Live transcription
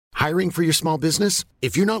Hiring for your small business?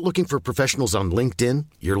 If you're not looking for professionals on LinkedIn,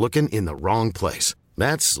 you're looking in the wrong place.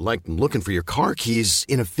 That's like looking for your car keys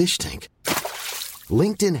in a fish tank.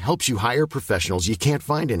 LinkedIn helps you hire professionals you can't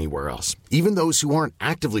find anywhere else, even those who aren't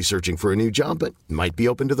actively searching for a new job but might be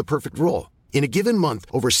open to the perfect role. In a given month,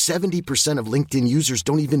 over 70% of LinkedIn users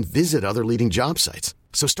don't even visit other leading job sites.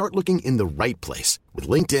 So start looking in the right place. With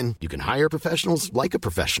LinkedIn, you can hire professionals like a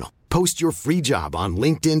professional. Post your free job on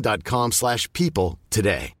linkedin.com/people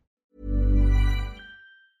today.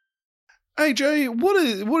 AJ,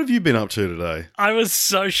 what have you been up to today? I was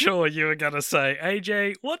so sure you were going to say,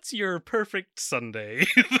 AJ, what's your perfect Sunday?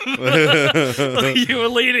 You were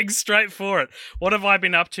leading straight for it. What have I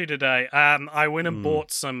been up to today? I went and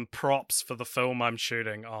bought some props for the film I'm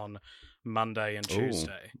shooting on Monday and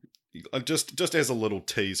Tuesday. Just as a little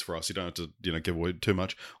tease for us, you don't have to give away too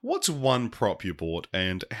much. What's one prop you bought,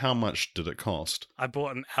 and how much did it cost? I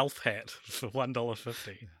bought an elf hat for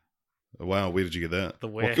 $1.50. Wow, where did you get that? The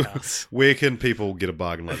Warehouse. Where can people get a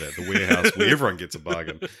bargain like that? The Warehouse, where everyone gets a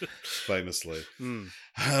bargain, famously.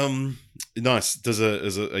 Nice.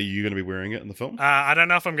 Are you going to be wearing it in the film? I don't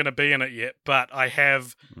know if I'm going to be in it yet, but I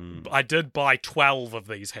have. I did buy 12 of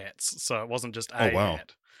these hats, so it wasn't just a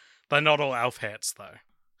hat. They're not all elf hats, though.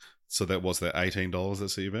 So that was that $18 that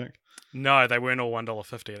set you back? No, they weren't all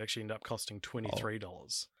 $1.50. It actually ended up costing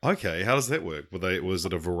 $23. Okay, how does that work? Was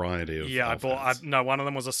it a variety of? Yeah, one of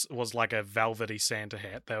them was like a velvety Santa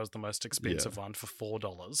hat. That was the most expensive one for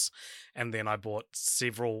 $4, and then I bought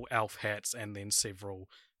several elf hats and then several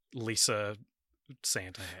lesser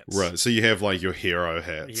Santa hats. Right, so you have like your hero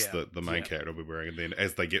hats that the main character will be wearing, and then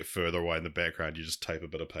as they get further away in the background, you just tape a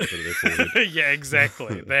bit of paper to their forehead. Yeah,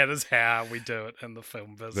 exactly. That is how we do it in the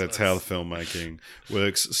film business. That's how the filmmaking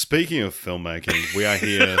works. Speaking of filmmaking, we are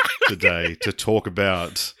here today to talk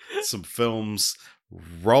about some films.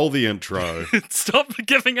 Roll the intro. Stop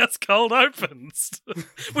giving us cold opens.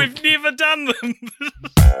 We've never done them.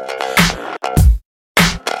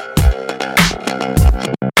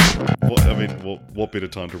 What better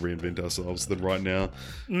time to reinvent ourselves than right now?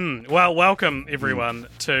 Well, welcome everyone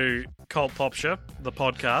to Cold Popture, the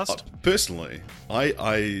podcast. Personally,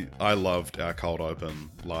 I loved our cold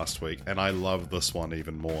open last week, and I love this one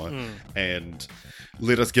even more. And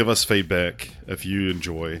give us feedback if you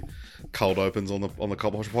enjoy cold opens on the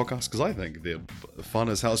Cold Popture podcast, because I think they're fun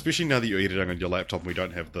as hell, especially now that you're editing on your laptop and we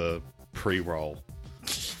don't have the pre-roll.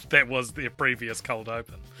 That was their previous cold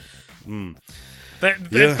open.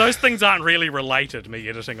 Those things aren't really related, me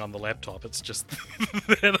editing on the laptop. It's just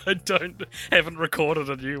that I haven't recorded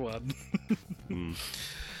a new one.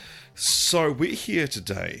 So we're here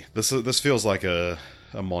today. This feels like a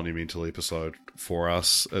monumental episode for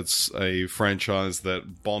us. It's a franchise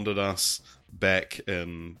that bonded us back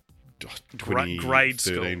in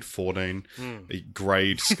 2013, 14.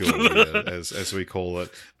 Grade school, as we call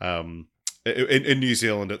it. In New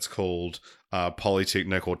Zealand, it's called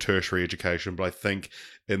polytechnic or tertiary education, but I think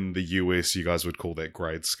in the US you guys would call that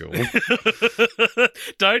grade school. You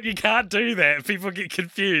can't do that. People get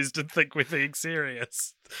confused and think we're being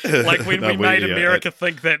serious. Like when we made America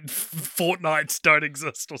think that fortnights don't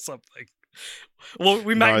exist or something. Well,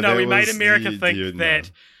 we made America think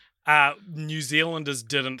that New Zealanders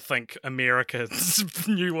didn't think Americans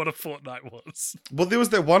knew what a fortnight was. Well, there was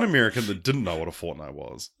that one American that didn't know what a fortnight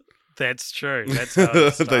was. That's true. That's how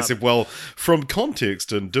it started. They said, well, from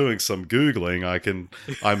context and doing some Googling,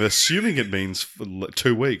 I'm assuming it means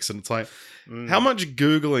 2 weeks. And it's like, how much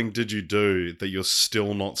Googling did you do that you're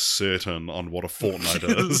still not certain on what a fortnight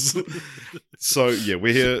is? So, yeah,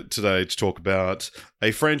 we're here today to talk about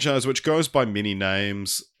a franchise which goes by many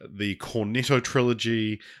names, the Cornetto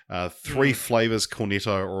trilogy, Three Flavors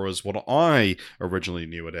Cornetto, or as what I originally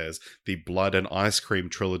knew it as, the Blood and Ice Cream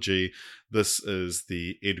trilogy. This is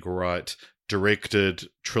the Edgar Wright directed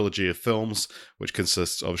trilogy of films, which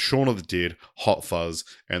consists of Shaun of the Dead, Hot Fuzz,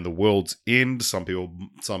 and The World's End. Some people,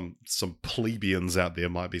 some plebeians out there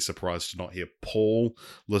might be surprised to not hear Paul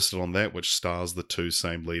listed on that, which stars the two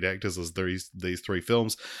same lead actors as these three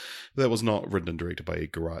films. That was not written and directed by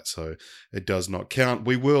Edgar Wright, so it does not count.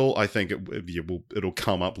 We will, I think, it'll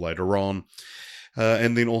come up later on.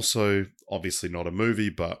 And then also, obviously not a movie,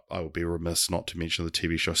 but I would be remiss not to mention the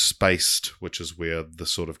TV show Spaced, which is where the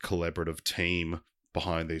sort of collaborative team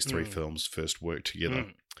behind these three films first worked together.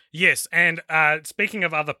 Yes, and speaking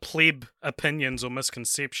of other pleb opinions or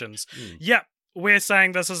misconceptions, we're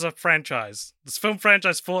saying this is a franchise. This film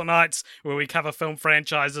franchise fortnights where we cover film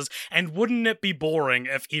franchises, and wouldn't it be boring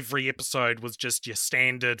if every episode was just your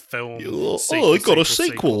standard film?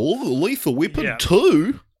 Sequel, Lethal Weapon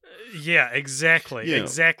 2. Yeah,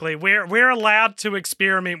 exactly. We're allowed to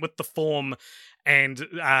experiment with the form And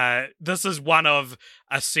this is one of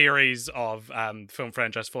a series of film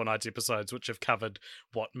franchise Fortnite episodes which have covered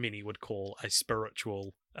what many would call a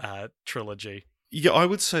spiritual trilogy. Yeah, I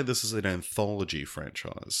would say this is an anthology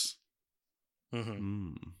franchise.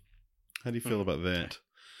 Mm-hmm. How do you feel about that?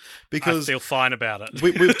 Because I feel fine about it.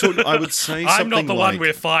 We've talked. I would say I'm something not the one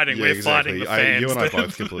we're fighting. Yeah, we're exactly. fighting the fans. You and I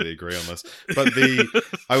both completely agree on this. But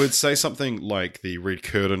I would say something like the Red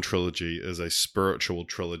Curtain trilogy is a spiritual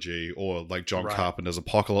trilogy, or like John Carpenter's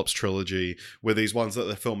Apocalypse trilogy, where these ones that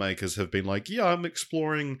the filmmakers have been like, yeah, I'm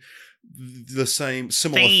exploring the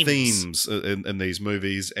similar themes in these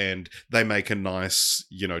movies, and they make a nice,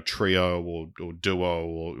 trio or duo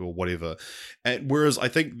or whatever. And whereas I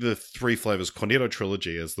think the Three Flavors Cornetto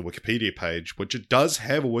trilogy is the Wikipedia page, which it does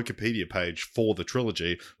have a Wikipedia page for the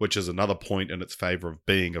trilogy, which is another point in its favor of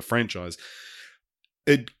being a franchise.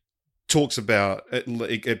 It talks about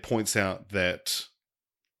it points out that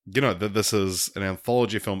that this is an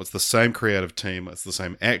anthology film. It's the same creative team. It's the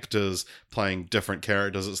same actors playing different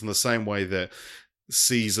characters. It's in the same way that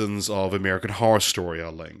seasons of American Horror Story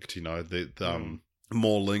are linked.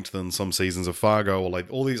 More linked than some seasons of Fargo, or like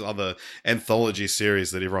all these other anthology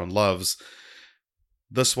series that everyone loves.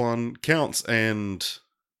 This one counts, and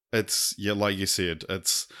it's, like you said,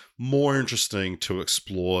 it's more interesting to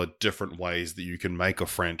explore different ways that you can make a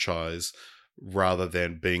franchise, rather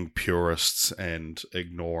than being purists and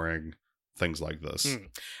ignoring things like this.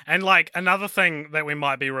 And like another thing that we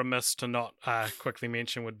might be remiss to not quickly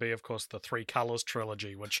mention would be, of course, the Three Colors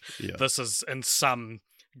trilogy, which this is in some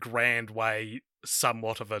grand way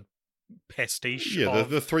somewhat of a pastiche. Yeah,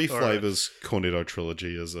 the Three Flavors Cornetto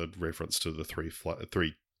trilogy is a reference to the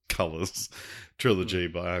Three Colors trilogy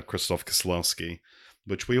by Krzysztof Kieslowski,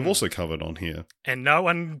 which we have also covered on here. And no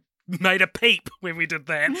one made a peep when we did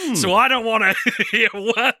that, so I don't want to hear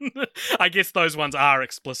one. I guess those ones are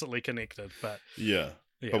explicitly connected, but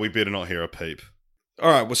but we better not hear a peep.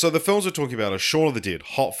 All right, well, so the films we're talking about are Shaun of the Dead,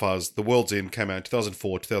 Hot Fuzz, The World's End came out in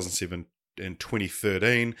 2004, 2007, and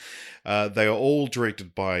 2013. They are all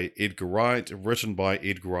directed by Edgar Wright, written by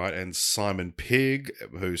Edgar Wright and Simon Pegg,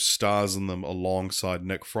 who stars in them alongside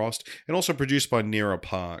Nick Frost, and also produced by Nera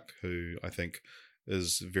Park, who I think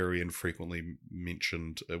is very infrequently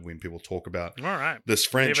mentioned when people talk about this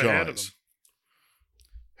franchise. Never heard of them.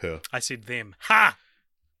 Her. I said them. Ha!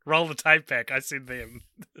 Roll the tape back. I said them.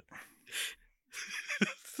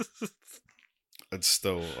 It's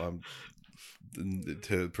still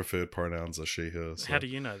her preferred pronouns are she, her. So. How do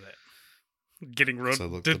you know that? Getting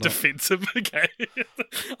real defensive. Okay.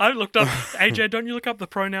 I looked up. AJ, don't you look up the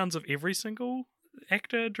pronouns of every single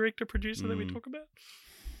actor, director, producer that we talk about?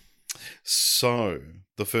 So,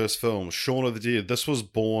 the first film, Shaun of the Dead, this was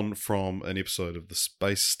born from an episode of the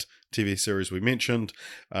Spaced TV series we mentioned.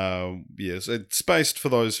 Yes, it's Spaced, for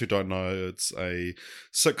those who don't know, it's a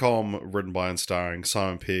sitcom written by and starring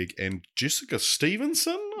Simon Pegg and Jessica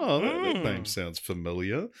Stevenson. Oh, that name sounds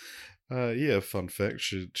familiar. Fun fact,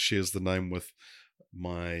 she shares the name with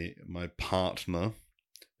my partner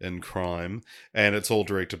in crime, and it's all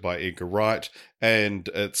directed by Edgar Wright, and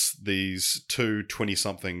it's these two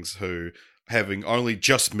 20-somethings who, having only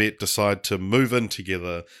just met, decide to move in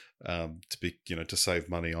together to save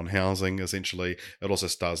money on housing, essentially. It also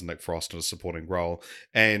stars Nick Frost in a supporting role,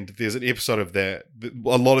 and there's an episode of that.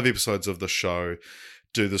 A lot of episodes of the show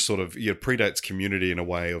do this sort of predates Community in a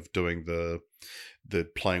way of doing the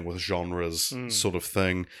playing with genres sort of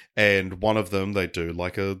thing, and one of them they do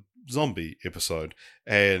like a zombie episode,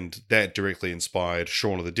 and that directly inspired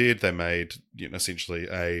Shaun of the Dead. They made essentially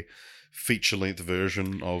a feature-length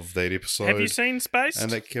version of that episode. Have you seen Spaced?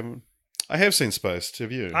 And I have seen Spaced.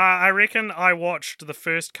 Have you? I reckon I watched the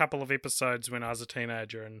first couple of episodes when I was a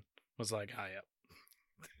teenager and was like, oh yeah.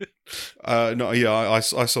 I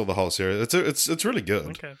saw the whole series. It's really good.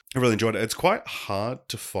 Okay. I really enjoyed it. It's quite hard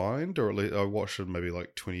to find, or at least I watched it maybe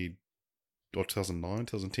like 2009,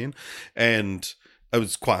 2010, and it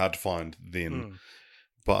was quite hard to find then,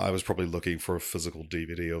 but I was probably looking for a physical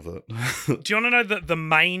DVD of it. Do you want to know that the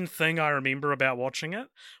main thing I remember about watching it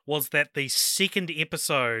was that the second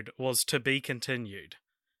episode was to be continued?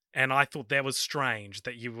 And I thought that was strange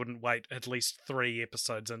that you wouldn't wait at least 3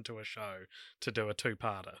 episodes into a show to do a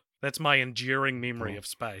 2-parter. That's my enduring memory of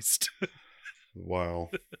Spaced.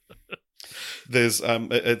 Wow. There's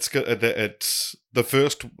it's the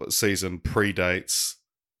first season predates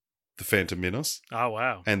The Phantom Menace. Oh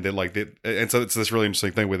wow! And so it's this really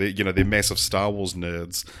interesting thing where they're massive Star Wars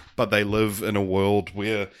nerds, but they live in a world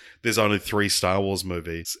where there's only 3 Star Wars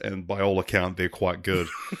movies, and by all account, they're quite good.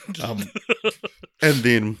 And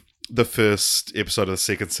then the first episode of the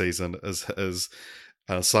second season is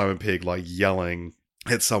Simon Pegg yelling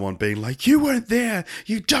at someone being like, "You weren't there,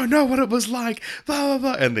 you don't know what it was like," blah, blah,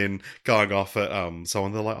 blah, and then going off at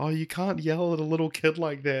someone. They're like, "Oh, you can't yell at a little kid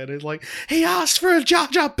like that." And it's like, he asked for a Jar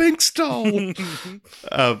Jar Binks doll. And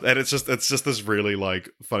it's just this really like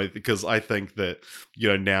funny, because I think that, you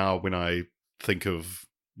know, now when I think of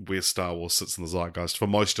where Star Wars sits in the zeitgeist, for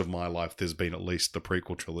most of my life there's been at least the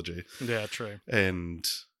prequel trilogy. Yeah, true. And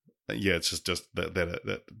yeah, it's just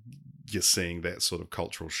that you're seeing that sort of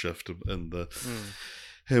cultural shift in the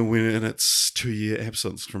in its 2-year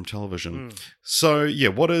absence from television. So yeah,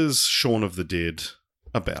 what is Shaun of the Dead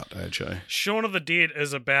about, AJ? Shaun of the Dead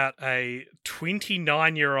is about a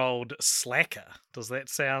 29-year-old slacker. Does that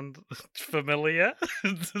sound familiar?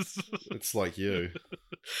 It's like you.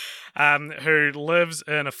 Who lives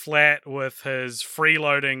in a flat with his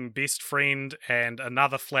freeloading best friend and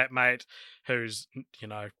another flatmate who's, you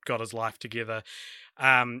know, got his life together.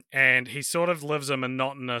 And he sort of lives a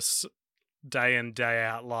monotonous day in, day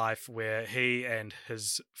out life where he and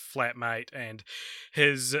his flatmate and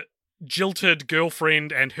his jilted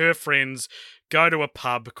girlfriend and her friends go to a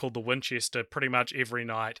pub called the Winchester pretty much every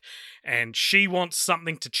night, and she wants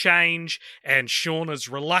something to change, and Shaun is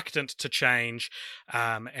reluctant to change,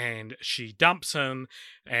 and she dumps him,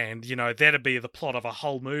 and, you know, that'd be the plot of a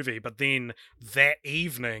whole movie. But then that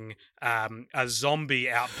evening, a zombie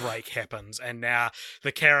outbreak happens, and now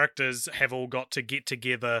the characters have all got to get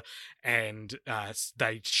together, and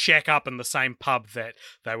they shack up in the same pub that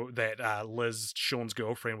Liz, Shaun's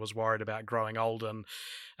girlfriend, was worried about growing old in.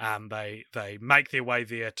 They make their way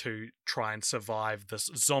there to try and survive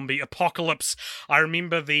this zombie apocalypse. I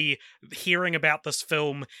remember hearing about this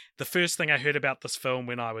film. The first thing I heard about this film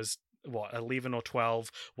when I was 11 or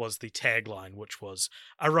 12 was the tagline, which was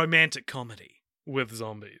a romantic comedy with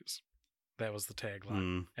zombies. That was the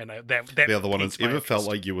tagline. And that the other one is, ever interest. Felt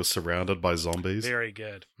like you were surrounded by zombies? Very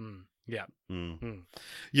good. Yeah.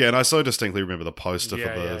 Yeah, and I so distinctly remember the poster for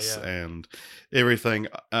this and everything.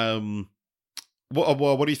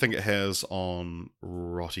 What do you think it has on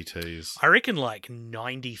Rotty Tees? I reckon like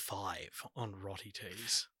 95 on Rotty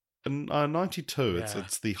Tees. 92. Yeah.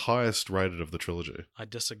 It's the highest rated of the trilogy. I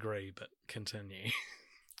disagree, but continue.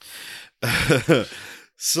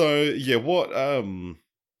 So yeah,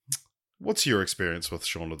 what's your experience with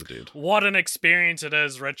Shaun of the Dead? What an experience it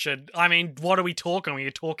is, Richard. I mean, what are we talking? Are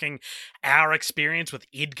we talking our experience with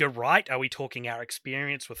Edgar Wright? Are we talking our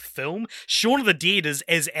experience with film? Shaun of the Dead is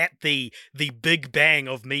at the big bang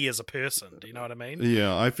of me as a person. Do you know what I mean?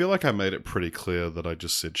 Yeah, I feel like I made it pretty clear that I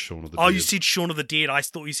just said Shaun of the Dead. Oh, you said Shaun of the Dead. I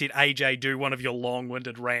thought you said, AJ, do one of your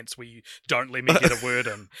long-winded rants where you don't let me get a word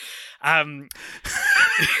in.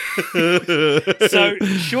 So,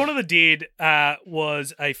 Shaun of the Dead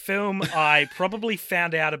was a film I probably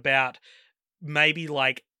found out about maybe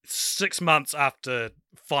like 6 months after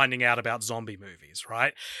finding out about zombie movies,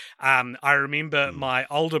 right? I remember my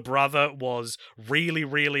older brother was really,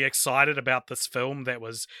 really excited about this film that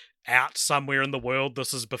was out somewhere in the world.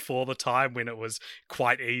 This is before the time when it was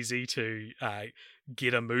quite easy to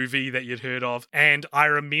get a movie that you'd heard of. And I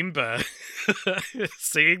remember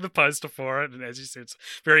seeing the poster for it, and as you said, it's a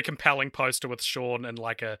very compelling poster with Shaun in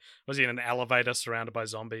like was he in an elevator surrounded by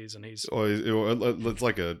zombies, and he's... it's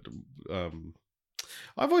like a...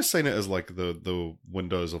 I've always seen it as like the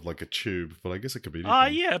windows of like a tube, but I guess it could be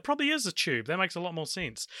anything. Yeah, it probably is a tube. That makes a lot more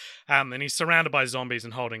sense. And he's surrounded by zombies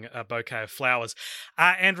and holding a bouquet of flowers.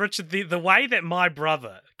 And Richard, the way that my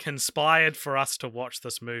brother conspired for us to watch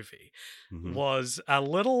this movie was a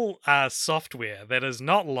little software that is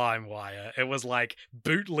not LimeWire. It was like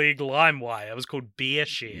bootleg LimeWire. It was called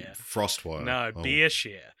BearShare. Frostwire. No,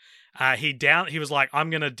 BearShare. He was like, I'm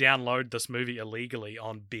going to download this movie illegally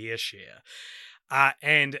on BearShare.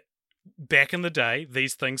 And back in the day,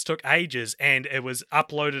 these things took ages, and it was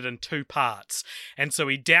uploaded in 2 parts. And so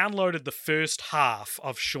he downloaded the first half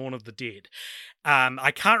of Shaun of the Dead.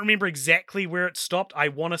 I can't remember exactly where it stopped. I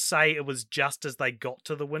want to say it was just as they got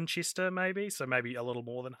to the Winchester, maybe. So maybe a little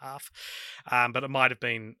more than half. But it might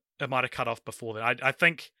have cut off before then. I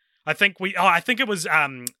think it was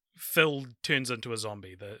Phil turns into a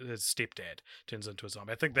zombie. His stepdad turns into a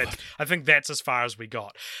zombie. I think that's as far as we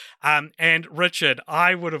got. And Richard,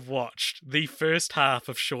 I would have watched the first half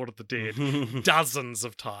of Shaun of the Dead dozens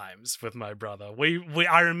of times with my brother.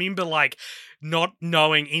 I remember like not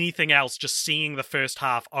knowing anything else, just seeing the first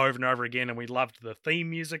half over and over again, and we loved the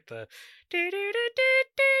theme music.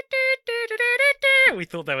 We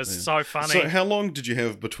thought that was so funny. So how long did you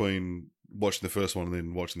have between watching the first one and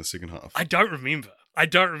then watching the second half? I don't remember,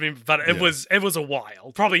 but it was a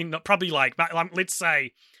while. Probably like let's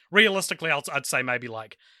say realistically, I'd say maybe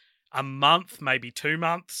like a month, maybe 2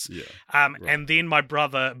 months. Yeah. And then my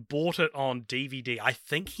brother bought it on DVD. I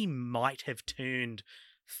think he might have turned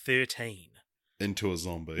 13. Into a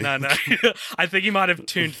zombie. No. I think he might have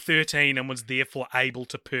turned 13 and was therefore able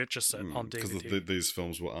to purchase it on DVD. Because these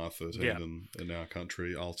films were R13 in our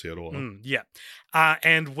country, Aotearoa. Yeah.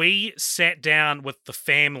 And we sat down with the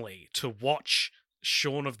family to watch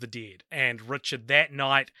Shaun of the Dead. And Richard, that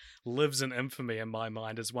night lives in infamy in my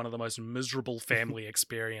mind as one of the most miserable family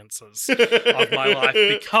experiences of my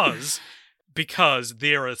life because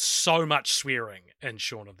there is so much swearing in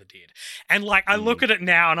Shaun of the Dead. And like I look at it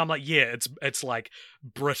now and I'm like, yeah, it's like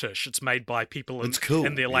British. It's made by people in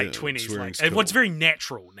their late 20s. Like, cool. What's very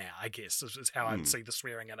natural now, I guess, is how I'd see the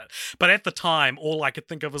swearing in it. But at the time, all I could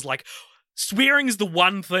think of was like, swearing is the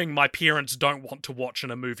one thing my parents don't want to watch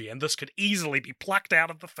in a movie, and this could easily be plucked out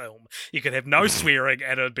of the film. You could have no swearing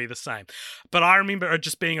and it would be the same. But I remember it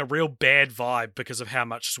just being a real bad vibe because of how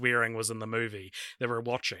much swearing was in the movie that we're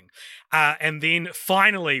watching. And then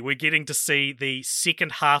finally, we're getting to see the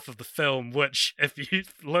second half of the film, which, if you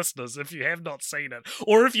have not seen it,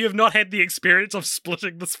 or if you have not had the experience of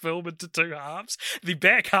splitting this film into two halves, the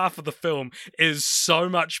back half of the film is so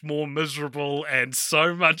much more miserable and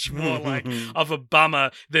so much more like of a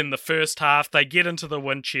bummer than the first half. They get into the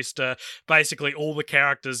Winchester. Basically, all the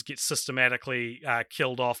characters get systematically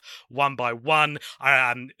killed off one by one.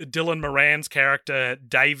 Dylan Moran's character,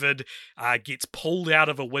 David, gets pulled out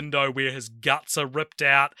of a window where his guts are ripped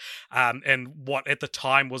out, and what at the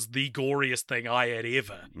time was the goriest thing I had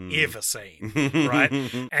ever seen, right?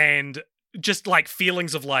 And just like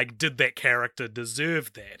feelings of like, did that character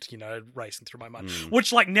deserve that, racing through my mind.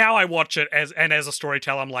 Which like now I watch it as a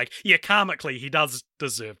storyteller, I'm like, yeah, karmically he does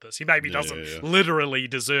deserve this. He maybe doesn't literally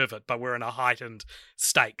deserve it, but we're in a heightened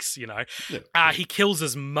stakes, He kills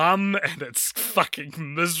his mum and it's fucking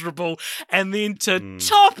miserable. And then to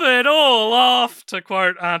top it all off, to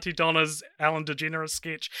quote Auntie Donna's Ellen DeGeneres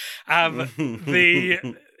sketch,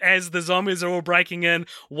 as the zombies are all breaking in,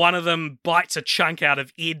 one of them bites a chunk out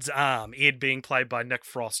of Ed's arm, Ed being played by Nick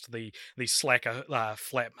Frost, the slacker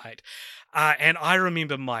flatmate. And I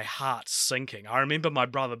remember my heart sinking. I remember my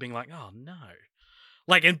brother being like, oh no.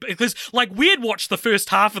 Because we had watched the first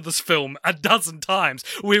half of this film a dozen times.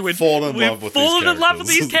 We've fallen in love with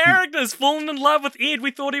these characters, fallen in love with Ed.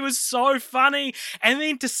 We thought he was so funny. And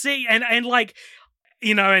then to see, and it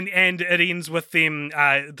ends with them,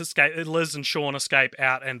 Liz and Shaun escape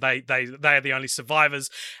out, and they are the only survivors.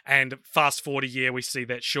 And fast forward a year, we see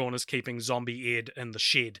that Shaun is keeping zombie Ed in the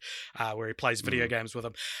shed, where he plays video games with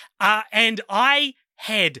him. And I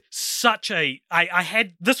had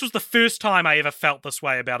this was the first time I ever felt this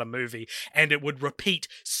way about a movie, and it would repeat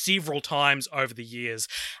several times over the years.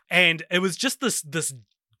 And it was just this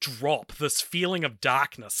drop, this feeling of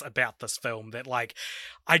darkness about this film that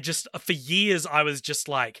for years I was just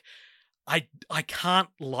like, I can't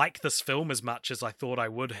like this film as much as I thought I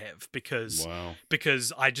would have because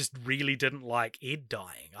I just really didn't like Ed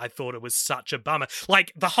dying. I thought it was such a bummer.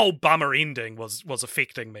 Like the whole bummer ending was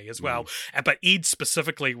affecting me as well. But Ed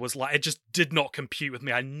specifically was like, it just did not compute with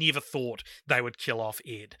me. I never thought they would kill off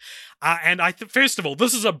Ed. And first of all,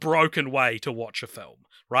 this is a broken way to watch a film.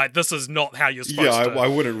 Right, this is not how you're supposed to. I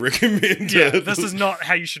wouldn't recommend it. This is not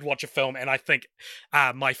how you should watch a film. And I think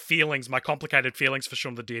my complicated feelings for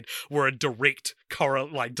Shaun of the Dead were a direct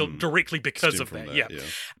directly because of that. Yeah.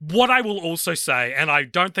 What I will also say, and I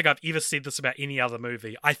don't think I've ever said this about any other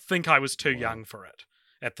movie, I think I was too young for it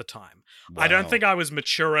at the time. I don't think I was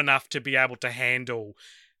mature enough to be able to handle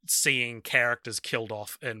seeing characters killed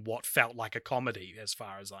off in what felt like a comedy, as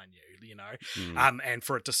far as I knew, and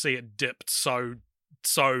for it to see it dipped so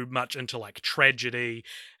much into like tragedy,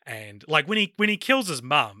 and like when he kills his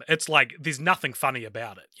mum, it's like there's nothing funny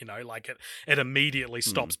about it, like it immediately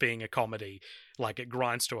stops being a comedy, like it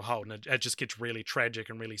grinds to a halt, and it just gets really tragic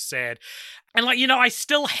and really sad. And I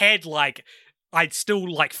still felt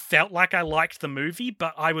like I liked the movie,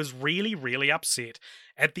 but I was really, really upset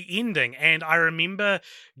at the ending. And I remember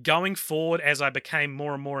going forward as I became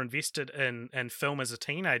more and more invested in film as a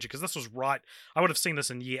teenager, because this was I would have seen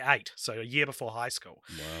this in year 8, so a year before high school.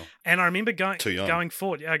 Wow. And I remember going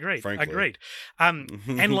forward. Yeah, agreed.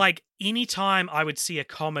 And like any time I would see a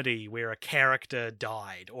comedy where a character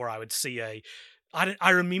died, or I would see I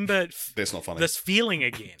remember that's not funny. This feeling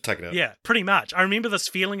again. Take it out. Yeah, pretty much. I remember this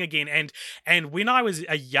feeling again, and when I was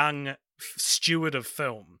a young steward of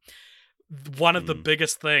film, one of the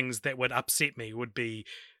biggest things that would upset me would be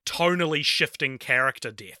tonally shifting character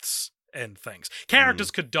deaths and things.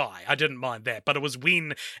 Characters could die, I didn't mind that, but it was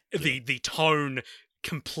when the tone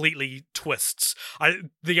completely twists.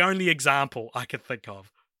 The only example I could think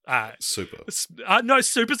of Super. No,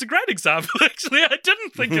 Super's a great example, actually. I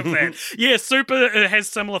didn't think of that. Yeah, Super has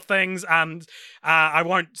similar things. I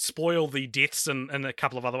won't spoil the deaths in a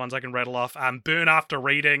couple of other ones I can rattle off. Burn After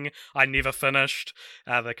Reading, I never finished.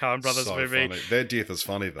 The Coen Brothers movie. Funny. Their death is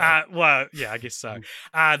funny, though. Well, yeah, I guess so.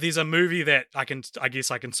 There's a movie that I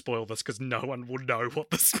guess I can spoil this because no one will know what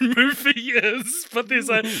this movie is. But there's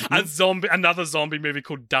another zombie movie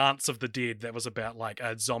called Dance of the Dead that was about like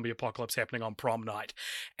a zombie apocalypse happening on prom night.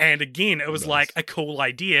 And again, it was like a cool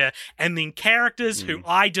idea. And then characters who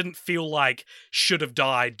I didn't feel like should have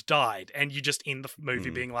died. And you just end the movie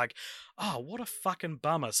being like, oh, what a fucking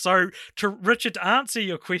bummer. So, Richard, to answer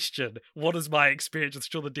your question, what is my experience with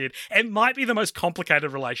Shaun of the Dead? It might be the most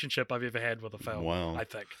complicated relationship I've ever had with a film, I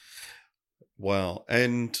think. Wow.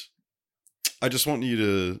 And I just want you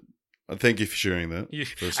to... Thank you for sharing that.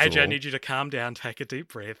 AJ, I need you to calm down, take a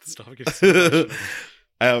deep breath, stop getting so emotional.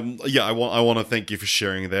 I want to thank you for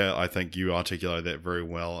sharing that. I think you articulated that very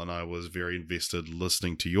well, and I was very invested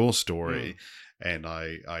listening to your story. And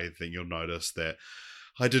I think you'll notice that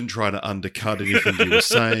I didn't try to undercut anything you were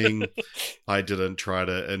saying. I didn't try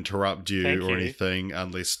to interrupt you anything,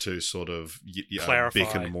 unless to sort of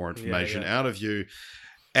beckon more information out of you.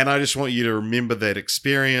 And I just want you to remember that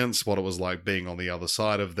experience, what it was like being on the other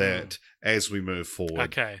side of that as we move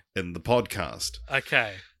forward in the podcast.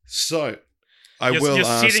 Okay. So... You're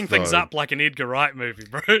setting things up like an Edgar Wright movie,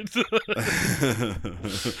 bro.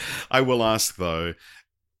 I will ask, though,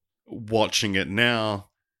 watching it now,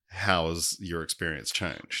 how has your experience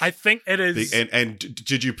changed? I think it is... And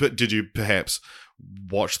did you perhaps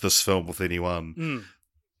watch this film with anyone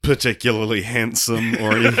particularly handsome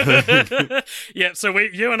or anything? Yeah, so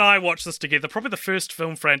you and I watched this together. Probably the first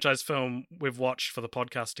franchise film we've watched for the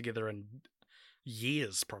podcast together in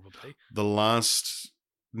years, probably. The last...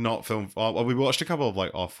 Not film. We watched a couple of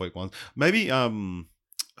like off-week ones. Maybe Elmo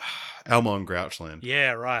and Grouchland.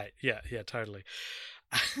 Yeah, right. Yeah, totally.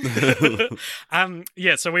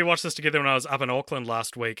 So we watched this together when I was up in Auckland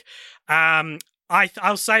last week.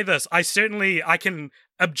 I'll say this: I can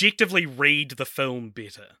objectively read the film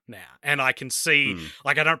better now, and I can see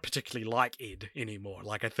like I don't particularly like Ed anymore.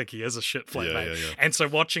 Like I think he is a shit flatmate, and so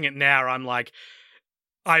watching it now, I'm like.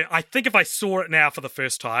 I think if I saw it now for the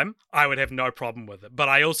first time, I would have no problem with it. But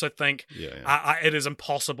I also think it is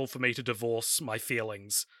impossible for me to divorce my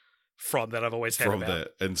feelings from that I've always had from about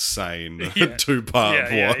that insane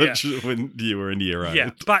 2-part watch when you were in year 8.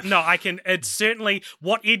 Yeah, but no, I can. It's certainly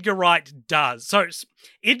what Edgar Wright does. So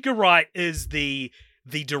Edgar Wright is the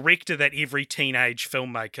director that every teenage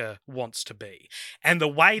filmmaker wants to be. And the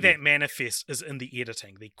way that manifests is in the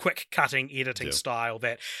editing, the quick-cutting editing style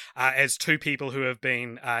that, as two people who have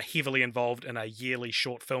been heavily involved in a yearly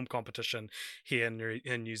short film competition here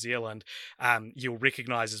in New Zealand, you'll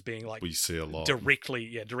recognise as being like... We see a lot.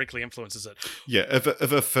 Directly influences it. Yeah, if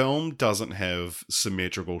a film doesn't have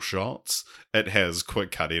symmetrical shots, it has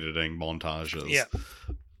quick-cut editing montages.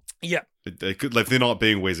 Yeah. If they're not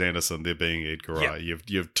being Wes Anderson, they're being Edgar Wright. You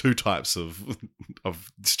have two types of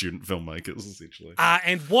student filmmakers, essentially.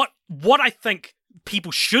 And what I think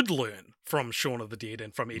people should learn from Shaun of the Dead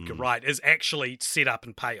and from Edgar Wright is actually set up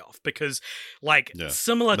and payoff, because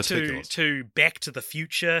similar to Back to the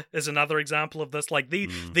Future is another example of this. Like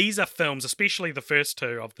these are films, especially the first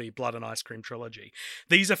two of the Blood and Ice Cream trilogy.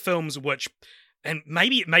 These are films which... And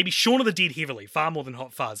maybe Shaun of the Dead heavily, far more than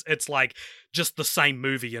Hot Fuzz. It's like just the same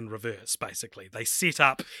movie in reverse, basically. They set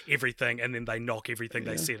up everything and then they knock everything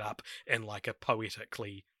they set up in like a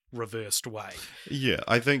poetically reversed way. Yeah,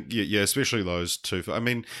 I think, especially those two. I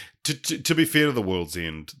mean, to be fair to The World's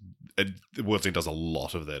End, The World's End does a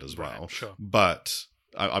lot of that as well. Right, sure. But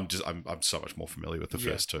I'm so much more familiar with the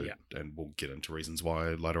first two, and we'll get into reasons why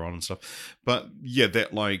later on and stuff. But yeah,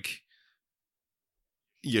 that like...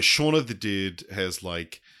 Yeah, Shaun of the Dead has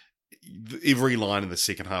like every line in the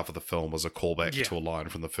second half of the film was a callback to a line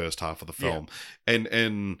from the first half of the film, and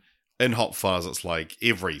in Hot Fuzz, it's like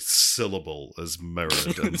every syllable is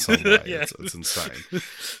mirrored in some way. It's insane.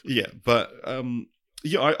 Yeah, but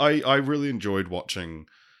I really enjoyed watching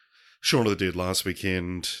Shaun of the Dead last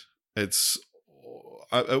weekend. It's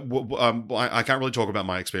I can't really talk about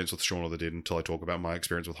my experience with Shaun of the Dead until I talk about my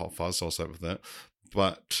experience with Hot Fuzz, so I'll start with that.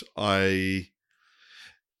 But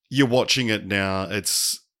you're watching it now,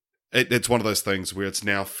 it's one of those things where it's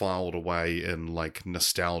now filed away in like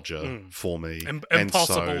nostalgia for me.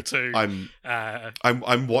 Impossible and so to...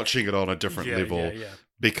 I'm watching it on a different level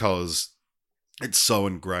because it's so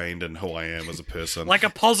ingrained in who I am as a person. Like a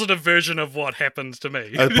positive version of what happened to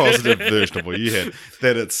me. A positive version of what you had.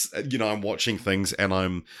 That it's, I'm watching things and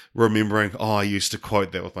I'm remembering, I used to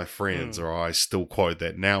quote that with my friends, or I still quote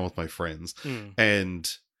that now with my friends.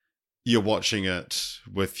 And you're watching it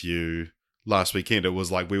with you last weekend, it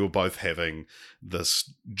was like we were both having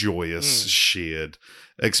this joyous shared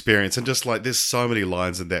experience, and just like there's so many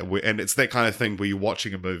lines in that, and it's that kind of thing where you're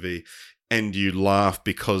watching a movie and you laugh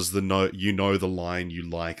because the line you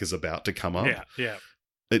like is about to come up.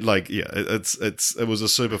 It was a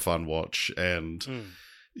super fun watch, and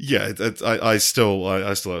I still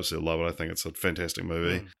absolutely love it. I think it's a fantastic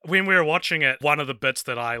movie. When we were watching it, one of the bits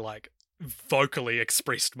that I like vocally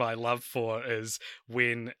expressed my love for is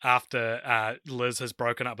when after Liz has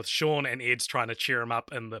broken up with Sean and Ed's trying to cheer him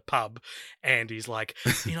up in the pub, and he's like,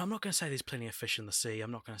 I'm not going to say there's plenty of fish in the sea,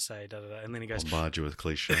 I'm not going to say da-da-da, and then he goes, bombard you with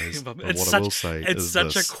cliches. but what I will say it's is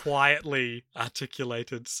such this. a quietly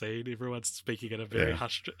articulated scene. Everyone's speaking in a very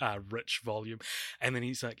hushed, rich volume, and then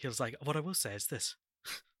he was like, what I will say is this.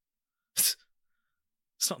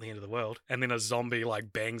 It's not the end of the world. And then a zombie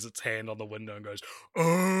like bangs its hand on the window and goes,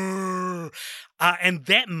 oh. And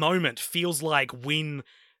that moment feels like when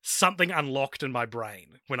something unlocked in my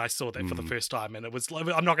brain when I saw that for the first time. And it was,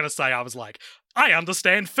 I'm not going to say I was like, I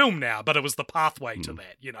understand film now, but it was the pathway to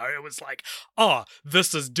that. It was like, oh,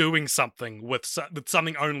 this is doing something with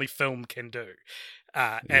something only film can do.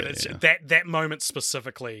 It's that moment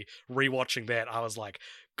specifically, rewatching that, I was like,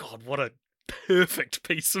 God, what a perfect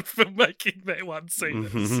piece of filmmaking that one scene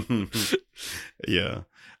is.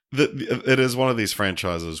 It is one of these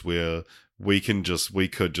franchises where we could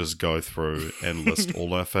just go through and list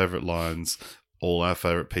all our favorite lines, all our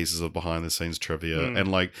favorite pieces of behind the scenes trivia,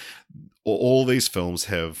 and like all these films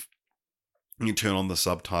have. You turn on the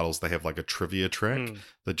subtitles, they have like a trivia track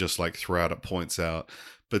that just like throughout it points out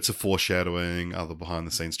bits of foreshadowing, other behind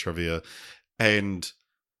the scenes trivia, and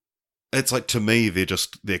it's like, to me,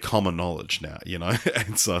 they're common knowledge now,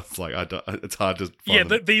 and so it's like it's hard to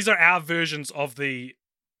find these are our versions of the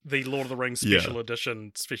Lord of the Rings special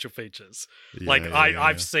edition special features.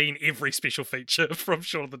 I've seen every special feature from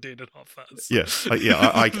Shaun of the Dead and Hot Fuzz.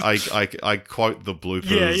 I quote the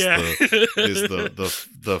bloopers. There's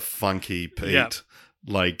the funky Pete,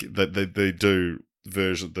 like that they do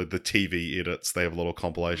version the TV edits. They have little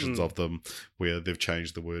compilations of them where they've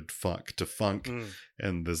changed the word fuck to funk,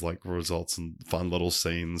 and there's like results and fun little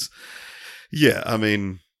scenes. I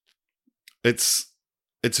mean, it's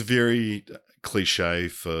very cliche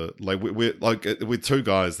for like we're two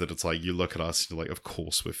guys that it's like you look at us and you're like, of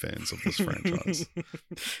course we're fans of this franchise.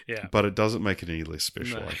 But it doesn't make it any less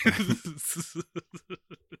special.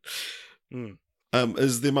 No.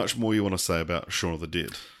 Is there much more you want to say about Shaun of the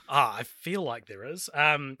Dead? I feel like there is.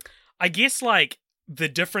 I guess like the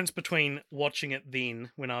difference between watching it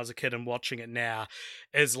then when I was a kid and watching it now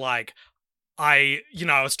is like I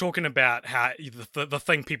was talking about how the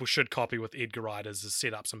thing people should copy with Edgar Wright is his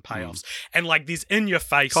setups and payoffs, and like these in your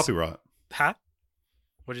face copyright. Huh?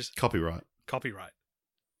 What is copyright? Copyright.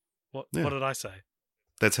 What did I say?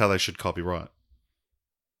 That's how they should copyright.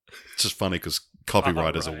 It's just funny because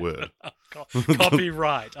copyright is a word.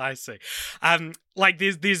 Copyright, I see. Like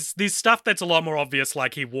there's stuff that's a lot more obvious,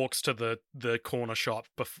 like he walks to the corner shop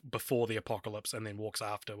before the apocalypse and then walks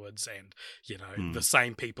afterwards, and the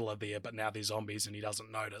same people are there, but now they're zombies and he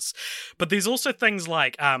doesn't notice. But there's also things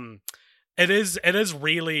like it is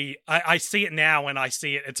really, I see it now when I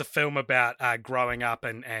see it. It's a film about growing up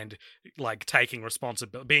and like taking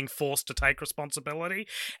responsibility, being forced to take responsibility.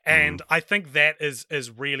 And I think that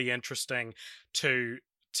is really interesting to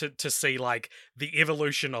see like the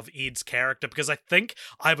evolution of Ed's character, because I think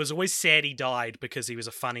I was always sad he died because he was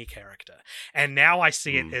a funny character. And now I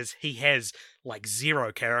see it as he has like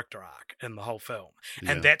zero character arc in the whole film.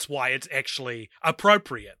 And that's why it's actually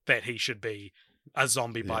appropriate that he should be a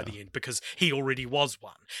zombie by the end, because he already was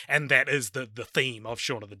one. And that is the theme of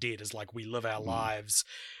Shaun of the Dead, is like we live our lives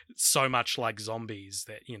so much like zombies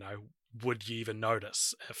that, would you even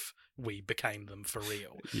notice if we became them for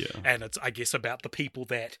real? And it's, I guess, about the people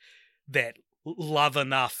that love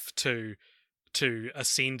enough to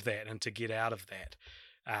ascend that and to get out of that.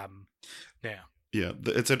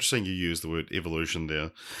 It's interesting you use the word evolution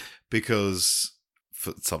there, because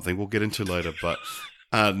for something we'll get into later, but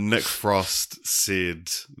Nick Frost said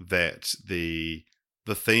that the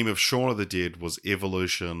theme of Shaun of the Dead was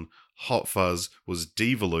evolution, Hot Fuzz was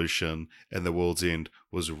devolution, and The World's End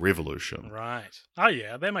was revolution. Right. Oh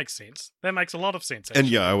yeah, that makes sense. That makes a lot of sense,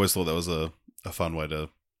 actually. And I always thought that was a fun way to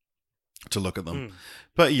look at them.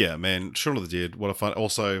 But yeah, man, Shaun of the Dead, what a fun.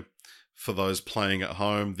 Also, for those playing at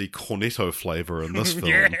home, the cornetto flavor in this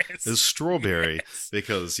film is strawberry,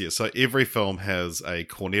 because so every film has a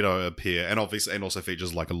cornetto appear, and obviously, and also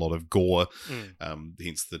features like a lot of gore,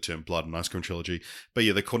 hence the term Blood and Ice Cream Trilogy. But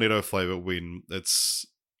yeah, the cornetto flavor, when it's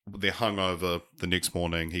they're hungover. The next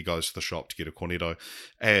morning, he goes to the shop to get a cornetto,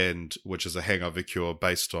 and which is a hangover cure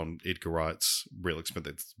based on Edgar Wright's real experience.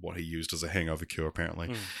 That's what he used as a hangover cure,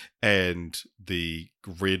 apparently. And the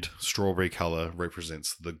red strawberry color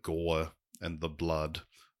represents the gore and the blood,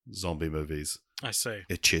 zombie movies, I see,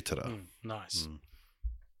 etc. Nice.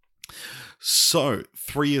 So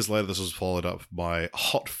 3 years later, this was followed up by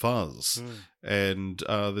Hot Fuzz, and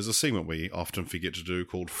there's a segment we often forget to do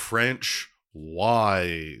called French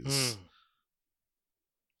Wise.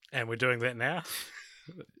 And we're doing that now?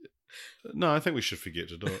 No, I think we should forget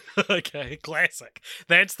to do it. Okay, classic.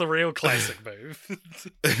 That's the real classic move.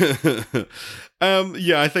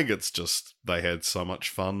 Yeah, I think it's just they had so much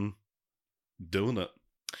fun doing it.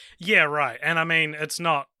 Yeah, right. And I mean, it's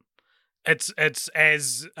not. It's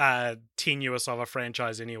as tenuous of a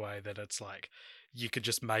franchise anyway that it's like you could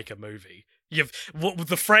just make a movie.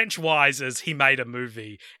 The French Wise is he made a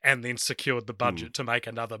movie and then secured the budget to make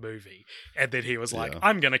another movie, and then he was like,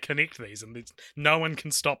 "I'm going to connect these, and no one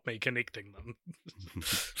can stop me connecting them."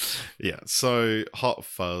 Yeah. So Hot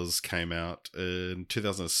Fuzz came out in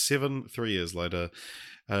 2007, 3 years later.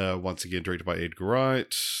 Once again, directed by Edgar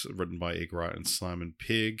Wright, written by Edgar Wright and Simon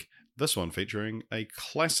Pegg. This one featuring a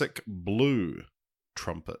classic blue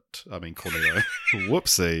cornetto.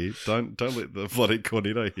 Whoopsie. Don't let the bloody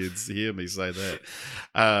cornetto heads hear me say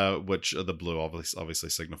that. Which are the blue obviously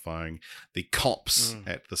signifying the cops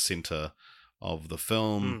at the center of the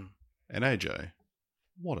film. And AJ,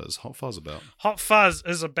 what is Hot Fuzz about? Hot Fuzz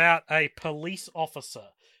is about a police officer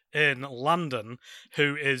in London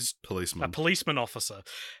who is a policeman officer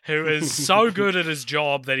who is so good at his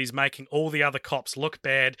job that he's making all the other cops look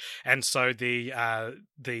bad, and so the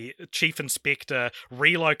chief inspector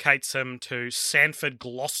relocates him to Sanford,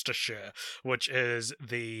 Gloucestershire, which is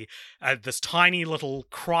this tiny little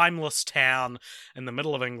crimeless town in the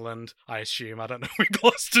middle of England, I assume. I don't know where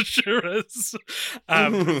Gloucestershire is,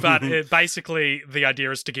 but basically the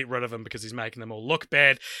idea is to get rid of him because he's making them all look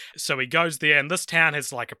bad. So he goes there, and this town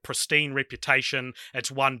has like a pristine reputation. It's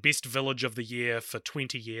won Best Village of the Year for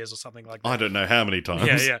 20 years or something like that. I don't know how many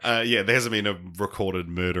times. Yeah. There hasn't been a recorded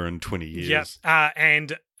murder in 20 years. Yeah.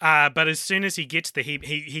 But as soon as he gets there,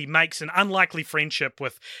 he makes an unlikely friendship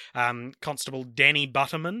with Constable Danny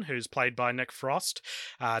Butterman, who's played by Nick Frost,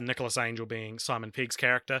 Nicholas Angel being Simon Pegg's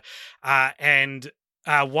character.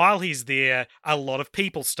 While he's there, a lot of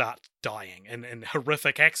people start dying in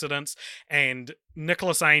horrific accidents, and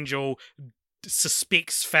Nicholas Angel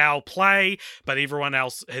suspects foul play, but everyone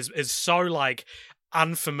else is so like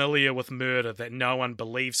unfamiliar with murder that no one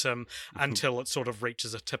believes him until it sort of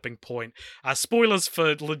reaches a tipping point. Spoilers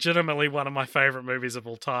for legitimately one of my favorite movies of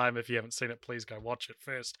all time. If you haven't seen it, please go watch it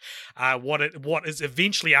first. What is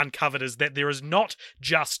eventually uncovered is that there is not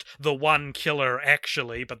just the one killer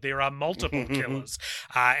actually, but there are multiple killers.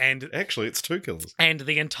 And actually, it's two killers. And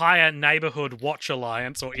the entire Neighborhood Watch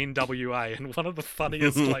Alliance, or NWA, and one of the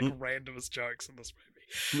funniest randomest jokes in this movie.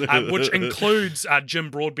 Which includes Jim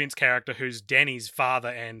Broadbent's character, who's Danny's father,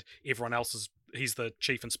 and everyone else's. He's the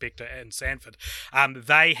chief inspector in Sanford.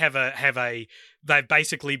 They've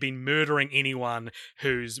basically been murdering anyone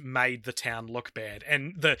who's made the town look bad.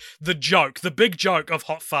 And the big joke of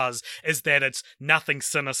Hot Fuzz is that it's nothing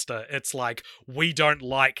sinister. It's like, we don't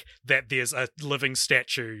like that there's a living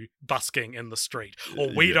statue busking in the street, or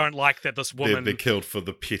we don't like that this woman they're killed for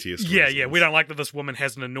the pettiest reasons. Yeah, we don't like that this woman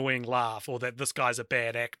has an annoying laugh, or that this guy's a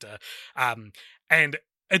bad actor. And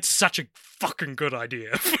it's such a fucking good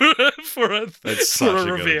idea for a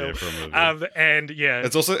reveal. For a movie. And yeah,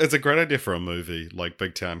 it's a great idea for a movie like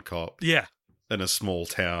Big Town Cop. Yeah, in a small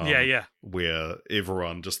town. Yeah. Where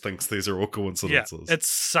everyone just thinks these are all coincidences. Yeah, it's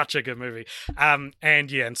such a good movie.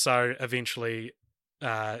 And so eventually,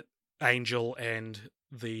 Angel and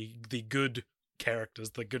the good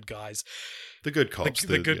characters, the good guys, the good cops,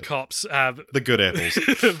 the good cops, the good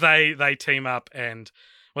apples. they team up and.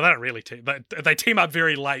 Well, they don't really team. They team up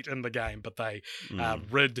very late in the game, but they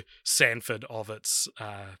rid Sanford of its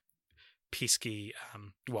pesky.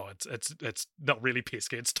 It's not really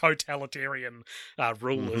pesky. It's totalitarian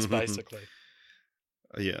rulers, basically.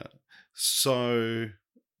 Yeah. So,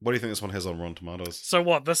 what do you think this one has on Rotten Tomatoes? So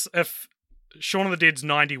what? If Shaun of the Dead's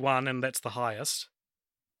 91 and that's the highest.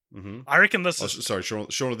 Mm-hmm. I reckon this is. Sorry, Shaun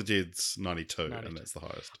of the Dead's 92 and that's the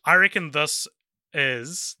highest. I reckon this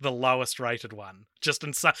is the lowest rated one. Just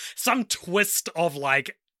in some twist of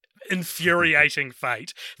like infuriating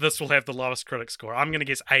fate, this will have the lowest critic score. I'm going to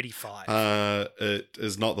guess 85. It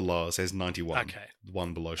is not the lowest. It has 91. Okay.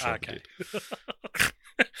 One below Shaun of the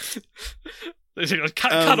Dead.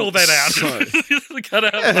 Cut all that out. Cut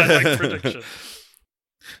out my prediction.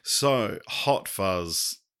 So, Hot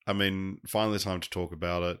Fuzz I mean, finally time to talk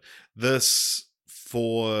about it. This,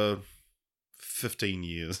 for 15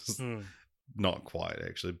 years, not quite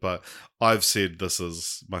actually, but I've said this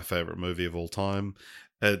is my favorite movie of all time.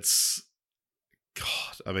 It's,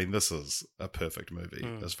 God, I mean, this is a perfect movie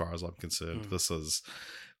as far as I'm concerned. This is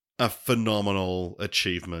a phenomenal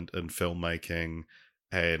achievement in filmmaking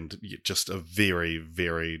and just a very,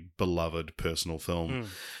 very beloved personal film.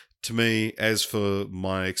 To me, as for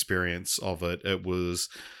my experience of it, it was,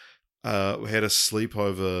 we had a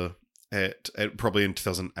sleepover at probably in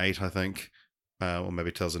 2008, I think, or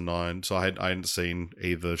maybe 2009. So I hadn't seen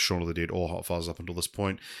either Shaun of the Dead or Hot Fuzz up until this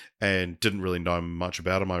point, and didn't really know much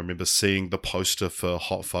about them. I remember seeing the poster for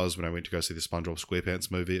Hot Fuzz when I went to go see the SpongeBob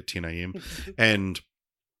SquarePants movie at 10 a.m. and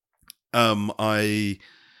I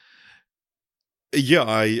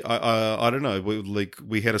don't know.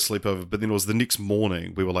 We had a sleepover, but then it was the next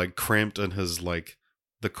morning. We were like cramped in his like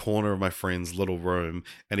the corner of my friend's little room,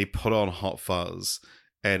 and he put on Hot Fuzz,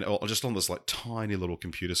 and just on this like tiny little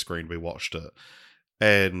computer screen, we watched it,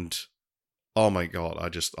 and oh my God,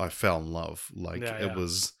 I fell in love. Like it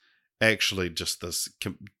was actually just this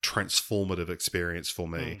transformative experience for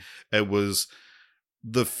me. It was.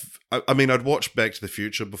 I mean, I'd watched Back to the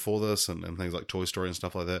Future before this and things like Toy Story and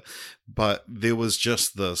stuff like that, but there was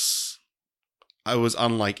just this, it was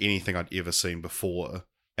unlike anything I'd ever seen before,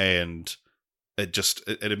 and it just,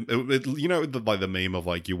 it you know, like the meme of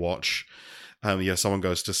like you watch, someone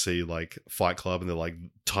goes to see like Fight Club and they're like,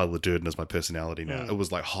 Tyler Durden is my personality now. It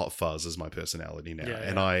was like Hot Fuzz is my personality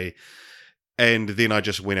now. And then I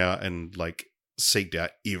just went out and like seeked out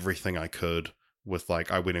everything I could with like,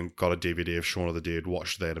 I went and got a DVD of Shaun of the Dead,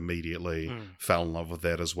 watched that immediately, fell in love with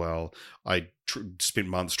that as well. I spent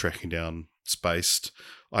months tracking down Spaced.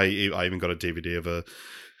 I even got a DVD of a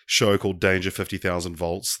show called Danger 50,000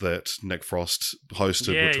 Volts that Nick Frost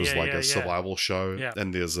hosted, which was a survival show.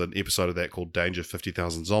 And there's an episode of that called Danger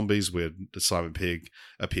 50,000 Zombies where Simon Pegg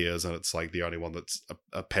appears, and it's like the only one that's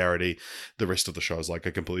a parody. The rest of the show is like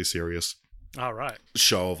a completely serious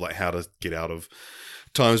show of like how to get out of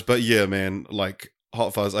times. But yeah, man, like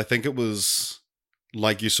Hot Fuzz, I think it was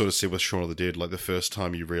like you sort of said with Shaun of the Dead, like the first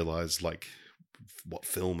time you realize like what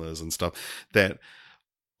film is and stuff, that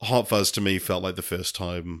Hot Fuzz to me felt like the first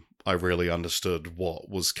time I really understood what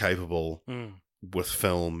was capable with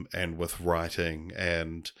film and with writing,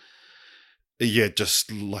 and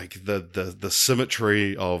just like the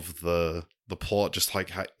symmetry of the plot, just like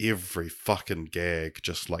how every fucking gag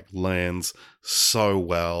just like lands so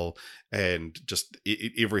well, and just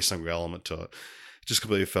every single element to it, just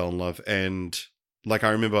completely fell in love. And like I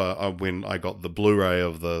remember when I got the Blu-ray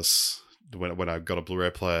of this, when I got a Blu-ray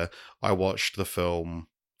player, I watched the film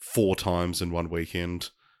 4 times in one weekend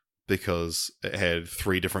because it had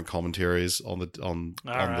 3 different commentaries on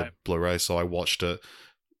the Blu-ray. So I watched it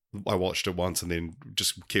once and then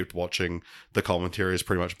just kept watching the commentaries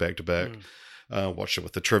pretty much back to back. Watched it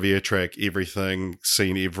with the trivia track, everything,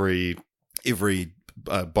 seen every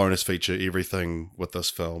bonus feature, everything with this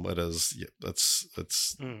film. It is, it's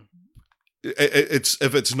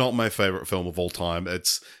if it's not my favorite film of all time,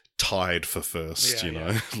 it's tied for first.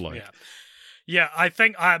 I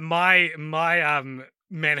think my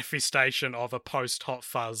manifestation of a post Hot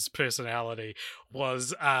Fuzz personality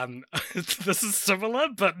was this is similar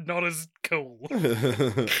but not as cool.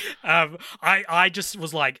 I just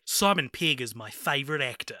was like, Simon Pegg is my favorite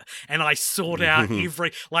actor, and I sought out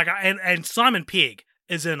every and Simon Pegg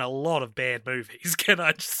is in a lot of bad movies, can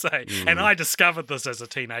I just say? And I discovered this as a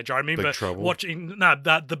teenager. I remember watching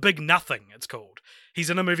the Big Nothing, it's called. He's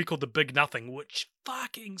in a movie called The Big Nothing, which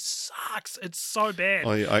fucking sucks. It's so bad.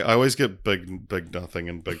 I always get Big Nothing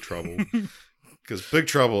and Big Trouble. Because Big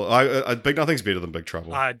Trouble, Big Nothing's better than Big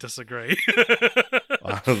Trouble. I disagree.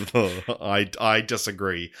 I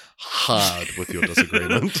disagree hard with your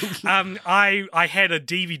disagreement. I had a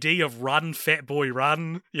DVD of Run, Fat Boy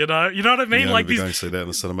Run. You know what I mean? Yeah, like going to see that in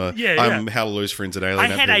the cinema. How to Lose Friends and Alienate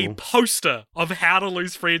People. I had a poster of How to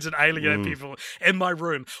Lose Friends and Alienate People in my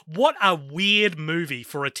room. What a weird movie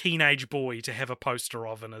for a teenage boy to have a poster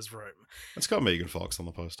of in his room. It's got Megan Fox on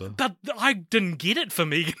the poster. But I didn't get it for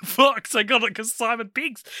Megan Fox. I got it because Simon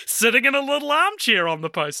Pegg's sitting in a little armchair on the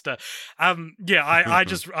poster. I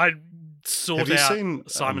sought out seen,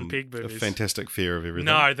 Simon Pegg movies. A Fantastic Fear of Everything.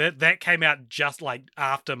 No, that came out just like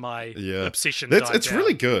after my obsession died It's down.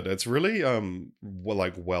 really good. It's really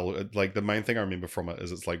like the main thing I remember from it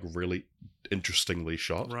is it's like really interestingly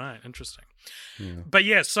shot. Right, interesting. Yeah. But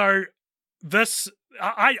yeah, so this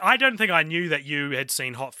I don't think I knew that you had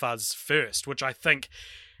seen Hot Fuzz first, which I think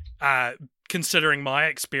considering my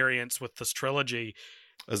experience with this trilogy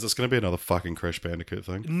Is this going to be another fucking Crash Bandicoot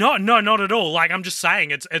thing? No, not at all. Like, I'm just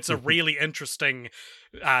saying, it's a really interesting.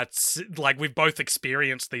 Like, we've both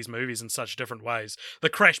experienced these movies in such different ways. The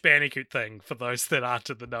Crash Bandicoot thing, for those that aren't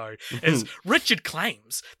in the know, is Richard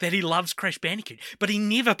claims that he loves Crash Bandicoot, but he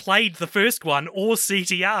never played the first one or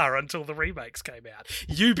CTR until the remakes came out.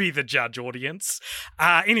 You be the judge, audience.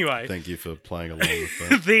 Anyway, thank you for playing along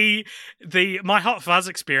with that. My Hot Fuzz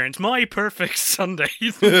experience, my perfect Sunday,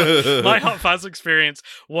 my Hot Fuzz experience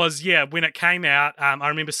was, when it came out, I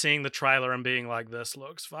remember seeing the trailer and being like, this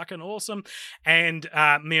looks fucking awesome. And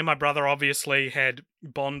me and my brother obviously had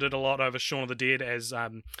bonded a lot over Shaun of the Dead, as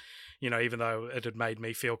even though it had made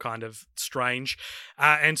me feel kind of strange.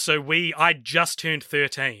 And so I just turned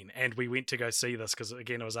 13 and we went to go see this because,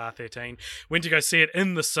 again, it was R13. Went to go see it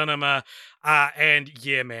in the cinema. And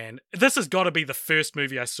yeah, man, this has got to be the first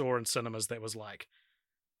movie I saw in cinemas that was like,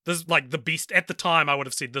 this is like the best. At the time, I would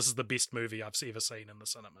have said this is the best movie I've ever seen in the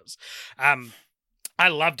cinemas. I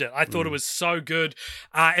loved it. I thought it was so good.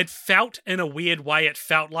 It felt, in a weird way, it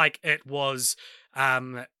felt like it was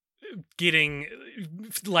allowing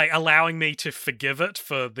me to forgive it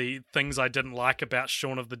for the things I didn't like about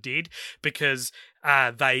Shaun of the Dead, because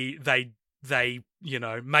they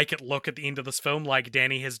make it look at the end of this film like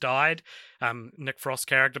Danny has died, Nick Frost's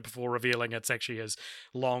character, before revealing it's actually his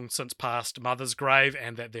long since passed mother's grave,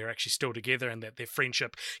 and that they're actually still together and that their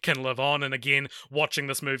friendship can live on. And again, watching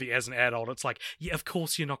this movie as an adult, it's like, yeah, of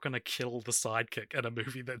course you're not going to kill the sidekick in a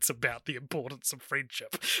movie that's about the importance of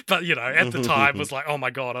friendship. But, at the time was like, oh my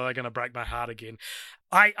God, are they going to break my heart again?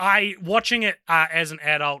 I watching it as an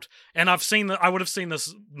adult, and I would have seen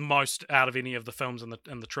this most out of any of the films in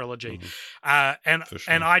the trilogy, and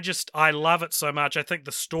I love it so much. I think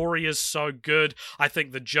the story is so good. I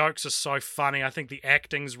think the jokes are so funny. I think the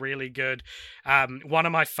acting's really good. One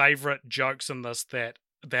of my favorite jokes in this that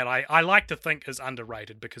I like to think is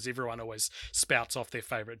underrated, because everyone always spouts off their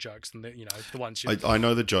favorite jokes, and the ones I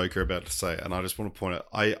know the joke you're about to say, and I just want to point out,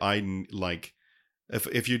 I like.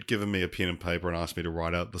 If you'd given me a pen and paper and asked me to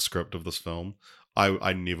write out the script of this film,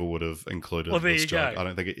 I never would have included this joke. I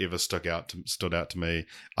don't think it ever stood out to me.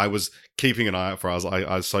 I was keeping an eye out for it.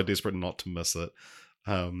 I was so desperate not to miss it.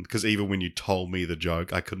 Because even when you told me the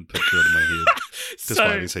joke, I couldn't picture it in my head,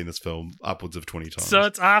 despite having seen this film upwards of 20 times. So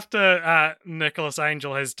it's after Nicholas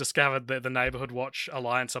Angel has discovered that the Neighborhood Watch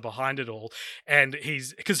Alliance are behind it all, and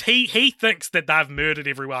because he thinks that they've murdered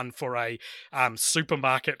everyone for a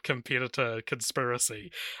supermarket competitor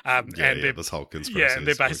conspiracy. And this whole conspiracy.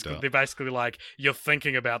 Yeah, they're basically like, you're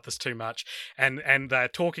thinking about this too much, and they're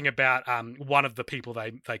talking about one of the people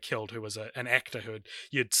they killed, who was an actor who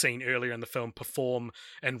you'd seen earlier in the film perform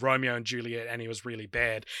and Romeo and Juliet, and he was really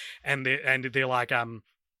bad, and they're like,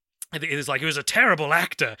 it is like, he was a terrible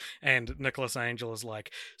actor, and Nicholas Angel is like,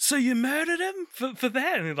 so you murdered him for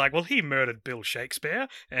that? And they're like, well, he murdered Bill Shakespeare.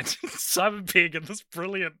 And Simon Pegg, in this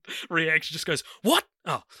brilliant reaction, just goes, what?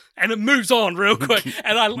 Oh, and it moves on real quick.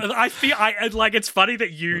 And I feel like, it's funny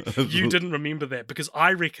that you didn't remember that, because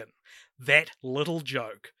I reckon that little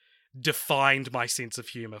joke defined my sense of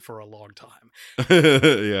humor for a long time.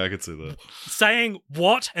 Yeah, I could see that. Saying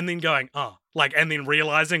what and then going, and then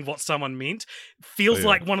realizing what someone meant feels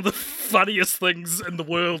like one of the funniest things in the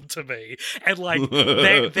world to me. And like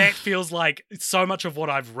that feels like so much of what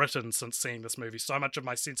I've written since seeing this movie, so much of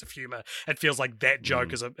my sense of humor. It feels like that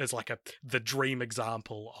joke is like the dream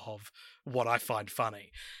example of what I find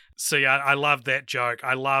funny. So yeah, I love that joke.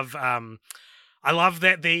 I love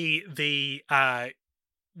that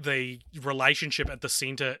the relationship at the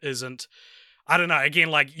center isn't, I don't know, again,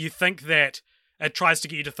 like, you think that it tries to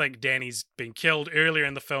get you to think Danny's been killed earlier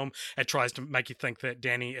in the film. It tries to make you think that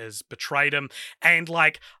Danny has betrayed him. And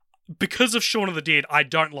like, because of Shaun of the Dead, I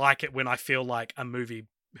don't like it when I feel like a movie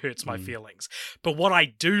hurts my feelings. But what I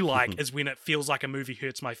do like is when it feels like a movie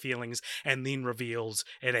hurts my feelings and then reveals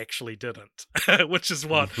it actually didn't, which is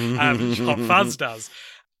what Hot Fuzz does.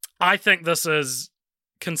 I think this is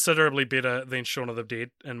considerably better than Shaun of the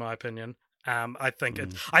Dead, in my opinion. I think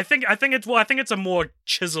it's a more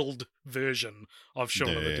chiseled version of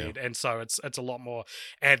Shaun of the Dead, and so it's a lot more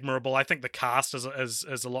admirable. I think the cast is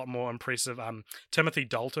a lot more impressive. Timothy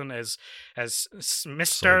Dalton as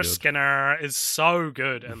Mr. Skinner is so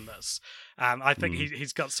good in this. I think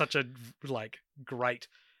he's got such a great.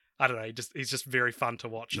 I don't know. He's just very fun to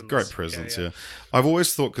watch. Great presence, yeah. I've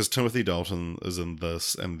always thought, because Timothy Dalton is in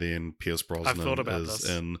this, and then Pierce Brosnan is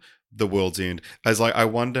in The World's End. As like, I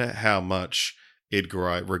wonder how much Edgar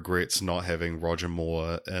Wright regrets not having Roger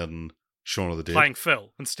Moore in Shaun of the Dead, playing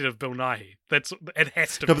Phil instead of Bill Nighy. It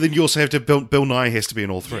has to. No, but then you also have to. Bill Nighy has to be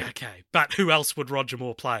in all three. Yeah, okay, but who else would Roger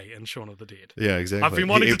Moore play in Shaun of the Dead? Yeah, exactly. I've been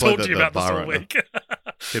wanting to talk to you about this all week.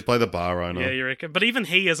 He'd play the bar owner. Yeah, you reckon? But even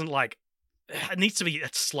he isn't like. It needs to be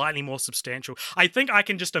slightly more substantial. I think I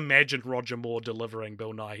can just imagine Roger Moore delivering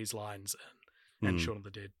Bill Nighy's lines in Shaun of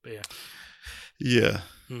the Dead. But yeah.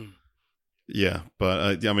 Hmm. Yeah,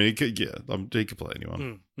 but I mean, he could play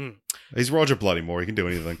anyone. He's Roger Bloody Moore. He can do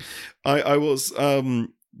anything. I was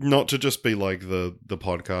not to just be like the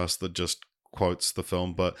podcast that just quotes the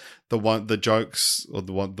film, but the one joke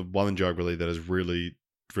really that has really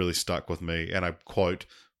stuck with me, and I quote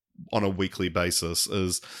on a weekly basis,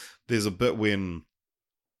 is there's a bit when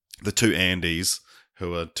the two Andys,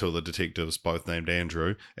 who are two of the detectives, both named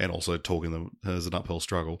Andrew, and also talking them as an uphill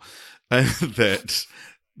struggle, and that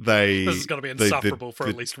this is going to be insufferable for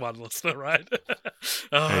at least one listener, right?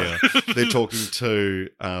 Yeah, they're talking to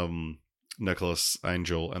Nicholas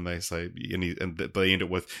Angel, and they say, but they end it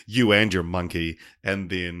with "you and your monkey," and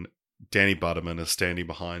then Danny Butterman is standing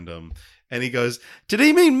behind him, and he goes, "Did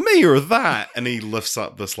he mean me or that?" And he lifts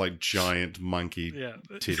up this like giant monkey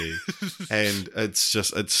teddy, and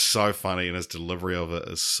it's so funny, and his delivery of it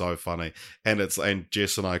is so funny, and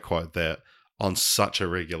Jess and I quote that on such a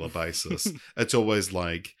regular basis. It's always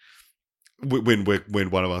like when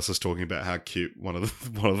one of us is talking about how cute one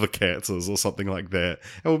of the cats is or something like that,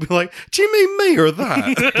 and we'll be like, "Do you mean me or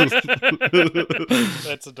that?"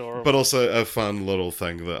 That's adorable. But also a fun little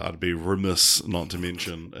thing that I'd be remiss not to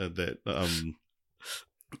mention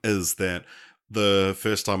is that the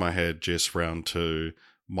first time I had Jess round to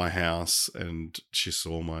my house and she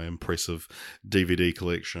saw my impressive DVD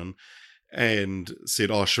collection and said,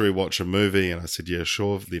 "Oh, should we watch a movie?" And I said, "Yeah,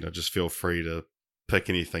 sure. Just feel free to pick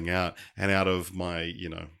anything out." And out of my,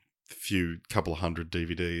 couple of hundred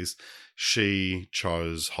DVDs, she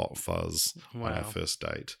chose Hot Fuzz on our first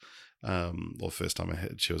date, or first time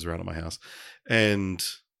she was around at my house, and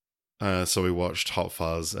so we watched Hot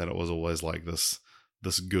Fuzz, and it was always like this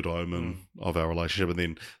good omen of our relationship. And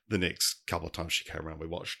then the next couple of times she came around, we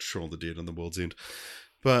watched Shaun of the Dead and The World's End.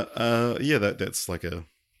 But that's like a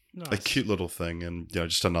cute little thing, and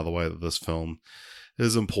just another way that this film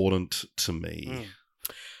is important to me.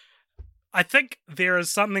 I think there is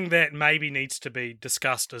something that maybe needs to be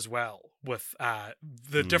discussed as well with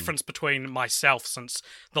the difference between myself since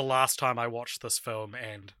the last time I watched this film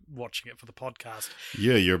and watching it for the podcast.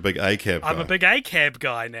 Yeah, you're a big ACAB guy. I'm a big ACAB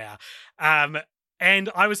guy now.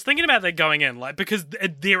 And I was thinking about that going in, like, because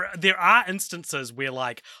there are instances where,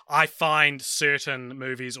 like, I find certain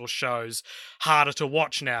movies or shows harder to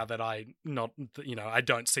watch now that I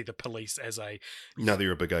don't see the police as now that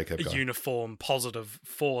you're a big ACAB guy, uniform positive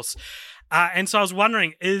force. And so I was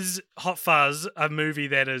wondering, is Hot Fuzz a movie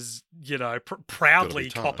that is,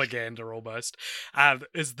 proudly propaganda almost?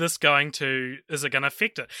 Is it going to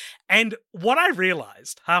affect it? And what I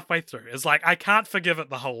realized halfway through is, like, I can't forgive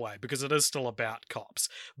it the whole way because it is still about cops,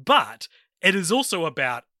 but it is also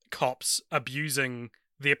about cops abusing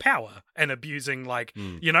their power and abusing, like,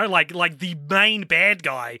 like the main bad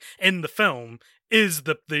guy in the film is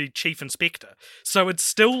the chief inspector. So it's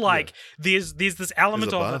still like there's this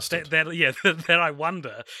element of it that I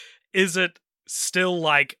wonder, is it still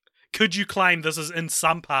like, could you claim this is in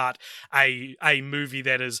some part a movie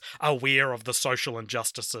that is aware of the social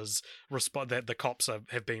injustices that the cops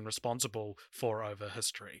have been responsible for over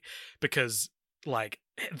history? Because, like,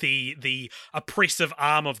 the oppressive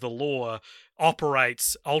arm of the law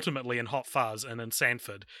operates ultimately in Hot Fuzz and in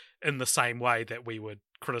Sanford in the same way that we would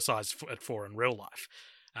criticize it for in real life.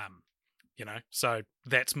 So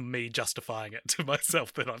that's me justifying it to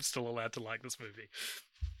myself that I'm still allowed to like this movie.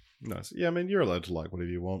 Nice. Yeah, I mean, you're allowed to like whatever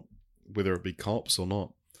you want, whether it be cops or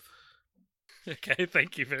not. Okay,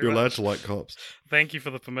 thank you very much. You're allowed to like cops. Thank you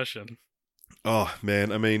for the permission. Oh,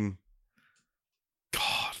 man, I mean,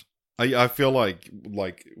 God, I feel like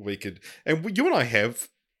we could, and you and I have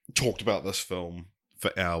talked about this film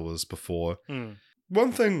for hours before.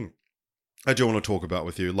 One thing I do want to talk about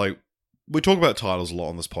with you, like, we talk about titles a lot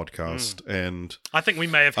on this podcast, and I think we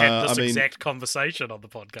may have had this exact conversation on the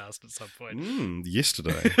podcast at some point.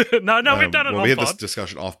 Yesterday. no, we've done it on we had pod. this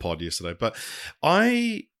discussion off pod yesterday, but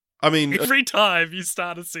I mean, every time you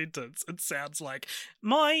start a sentence, it sounds like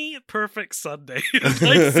my perfect Sunday.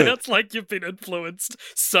 It sounds like you've been influenced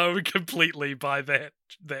so completely by that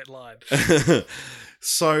line.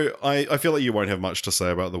 So I feel like you won't have much to say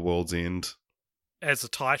about The World's End. As a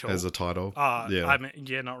title? Yeah. I mean,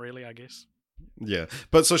 not really, I guess. Yeah.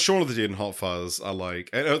 But so Shaun of the Dead and Hot Fuzz are like,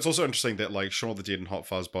 and it's also interesting that, like, Shaun of the Dead and Hot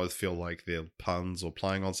Fuzz both feel like they're puns or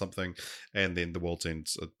playing on something, and then The World's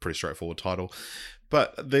End's a pretty straightforward title.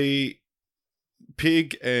 But the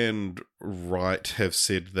Peg and Wright have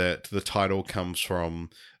said that the title comes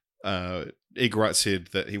from Edgar Wright said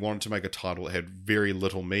that he wanted to make a title that had very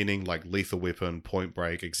little meaning, like Lethal Weapon, Point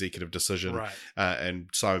Break, Executive Decision, Right. And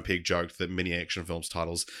Simon Pegg joked that many action films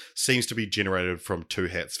titles seems to be generated from two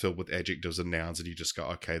hats filled with adjectives and nouns, and you just go,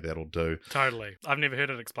 okay, that'll do. Totally. I've never heard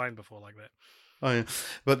it explained before like that. Oh, yeah.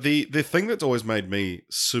 But the thing that's always made me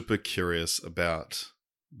super curious about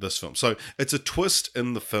this film, so it's a twist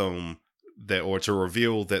in the film or it's a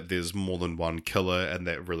reveal that there's more than one killer, and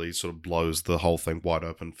that really sort of blows the whole thing wide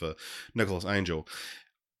open for Nicholas Angel.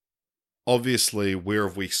 Obviously, where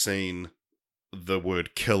have we seen the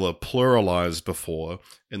word killer pluralized before?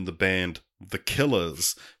 In the band The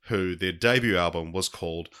Killers, who their debut album was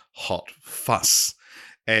called Hot Fuss.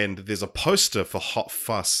 And there's a poster for Hot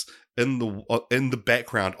Fuss in the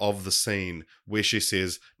background of the scene where she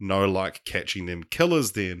says, "No like catching them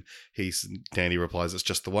killers then." Danny replies, "It's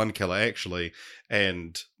just the one killer actually."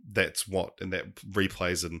 And that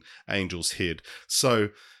replays in Angel's head. So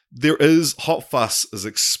there is Hot Fuss is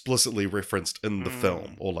explicitly referenced in the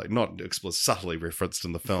film, or like not subtly referenced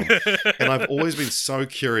in the film. And I've always been so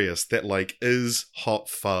curious that like, is Hot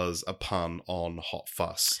Fuzz a pun on Hot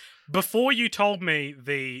Fuss? Before you told me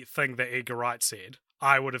the thing that Edgar Wright said,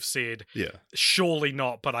 I would have said, surely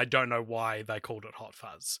not, but I don't know why they called it Hot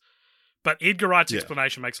Fuzz. But Edgar Wright's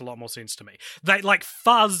explanation makes a lot more sense to me.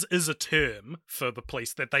 Fuzz is a term for the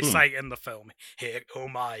police that they say in the film. Here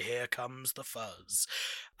comes the fuzz.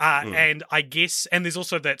 And I guess, and there's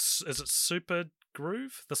also is it Super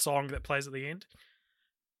Groove, the song that plays at the end?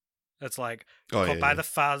 It's like, caught by the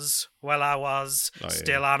fuzz, well I was,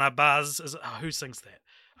 still on a buzz. Who sings that?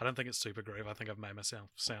 I don't think it's Super Groove. I think I've made myself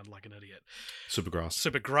sound like an idiot.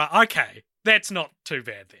 Supergrass. Okay, that's not too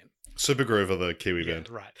bad then. Supergroove are the Kiwi band.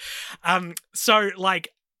 Right. So, like,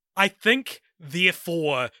 I think,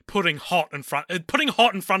 therefore, putting hot in front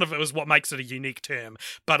of it is what makes it a unique term,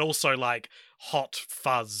 but also, like, Hot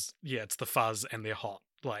Fuzz, it's the fuzz and they're hot.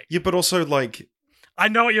 Like, yeah, but also, like... I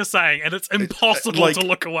know what you're saying, and it's impossible to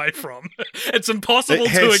look away from. It's impossible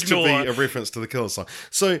to ignore. It has to be a reference to the Killer song.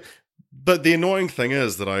 So... But the annoying thing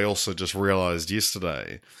is that I also just realized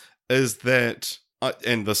yesterday is that,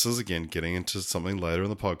 and this is again getting into something later in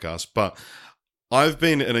the podcast, but I've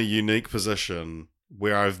been in a unique position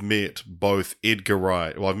where I've met both Edgar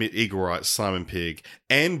Wright, Simon Pegg,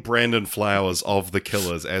 and Brandon Flowers of The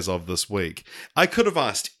Killers as of this week. I could have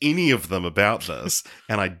asked any of them about this,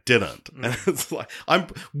 and I didn't. And it's like,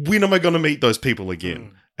 when am I going to meet those people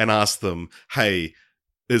again and ask them, hey,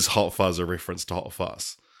 is Hot Fuzz a reference to Hot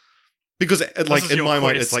Fuss? Because, like, in my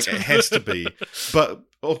mind, it's like, it has to be. But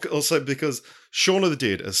also because Shaun of the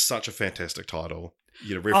Dead is such a fantastic title.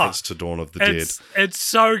 Reference to Dawn of the Dead. It's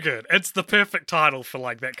so good. It's the perfect title for,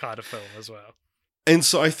 like, that kind of film as well. And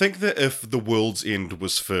so I think that if The World's End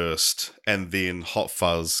was first and then Hot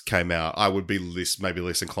Fuzz came out, I would be maybe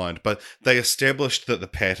less inclined. But they established that the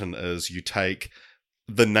pattern is you take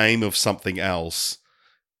the name of something else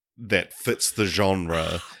that fits the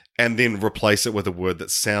genre and then replace it with a word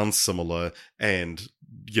that sounds similar and,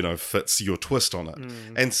 fits your twist on it.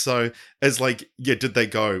 And so, as like, did they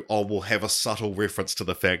go, we'll have a subtle reference to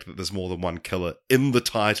the fact that there's more than one killer in the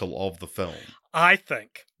title of the film? I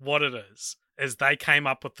think what it is they came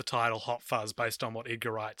up with the title Hot Fuzz based on what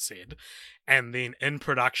Edgar Wright said. And then in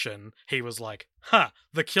production, he was like,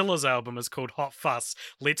 the Killers album is called Hot Fuss.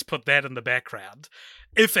 Let's put that in the background.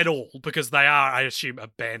 If at all, because they are, I assume, a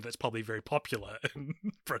band that's probably very popular in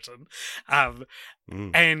Britain.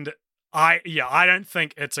 And I don't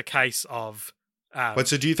think it's a case of... But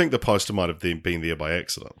so do you think the poster might have been there by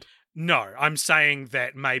accident? No, I'm saying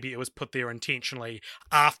that maybe it was put there intentionally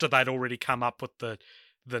after they'd already come up with the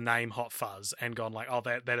name Hot Fuzz and gone like,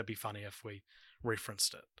 that'd be funny if we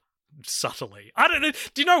referenced it subtly. I don't know.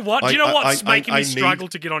 Do you know what? Do you know what's making me struggle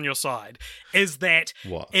to get on your side? Is that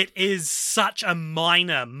it is such a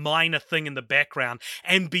minor thing in the background,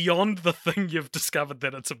 and beyond the thing you've discovered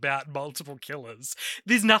that it's about multiple killers,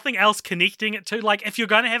 there's nothing else connecting it to. Like, if you're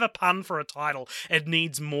going to have a pun for a title, it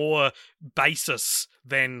needs more basis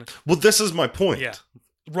than... Well, this is my point. Yeah.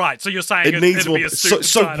 Right, so you're saying it needs more... Be a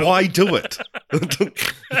so why do it?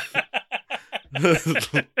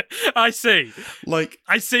 I see. Like,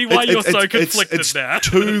 I see why you're so conflicted it's now.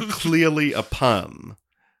 Too clearly a pun,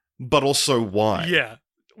 but also why? Yeah.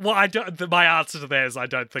 Well, my answer to that is I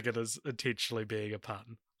don't think it is intentionally being a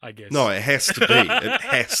pun, I guess. No, it has to be. It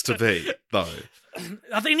has to be, though.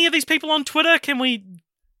 Are there any of these people on Twitter? Can we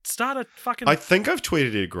start a fucking... I think I've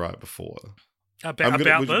tweeted Edgar Wright before. About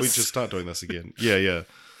this? We just start doing this again. Yeah.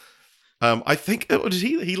 I think did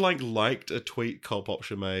he like liked a tweet Cult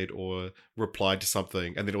Popture made or replied to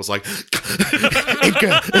something, and then it was like,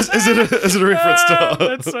 Edgar, is it a reference to?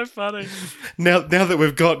 That's so funny. Now that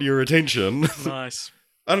we've got your attention, Nice.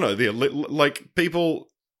 I don't know. Like people,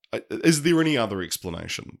 is there any other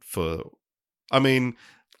explanation for? I mean,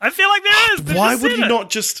 I feel like there is. Why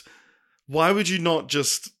would you not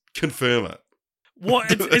just confirm it?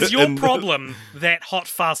 What is your problem that Hot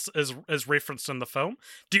Fuss is referenced in the film?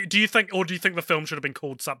 Do you think the film should have been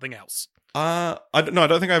called something else? I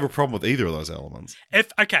don't think I have a problem with either of those elements.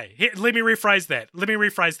 Let me rephrase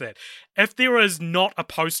that. If there was not a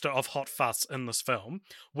poster of Hot Fuss in this film,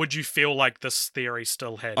 would you feel like this theory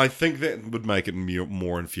still had? I think that would make it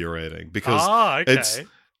more infuriating because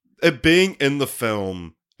it being in the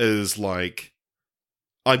film is like,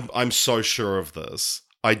 I'm so sure of this.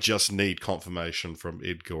 I just need confirmation from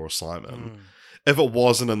Edgar or Simon. If it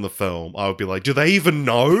wasn't in the film, I would be like, do they even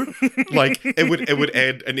know? Like, it would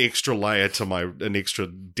add an extra layer to an extra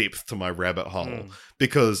depth to my rabbit hole.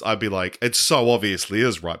 Because I'd be like, it so obviously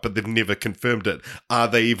is right, but they've never confirmed it. Are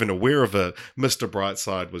they even aware of it? Mr.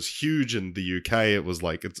 Brightside was huge in the UK. It was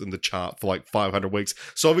like, it's in the chart for like 500 weeks.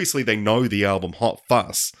 So obviously they know the album Hot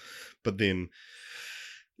Fuss. But then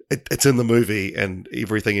it's in the movie, and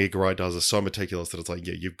everything Edgar Wright does is so meticulous that it's like,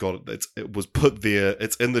 yeah, you've got it. It was put there.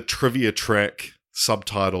 It's in the trivia track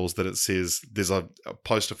subtitles that it says there's a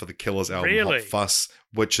poster for the Killers album, Hot Fuss,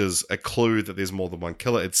 which is a clue that there's more than one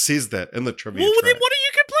killer. It says that in the trivia track. Then what are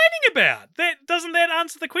you complaining about? Doesn't that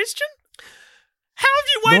answer the question? How have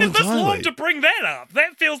you waited this long to bring that up?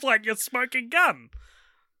 That feels like a smoking gun.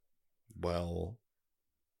 Well,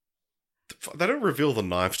 they don't reveal the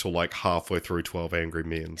knife till like halfway through 12 Angry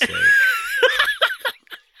Men, so...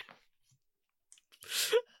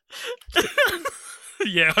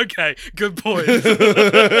 Yeah, okay. Good point.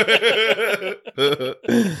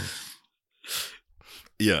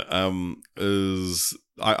 Yeah,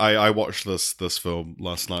 I watched this film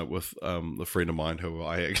last night with a friend of mine who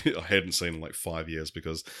I hadn't seen in like 5 years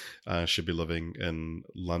because she'd be living in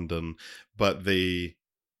London, but she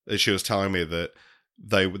was telling me that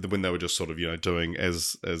when they were just sort of, you know, doing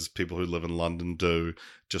as people who live in London do,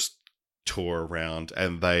 just tour around,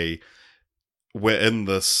 and they were in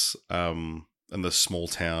this small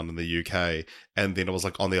town in the UK, and then it was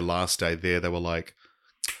like on their last day there, they were like,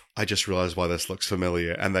 I just realized why this looks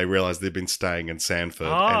familiar, and they realized they'd been staying in Sandford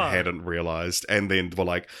and hadn't realized, and then were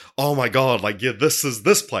like, oh my god, like, yeah, this is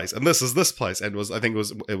this place and this is this place, and I think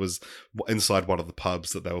it was inside one of the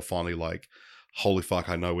pubs that they were finally like, holy fuck,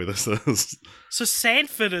 I know where this is. So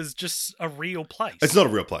Sandford is just a real place. It's not a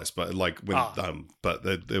real place, but like when but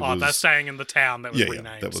it was, they're staying in the town that was renamed.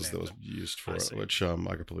 Yeah, that was used for it, which I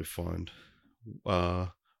could probably find.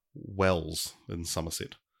 Wells in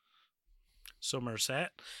Somerset.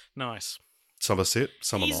 Nice. Somerset,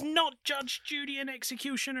 He's not Judge, Judy, and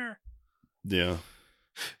Executioner. Yeah.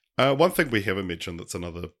 One thing we haven't mentioned that's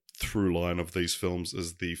another through line of these films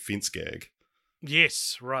is the fence gag.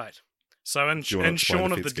 Yes, right. So in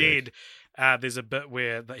Shaun of the Dead, there's a bit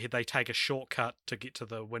where they take a shortcut to get to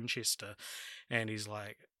the Winchester, and he's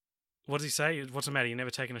like, what does he say? What's the matter? You've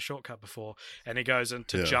never taken a shortcut before. And he goes in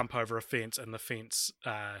to jump over a fence, and the fence,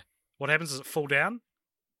 what happens? Does it fall down?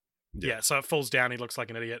 Yeah, so it falls down. He looks like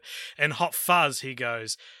an idiot. In Hot Fuzz, he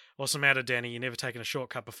goes, what's the matter, Danny? You've never taken a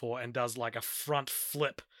shortcut before, and does like a front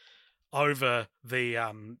flip over the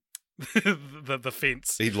the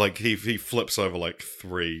fence. He flips over like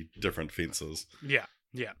 3 different fences. Yeah.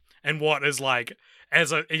 And what is like,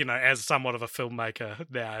 as somewhat of a filmmaker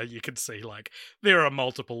now, you can see like there are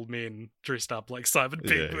multiple men dressed up like Simon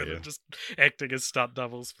Pegg and just acting as stunt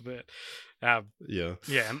doubles for that.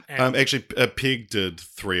 Actually, Pegg did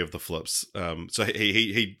 3 of the flips. So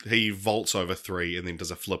he vaults over 3 and then does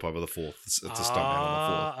a flip over the 4th. It's a stuntman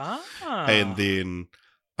on the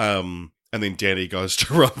 4th, and then Danny goes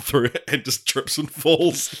to run through it and just trips and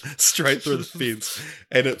falls straight through the fence.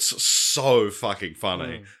 And it's so fucking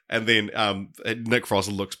funny. And then Nick Frost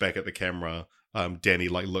looks back at the camera. Danny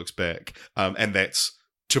looks back. And that's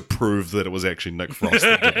to prove that it was actually Nick Frost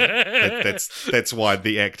that did it. That's why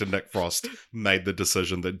the actor Nick Frost made the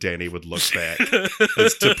decision that Danny would look back.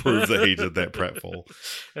 Is to prove that he did that pratfall.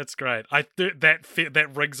 That's great. That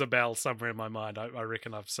rings a bell somewhere in my mind. I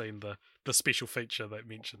reckon I've seen the special feature that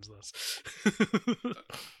mentions this.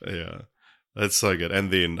 Yeah, that's so good.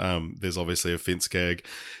 And then there's obviously a fence gag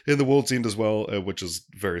in The World's End as well, which is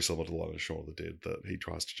very similar to the one in Shaun of the Dead, that he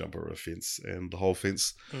tries to jump over a fence and the whole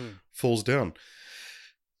fence falls down.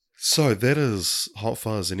 So that is Hot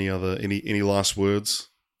Fuzz. Any last words?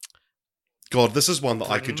 God, this is one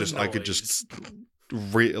that I could just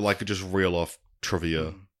reel off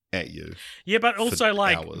trivia at you. Yeah, but also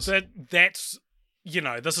like hours. that's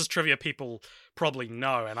this is trivia people probably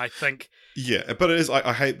know, and I think but it is.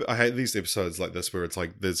 I hate these episodes like this where it's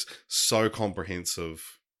like there's so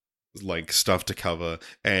comprehensive like stuff to cover,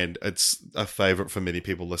 and it's a favorite for many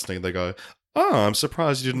people listening. They go, "Oh, I'm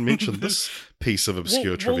surprised you didn't mention this piece of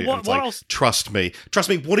obscure trivia." what It's like, else? trust me,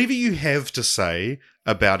 whatever you have to say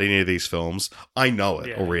about any of these films, I know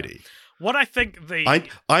it already. What I think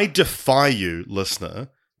I defy you, listener,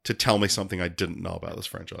 to tell me something I didn't know about this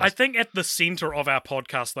franchise. I think at the center of our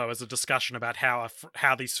podcast, though, is a discussion about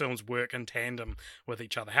how these films work in tandem with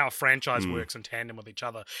each other, how a franchise works in tandem with each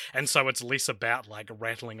other. And so it's less about, like,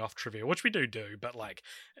 rattling off trivia, which we do, but, like,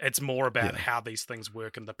 it's more about how these things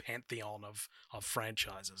work in the pantheon of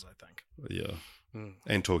franchises, I think. Yeah.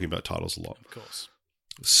 And talking about titles a lot. Of course.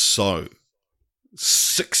 So,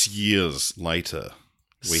 6 years later,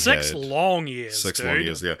 we had... 6 long years, 6 long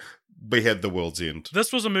years, yeah. We had The World's End.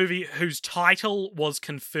 This was a movie whose title was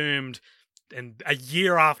confirmed in a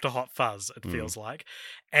year after Hot Fuzz, it feels like.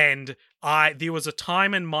 And there was a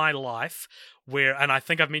time in my life where, and I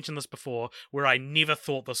think I've mentioned this before, where I never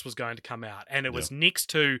thought this was going to come out. And it was next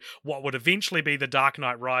to what would eventually be The Dark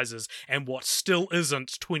Knight Rises and what still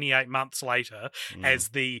isn't 28 months later as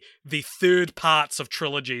the third parts of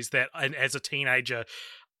trilogies that, as a teenager...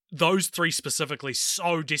 Those 3 specifically,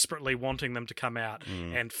 so desperately wanting them to come out,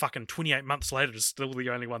 and fucking 28 months later is still the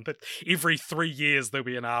only one. But every 3 years there'll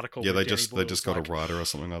be an article. Yeah, they just got a writer or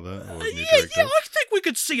something like that. Or I think we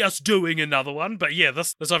could see us doing another one. But yeah,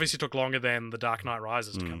 this obviously took longer than The Dark Knight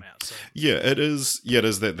Rises to come out. So. Yeah, it is. Yeah, it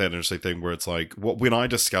is that interesting thing where it's like when I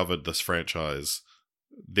discovered this franchise,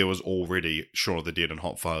 there was already Shaun of the Dead and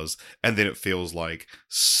Hot Fuzz, and then it feels like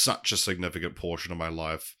such a significant portion of my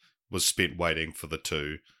life was spent waiting for the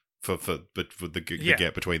two. For the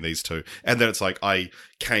gap between these two. And then it's like I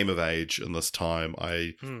came of age in this time.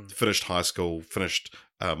 I finished high school, finished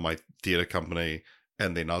my theatre company,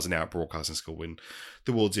 and then I was now at broadcasting school when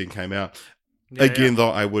The World's End came out.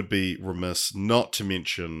 Though, I would be remiss not to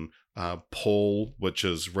mention Paul, which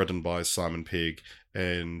is written by Simon Pegg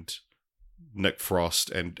and Nick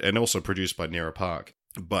Frost, and also produced by Nera Park,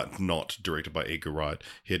 but not directed by Edgar Wright.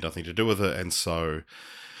 He had nothing to do with it, and so...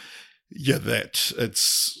 Yeah,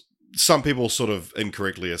 some people sort of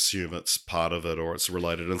incorrectly assume it's part of it or it's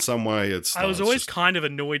related in some way. I was always kind of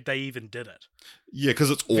annoyed they even did it. Yeah, because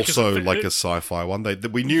it's also like a sci-fi one.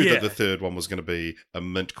 We knew that the third one was going to be a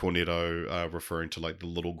Mint Cornetto referring to like the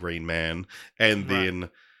little green man. And then,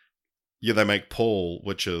 they make Paul,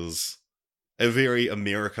 which is a very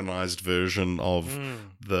Americanized version of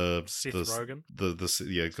Seth Rogen.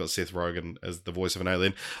 It's got Seth Rogen as the voice of an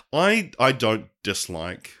alien. I don't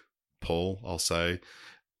dislike Paul, I'll say.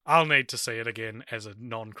 I'll need to see it again as a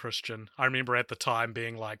non-Christian. I remember at the time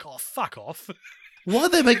being like, "Oh, fuck off." Why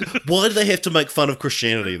do they have to make fun of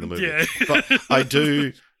Christianity in the movie? Yeah. But I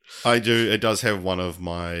do. It does have one of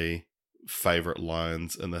my favorite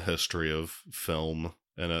lines in the history of film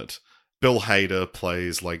in it. Bill Hader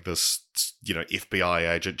plays like this,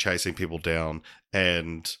 FBI agent chasing people down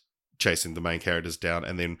and chasing the main characters down,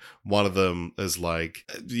 and then one of them is like,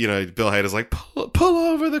 Bill Hader's like, pull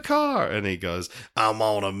over the car, and he goes, "I'm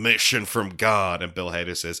on a mission from God," and Bill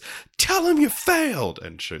Hader says, "Tell him you failed,"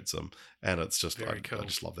 and shoots him, and it's just very cool. I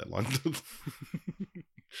just love that line.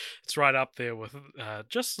 It's right up there with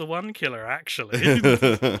just the one killer, actually.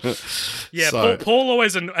 Yeah, so, Paul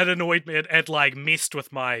always it annoyed me. It like messed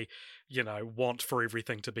with my want for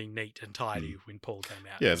everything to be neat and tidy when Paul came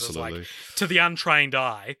out. Yeah, absolutely. Like, to the untrained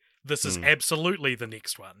eye, this is absolutely the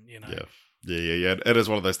next one, Yeah. It is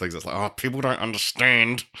one of those things that's like, oh, people don't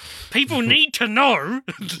understand. People need to know.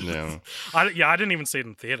 Yeah. I didn't even see it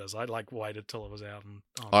in theaters. I waited till it was out.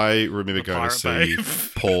 I remember going to see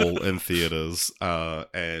Paul in theaters,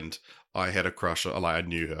 and I had a crush. I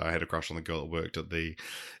knew her. I had a crush on the girl that worked at the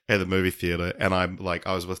movie theater, and I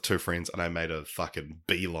was with 2 friends, and I made a fucking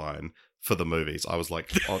beeline for the movies. I was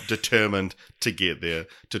like determined to get there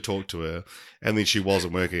to talk to her, and then she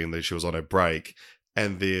wasn't working, and then she was on her break,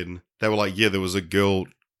 and then they were like, "Yeah, there was a girl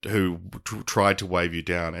who tried to wave you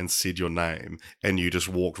down and said your name, and you just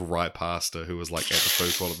walked right past her, who was like at the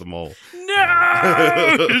food court at the mall."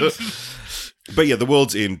 No. But yeah, The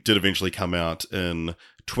World's End did eventually come out in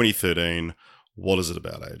 2013. What is it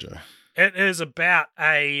about, AJ? It is about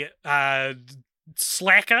a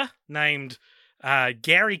slacker named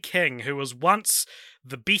Gary King, who was once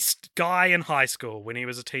the best guy in high school when he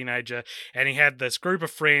was a teenager, and he had this group of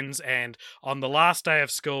friends, and on the last day of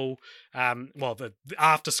school,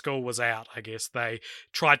 after school was out, I guess, they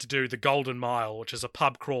tried to do the Golden Mile, which is a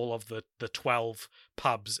pub crawl of the 12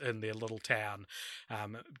 pubs in their little town.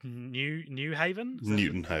 New Haven?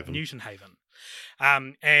 Newton Haven. Newton Haven.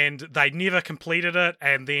 And they never completed it,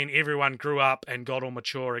 and then everyone grew up and got all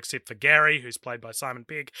mature except for Gary, who's played by Simon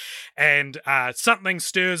Pegg, and something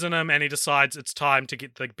stirs in him, and he decides it's time to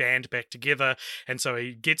get the band back together, and so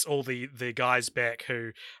he gets all the guys back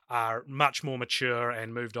who are much more mature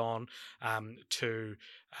and moved on to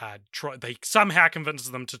try. They somehow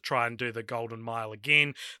convinces them to try and do the Golden Mile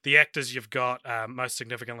again. The actors you've got, most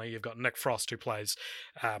significantly, you've got Nick Frost, who plays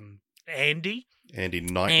Andy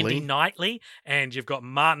Knightley, and you've got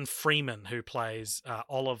Martin Freeman, who plays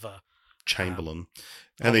Oliver Chamberlain.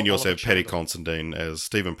 And then you also have Paddy Considine as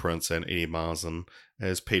Stephen Prince and Eddie Marsan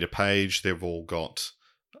as Peter Page. They've all got,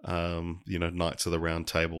 Knights of the Round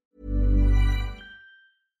Table.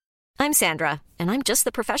 I'm Sandra, and I'm just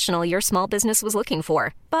the professional your small business was looking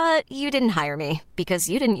for. But you didn't hire me because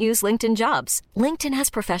you didn't use LinkedIn Jobs. LinkedIn has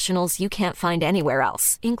professionals you can't find anywhere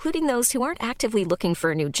else, including those who aren't actively looking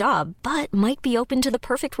for a new job, but might be open to the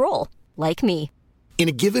perfect role, like me. In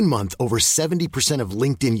a given month, over 70% of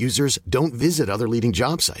LinkedIn users don't visit other leading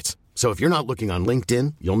job sites. So if you're not looking on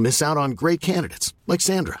LinkedIn, you'll miss out on great candidates like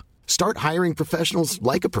Sandra. Start hiring professionals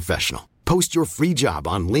like a professional. Post your free job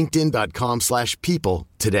on linkedin.com/people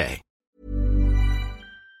today.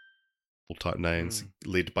 Type names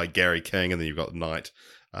led by Gary King, and then you've got Knight,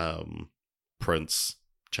 Prince,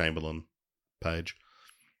 Chamberlain, Page.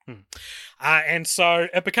 And so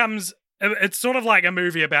it's sort of like a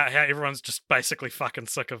movie about how everyone's just basically fucking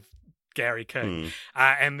sick of Gary King.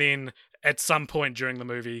 And then at some point during the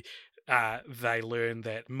movie, they learn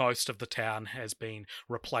that most of the town has been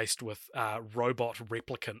replaced with robot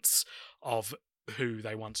replicants of who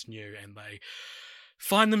they once knew, and they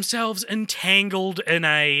find themselves entangled in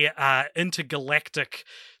a intergalactic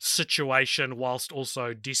situation whilst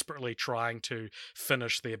also desperately trying to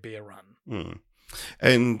finish their beer run.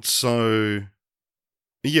 And so,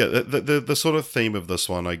 yeah, the sort of theme of this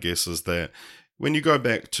one, I guess, is that when you go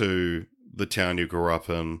back to the town you grew up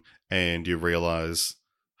in and you realize,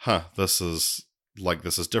 this is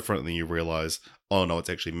different, and then you realize, oh no, it's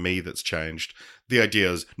actually me that's changed. The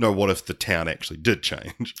idea is, no, what if the town actually did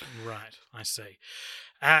change? Right, I see.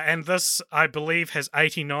 And this, I believe, has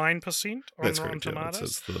 89% on Rotten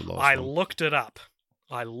Tomatoes. I looked it up.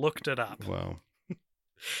 Wow.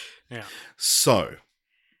 Yeah. So,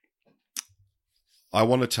 I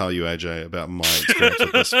want to tell you, AJ, about my experience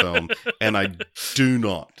with this film, and I do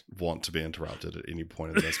not want to be interrupted at any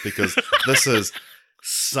point in this, because this is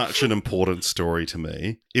such an important story to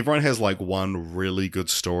me. Everyone has like one really good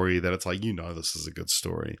story that it's like, this is a good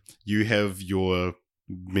story. You have your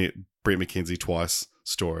Brett McKenzie twice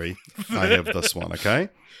story. I have this one, okay?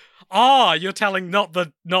 Oh, you're telling not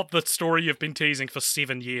the story you've been teasing for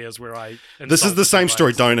 7 years where I... This is the same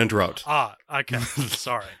story, don't interrupt. Okay.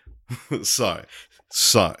 Sorry. So...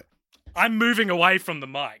 I'm moving away from the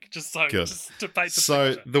mic, just to paint the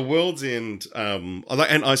picture. The World's End, and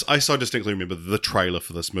I so distinctly remember the trailer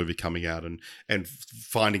for this movie coming out and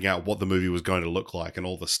finding out what the movie was going to look like and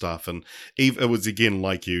all the stuff, and it was, again,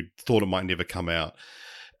 like you thought it might never come out,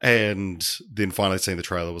 and then finally seeing the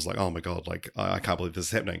trailer was like, oh my god, like I can't believe this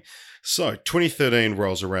is happening. So 2013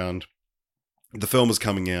 rolls around, the film is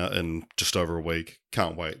coming out in just over a week,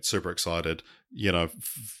 can't wait, super excited,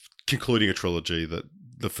 concluding a trilogy that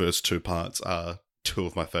the first two parts are two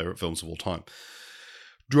of my favorite films of all time.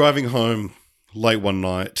 Driving home late one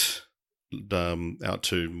night, out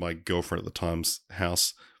to my girlfriend at the time's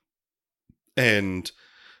house, and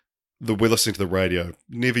we're listening to the radio.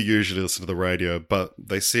 Never usually listen to the radio, but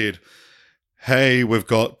they said, hey, we've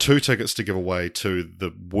got 2 tickets to give away to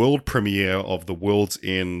the world premiere of The World's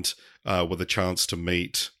End, with a chance to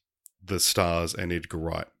meet the stars and Edgar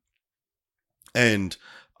Wright. And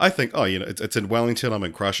I think, it's in Wellington. I'm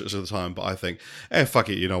in Christchurch at the time, but I think, fuck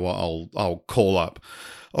it, you know what? I'll call up.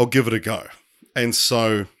 I'll give it a go. And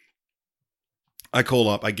so I call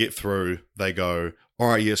up. I get through. They go, all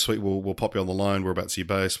right, yeah, sweet. We'll pop you on the line. We're about to see your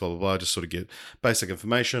base. Blah blah blah. Just sort of get basic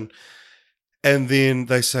information. And then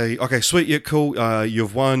they say, okay, sweet, yeah, cool.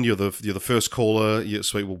 You've won. You're the first caller. Yeah,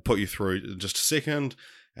 sweet. We'll put you through in just a second.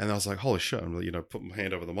 And I was like, holy shit, and, put my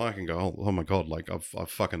hand over the mic and go, oh my God, like I've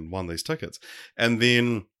fucking won these tickets. And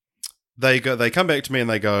then they come back to me and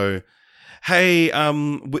they go, hey,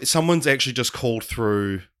 someone's actually just called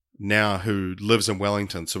through now who lives in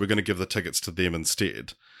Wellington, so we're going to give the tickets to them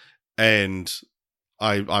instead. And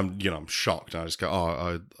I'm shocked. I just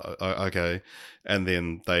go, okay, and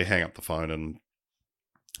then they hang up the phone,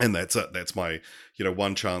 and that's it. That's my,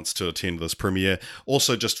 one chance to attend this premiere.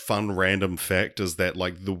 Also, just fun random fact is that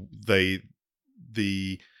like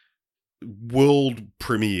the world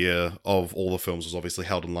premiere of all the films was obviously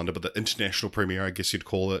held in London, but the international premiere, I guess you'd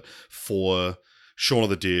call it, for Shaun of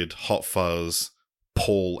the Dead, Hot Fuzz,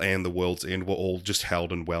 Paul, and The World's End were all just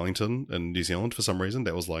held in Wellington in New Zealand for some reason.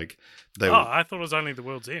 That was like I thought it was only The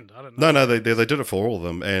World's End. I don't know. No, they did it for all of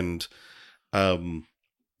them, and I'm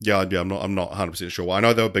not 100% sure. I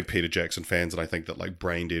know they were big Peter Jackson fans, and I think that like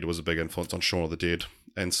Brain Dead was a big influence on Shaun of the Dead,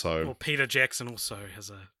 and so Peter Jackson also has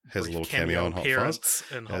a little cameo in Hot Fuzz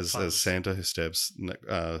as Santa who stabs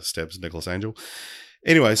Nicholas Angel.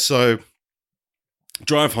 Anyway, so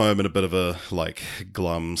drive home in a bit of a like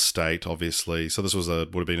glum state, obviously. So this would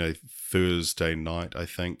have been a Thursday night, I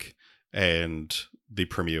think, and the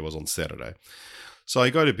premiere was on Saturday. So I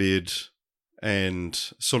go to bed and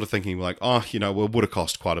sort of thinking like, it would have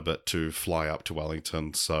cost quite a bit to fly up to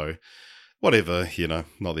Wellington, so whatever,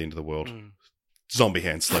 not the end of the world. Zombie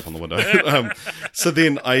hand slap on the window. So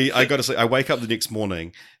then I go to sleep. I wake up the next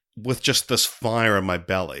morning with just this fire in my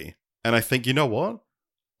belly, and I think, you know what?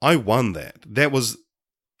 I won that. That was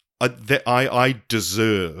I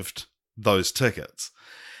deserved those tickets.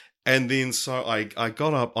 And then so I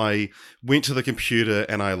got up, I went to the computer,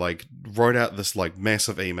 and I like wrote out this like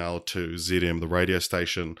massive email to ZM, the radio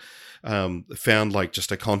station, found like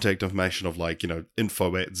just a contact information of like,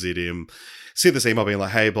 info@ZM, sent this email being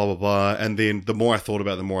like, hey, blah, blah, blah. And then the more I thought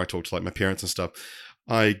about it, the more I talked to like my parents and stuff,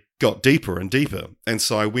 I got deeper and deeper. And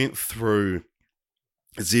so I went through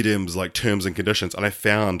ZM's like terms and conditions, and I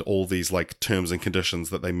found all these like terms and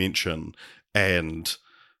conditions that they mention, and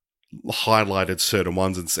highlighted certain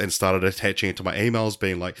ones and started attaching it to my emails,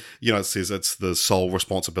 being like, it says it's the sole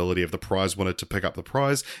responsibility of the prize winner to pick up the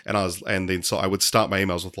prize, and then so I would start my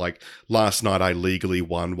emails with like, last night I legally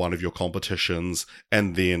won one of your competitions,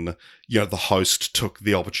 and then the host took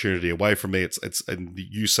the opportunity away from me. It's and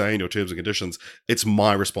you say in your terms and conditions, it's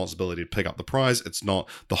my responsibility to pick up the prize. It's not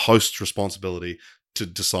the host's responsibility to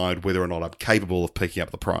decide whether or not I'm capable of picking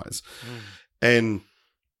up the prize. And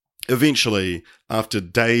eventually, after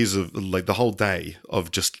days of like the whole day of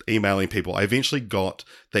just emailing people, I eventually got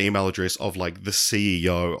the email address of like the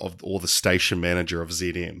CEO or the station manager of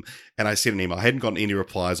ZM, and I sent an email. I hadn't gotten any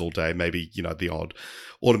replies all day, maybe the odd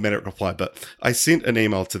automatic reply, but I sent an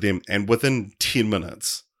email to them, and within 10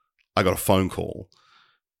 minutes I got a phone call,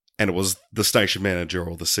 and it was the station manager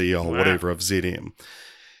or the CEO or whatever of ZM,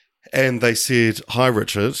 and they said, "Hi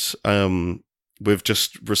Richard, we've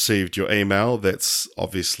just received your email. That's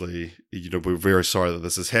obviously, we're very sorry that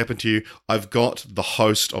this has happened to you. I've got the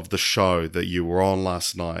host of the show that you were on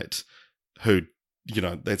last night who,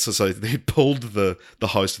 so they pulled the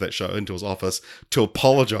host of that show into his office to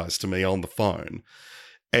apologize to me on the phone.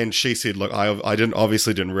 And she said, look, I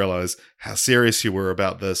obviously didn't realize how serious you were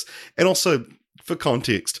about this. And also, for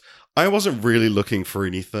context, I wasn't really looking for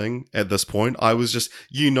anything at this point. I was just,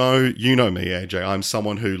 you know me, AJ. I'm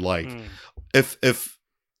someone who like... If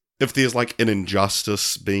there's like an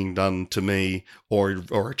injustice being done to me or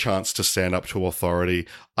a chance to stand up to authority,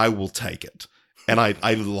 I will take it. And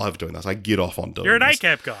I love doing this. I get off on doing this. You're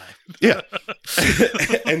an ACAB guy. Yeah.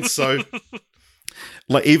 And so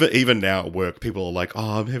like even now at work, people are like,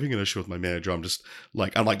 I'm having an issue with my manager. I'm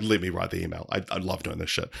like, let me write the email. I love doing this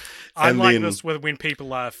shit. I like this when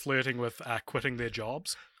people are flirting with quitting their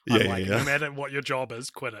jobs. No matter what your job is,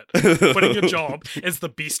 quit it. Quitting your job is the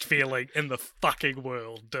best feeling in the fucking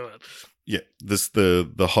world. Do it. Yeah,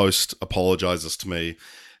 the host apologizes to me,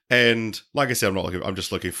 and like I said, I'm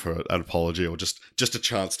just looking for an apology or just a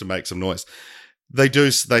chance to make some noise. They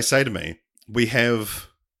say to me, we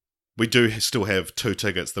do still have 2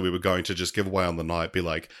 tickets that we were going to just give away on the night. Be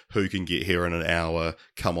like, who can get here in an hour?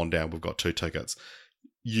 Come on down. We've got 2 tickets.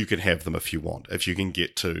 You can have them if you want. If you can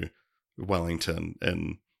get to Wellington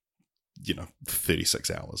in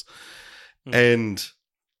 36 hours. And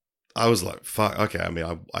I was like, fuck, okay. I mean,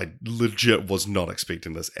 I legit was not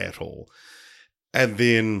expecting this at all. And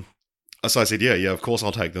then, so I said, yeah, of course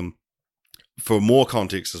I'll take them. For more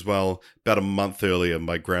context as well, about a month earlier,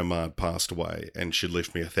 my grandma had passed away and she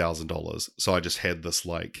left me $1,000. So I just had this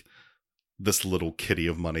little kitty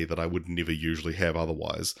of money that I would never usually have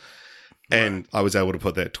otherwise. And I was able to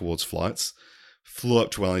put that towards flights. Flew up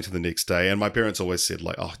to Wellington the next day, and my parents always said,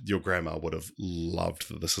 like, oh, your grandma would have loved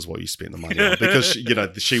that this is what you spent the money on. Because,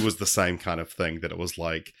 she was the same kind of thing that it was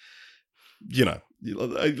like,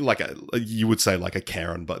 like you would say like a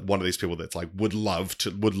Karen, but one of these people that's like would love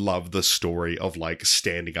the story of like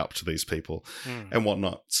standing up to these people and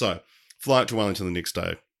whatnot. So fly out to Wellington the next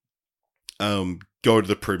day. Go to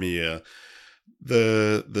the premiere.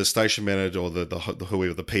 The station manager or the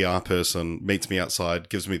whoever, the PR person meets me outside,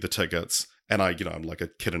 gives me the tickets, and I'm like a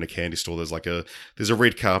kid in a candy store. There's a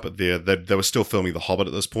red carpet there. They were still filming The Hobbit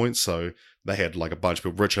at this point, so they had like a bunch of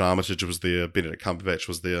people. Richard Armitage was there, Benedict Cumberbatch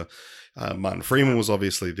was there, Martin Freeman was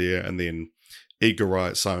obviously there, and then Edgar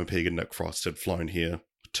Wright, Simon Pegg, and Nick Frost had flown here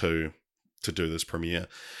to do this premiere.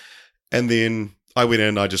 And then I went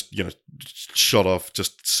in, I just, shot off,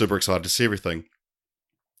 just super excited to see everything.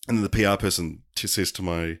 And then the PR person says to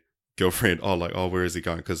my girlfriend, where is he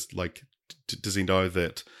going? Because, does he know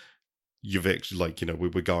that you've actually, we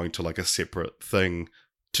were going to, a separate thing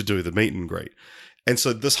to do the meet and greet? And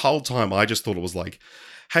so this whole time, I just thought it was like,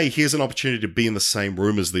 hey, here's an opportunity to be in the same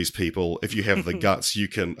room as these people. If you have the guts, you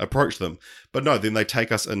can approach them. But no, then they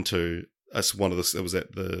take us into one of the, it was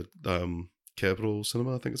at the Capitol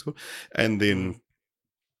Cinema, I think it's called. And then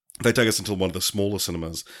they take us into one of the smaller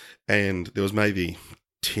cinemas. And there was maybe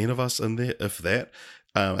 10 of us in there, if that.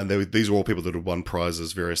 And these were all people that had won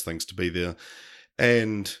prizes, various things to be there.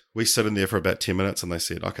 And we sat in there for about 10 minutes and they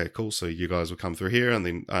said, okay, cool. So you guys will come through here. And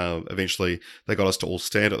then eventually they got us to all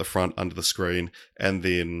stand at the front under the screen. And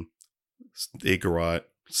then Edgar Wright,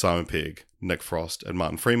 Simon Pegg, Nick Frost, and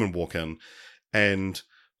Martin Freeman walk in. And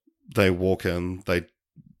they walk in, they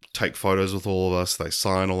take photos with all of us, they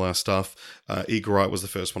sign all our stuff. Edgar Wright was the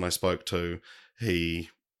first one I spoke to. He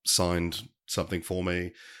signed something for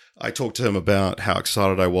me. I talked to him about how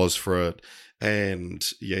excited I was for it. And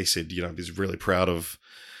yeah, he said, he's really proud of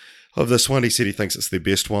this one. He said he thinks it's their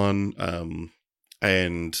best one.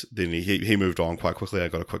 And then he moved on quite quickly. I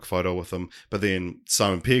got a quick photo with him. But then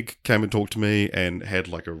Simon Pegg came and talked to me and had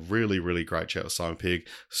a really, really great chat with Simon Pegg.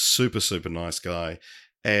 Super, super nice guy.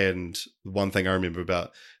 And one thing I remember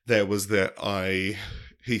about that was that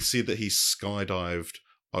he said that he skydived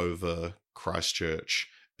over Christchurch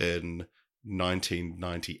in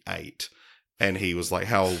 1998. And he was like,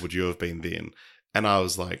 how old would you have been then? And I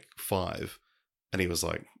was like, 5. And he was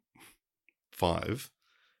like, 5?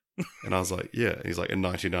 And I was like, yeah. And he's like, in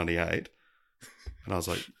 1998? And I was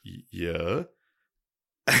like, yeah.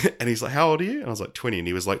 And he's like, how old are you? And I was like, 20. And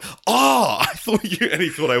he was like, oh, I thought you... And he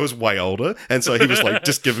thought I was way older. And so he was like,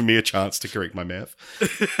 just giving me a chance to correct my math.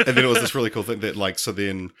 And then it was this really cool thing that so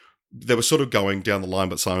then they were sort of going down the line,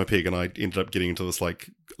 but Simon Pegg and I ended up getting into this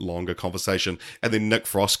longer conversation. And then Nick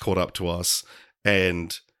Frost caught up to us,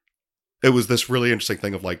 and it was this really interesting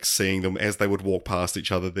thing of seeing them as they would walk past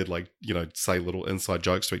each other. They'd say little inside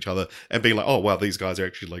jokes to each other and being like, oh wow, these guys are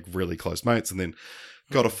actually really close mates. And then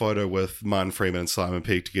got a photo with Martin Freeman and Simon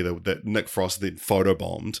Pegg together that Nick Frost then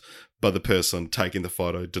photobombed, but the person taking the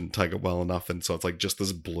photo didn't take it well enough. And so it's just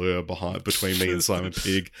this blur between me and Simon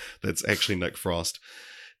Pegg that's actually Nick Frost.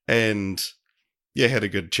 And yeah, had a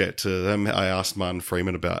good chat to him. I asked Martin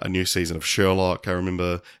Freeman about a new season of Sherlock, I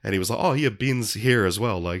remember, and he was like, oh yeah, Ben's here as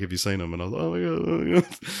well, have you seen him? And I was like, oh my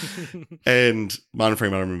God. And Martin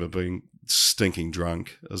Freeman, I remember being stinking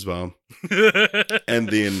drunk as well. And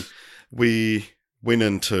then we went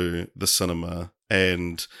into the cinema,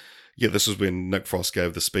 and yeah, this was when Nick Frost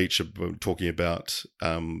gave the speech talking about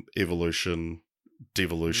evolution,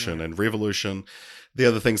 devolution, and revolution. The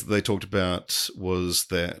other things that they talked about was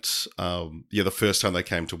that, the first time they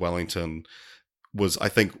came to Wellington was, I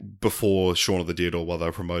think, before Shaun of the Dead, or while they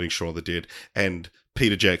were promoting Shaun of the Dead, and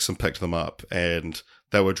Peter Jackson picked them up, and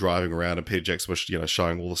they were driving around, and Peter Jackson was,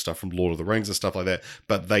 showing all the stuff from Lord of the Rings and stuff like that,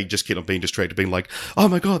 but they just kept on being distracted, being like, oh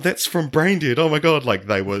my God, that's from Braindead, oh my God,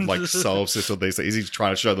 they were so obsessed with these things. He's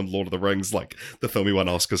trying to show them Lord of the Rings, the film he won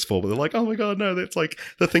Oscars for, but they're like, oh my God, no, that's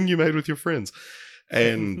the thing you made with your friends.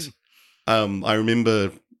 And I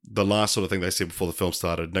remember the last sort of thing they said before the film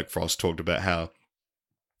started, Nick Frost talked about how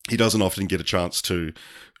he doesn't often get a chance to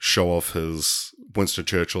show off his Winston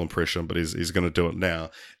Churchill impression, but he's going to do it now.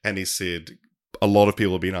 And he said, a lot of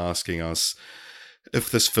people have been asking us if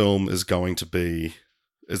this film is going to be,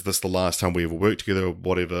 is this the last time we ever work together or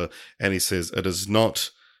whatever? And he says, it is not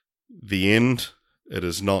the end, it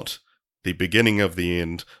is not the beginning of the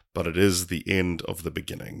end, but it is the end of the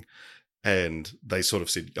beginning. And they sort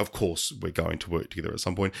of said, of course, we're going to work together at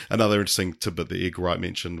some point. Another interesting tidbit that Edgar Wright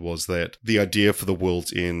mentioned was that the idea for The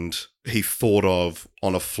World's End, he thought of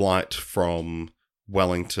on a flight from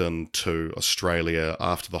Wellington to Australia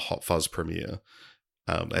after the Hot Fuzz premiere.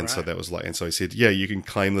 So that was and so he said, yeah, you can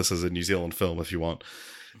claim this as a New Zealand film if you want.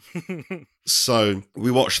 So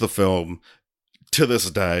we watched the film. To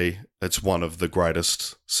this day, it's one of the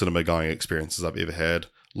greatest cinema going experiences I've ever had.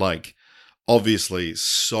 Obviously,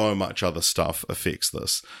 so much other stuff affects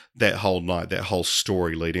this. That whole night, that whole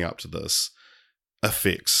story leading up to this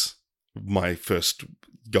affects my first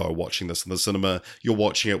go watching this in the cinema. You're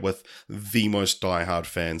watching it with the most diehard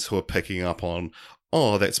fans who are picking up on,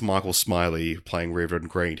 oh, that's Michael Smiley playing Reverend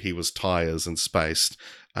Green. He was Tyres and Spaced.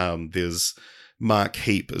 There's Mark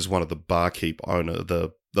Heap is one of the barkeep owner,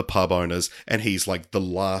 the pub owners, and he's like the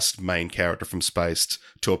last main character from Spaced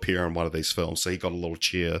to appear in one of these films. So he got a little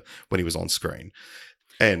cheer when he was on screen.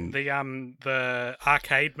 And the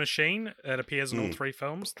arcade machine, it appears in all three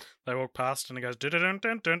films. They walk past and it goes dun dun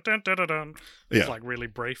dun dun dun dun. It's like really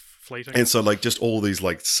brief, fleeting. And so like just all these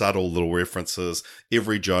like subtle little references.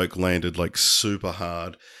 Every joke landed like super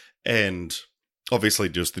hard, and obviously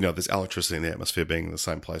just there's electricity in the atmosphere being in the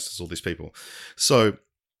same place as all these people. So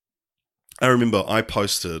I remember I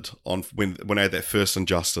posted on when I had that first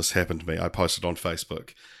injustice happen to me. I posted on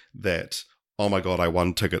Facebook that, oh my God, I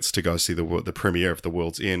won tickets to go see the premiere of The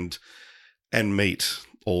World's End and meet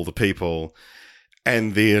all the people.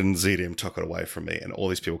 And then ZDM took it away from me, and all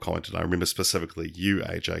these people commented. I remember specifically you,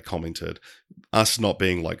 AJ, commented, us not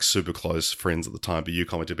being like super close friends at the time, but you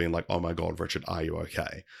commented being like, oh my God, Richard, are you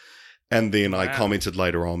okay? And then I commented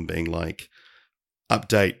later on being like,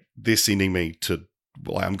 update, they're sending me to,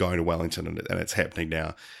 well, I'm going to Wellington and it's happening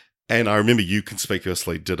now. And I remember you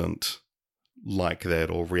conspicuously didn't like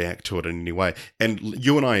that or react to it in any way. And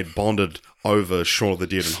you and I had bonded over Shaun of the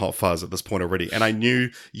Dead and Hot Fuzz at this point already. And I knew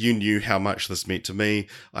you knew how much this meant to me.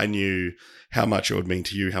 I knew how much it would mean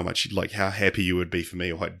to you, how much, like, how happy you would be for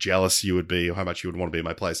me, or how jealous you would be, or how much you would want to be in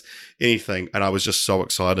my place. Anything. And I was just so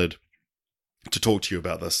excited to talk to you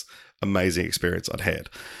about this amazing experience I'd had.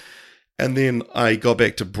 And then I got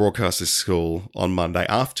back to broadcaster school on Monday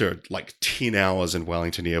after like 10 hours in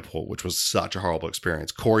Wellington Airport, which was such a horrible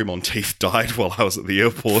experience. Corey Monteith died while I was at the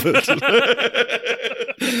airport.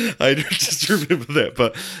 I just remember that.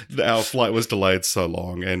 But our flight was delayed so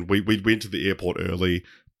long, and we went to the airport early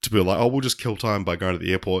to be like, oh, we'll just kill time by going to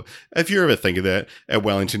the airport. If you're ever thinking that at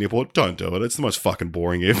Wellington Airport, don't do it. It's the most fucking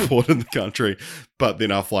boring airport in the country. But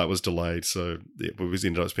then our flight was delayed, so we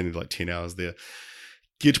ended up spending like 10 hours there.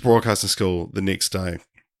 Get to broadcasting school the next day.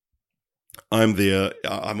 I'm there.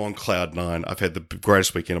 I'm on cloud nine. I've had the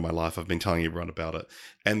greatest weekend of my life. I've been telling everyone about it.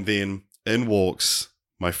 And then in walks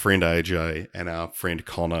my friend AJ and our friend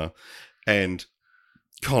Connor. And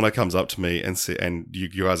Connor comes up to me and you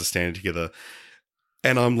guys are standing together.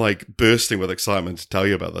 And I'm like bursting with excitement to tell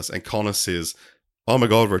you about this. And Connor says, oh my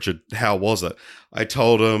God, Richard, how was it? I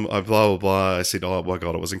told him, blah, blah, blah. I said, oh my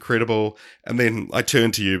God, it was incredible. And then I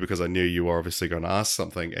turned to you because I knew you were obviously going to ask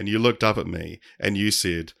something. And you looked up at me and you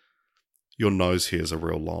said, your nose hairs are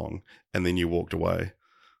real long. And then you walked away.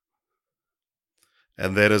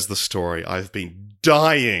 And that is the story I've been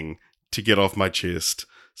dying to get off my chest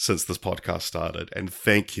since this podcast started. And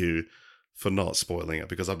thank you for not spoiling it,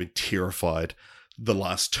 because I've been terrified the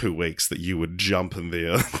last 2 weeks that you would jump in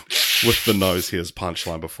there with the nose hairs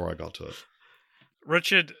punchline before I got to it.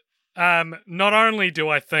 Richard, not only do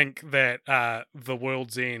I think that The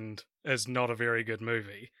World's End is not a very good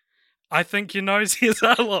movie, I think your nose hairs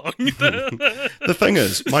are long. The thing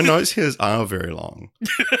is, my nose hairs are very long.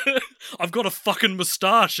 I've got a fucking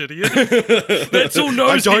moustache, idiot. That's all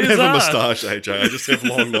nose hairs are. I don't have a moustache, AJ. I just have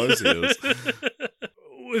long nose hairs.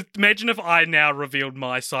 Imagine if I now revealed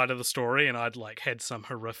my side of the story and I'd like had some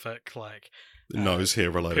horrific nose hair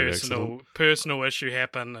related personal issue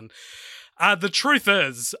happen. And the truth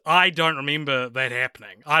is, I don't remember that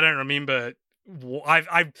happening. I don't remember.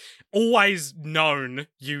 I've always known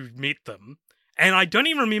you met them, and I don't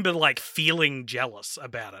even remember like feeling jealous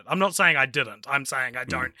about it. I'm not saying I didn't. I'm saying I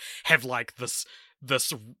don't have like this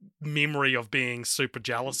memory of being super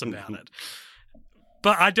jealous about it.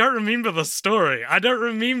 But I don't remember the story.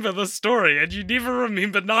 And you never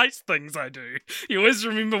remember nice things I do. You always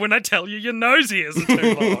remember when I tell you your nose hairs are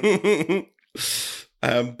too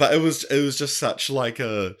long. But it was just such like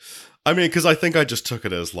because I think I just took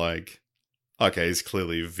it as like, okay, he's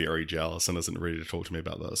clearly very jealous and isn't ready to talk to me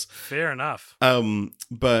about this. Fair enough.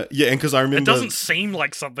 But yeah, and because I remember... It doesn't seem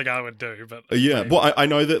like something I would do, but... Yeah, well, I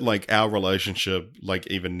know that like our relationship, like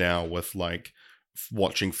even now with like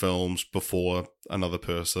watching films before another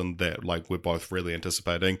person that like we're both really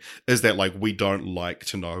anticipating, is that like we don't like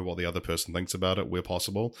to know what the other person thinks about it where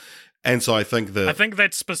possible. And so I think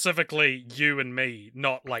that's specifically you and me,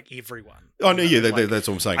 not like everyone. Oh no, yeah, that's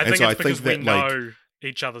what I'm saying. I think and it's because we know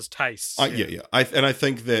each other's tastes. Yeah. I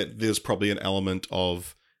think that there's probably an element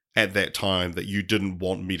of at that time that you didn't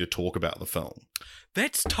want me to talk about the film.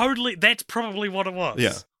 That's probably what it was.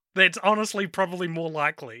 Yeah. That's honestly probably more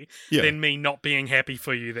likely than me not being happy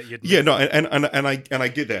for you that you'd... Yeah, no, and I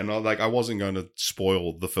get that, and I wasn't going to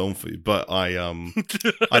spoil the film for you, but I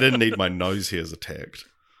didn't need my nose hairs attacked.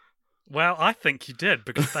 Well, I think you did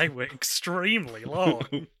because they were extremely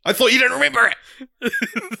long. I thought you didn't remember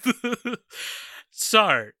it.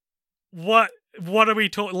 So, what are we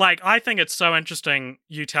talking? Like, I think it's so interesting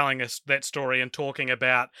you telling us that story and talking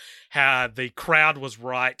about how the crowd was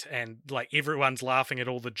right and like everyone's laughing at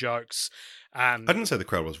all the jokes. I didn't say the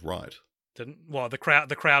crowd was right. Well, the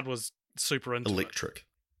crowd was super into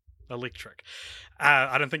electric.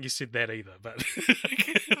 I don't think you said that either, but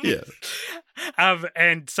yeah.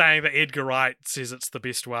 And saying that Edgar Wright says it's the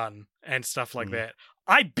best one and stuff like that.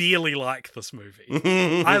 I barely like this movie.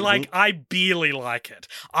 I barely like it.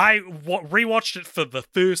 I rewatched it for the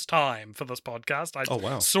first time for this podcast.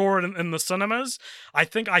 I saw it in the cinemas. I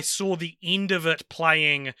think I saw the end of it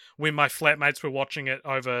playing when my flatmates were watching it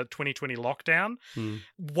over 2020 lockdown.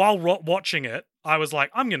 While watching it, I was like,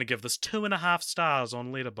 I'm going to give this 2.5 stars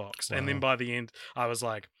on Letterboxd. Wow. And then by the end, I was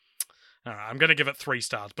like, all right, I'm going to give it 3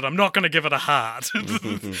 stars, but I'm not going to give it a heart.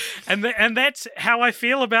 and that's how I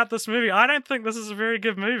feel about this movie. I don't think this is a very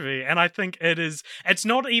good movie. And I think it's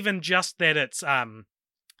not even just that it's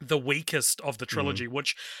the weakest of the trilogy,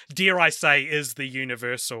 which, dare I say, is the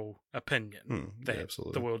universal opinion that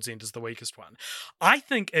The World's End is the weakest one. I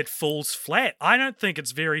think it falls flat. I don't think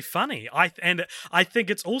it's very funny. I think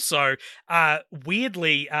it's also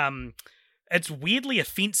weirdly... It's weirdly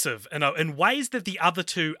offensive in ways that the other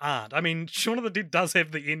two aren't. I mean, Shaun of the Dead does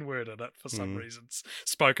have the N-word in it for some reasons,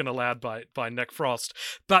 spoken aloud by Nick Frost.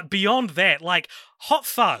 But beyond that, like, Hot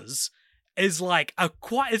Fuzz is like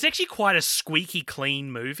it's actually quite a squeaky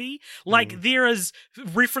clean movie. Like, there is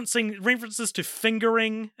references to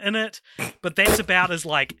fingering in it, but that's about as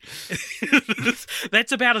like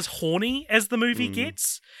that's about as horny as the movie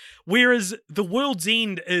gets. Whereas The World's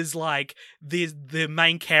End is like the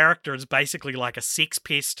main character is basically like a sex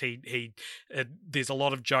pest. There's a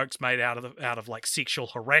lot of jokes made out of like sexual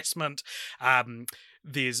harassment.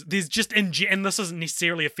 There's just and this isn't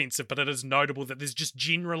necessarily offensive, but it is notable that there's just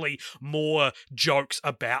generally more jokes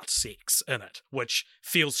about sex in it, which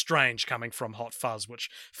feels strange coming from Hot Fuzz, which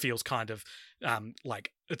feels kind of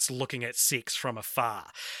like it's looking at sex from afar.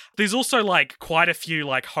 There's also like quite a few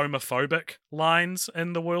like homophobic lines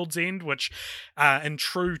in The World's End, which in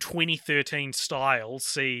true 2013 style,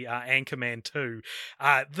 see Anchorman 2.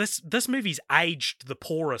 This movie's aged the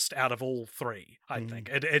poorest out of all three, I think.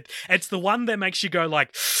 It's the one that makes you go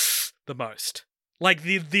like the most. Like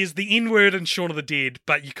there's the N-word in Shaun of the Dead,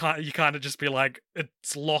 but you kind of just be like,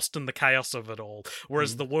 it's lost in the chaos of it all.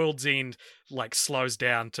 Whereas The World's End like slows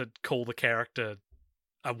down to call the character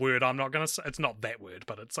a word I'm not going to say. It's not that word,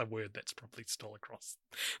 but it's a word that's probably still across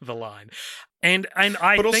the line. And I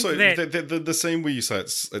but think also, that the scene where you say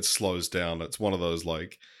it slows down, it's one of those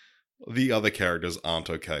like the other characters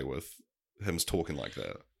aren't okay with him talking like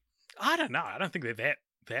that. I don't know. I don't think they're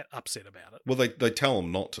that upset about it. Well, they tell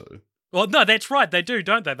him not to. Well, no, that's right. They do,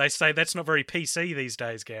 don't they? They say that's not very PC these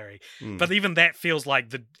days, Gary. But even that feels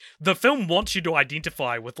like the film wants you to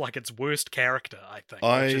identify with like its worst character, I think.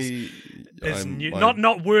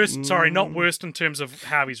 Not worst. Sorry, not worst in terms of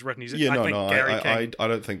how he's written. I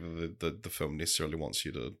don't think that the film necessarily wants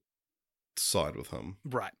you to side with him.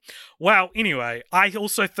 Right. Well, anyway, I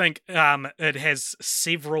also think it has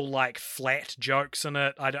several like flat jokes in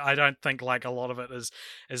it. I don't think like a lot of it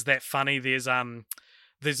is that funny. There's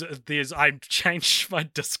I changed my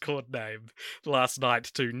Discord name last night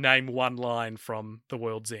to name one line from The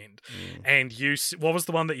World's End. And what was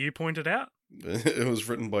the one that you pointed out? It was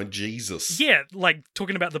written by Jesus. Yeah, like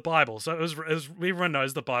talking about the Bible. So it was everyone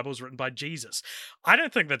knows the Bible was written by Jesus. I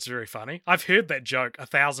don't think that's very funny. I've heard that joke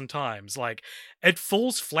 1,000 times. Like, it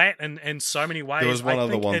falls flat in so many ways. There was one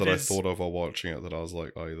other one that I thought of while watching it that I was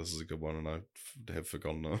like, oh, this is a good one, and I have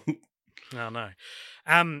forgotten it. Oh, no.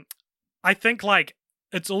 I think, like,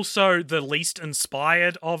 it's also the least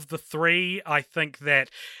inspired of the three. I think that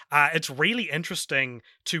it's really interesting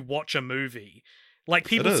to watch a movie. Like,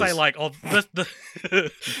 people say, like, oh,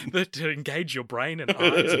 to engage your brain and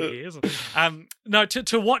eyes and ears. No,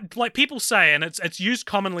 to what, like, people say, and it's used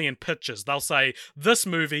commonly in pitches, they'll say, this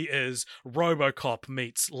movie is RoboCop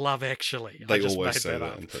meets Love Actually. They always say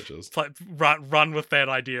that in pitches. Like, run with that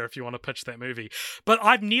idea if you want to pitch that movie. But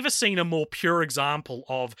I've never seen a more pure example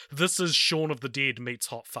of this is Shaun of the Dead meets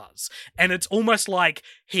Hot Fuzz. And it's almost like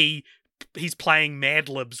he's playing Mad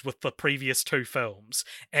Libs with the previous two films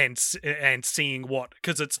and seeing what,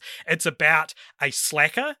 because it's about a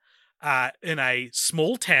slacker in a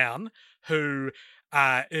small town who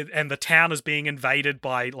and the town is being invaded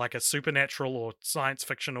by like a supernatural or science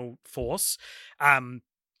fictional force, and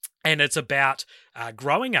it's about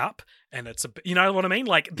growing up, and it's you know what I mean,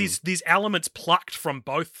 like these elements plucked from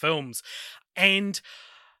both films. And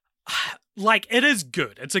like, it is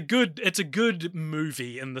good. It's a good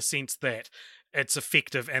movie in the sense that it's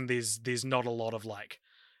effective and there's not a lot of like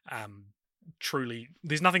truly,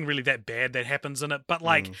 there's nothing really that bad that happens in it, but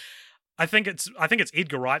like I think it's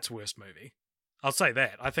Edgar Wright's worst movie. I'll say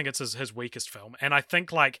that. I think it's his weakest film, and I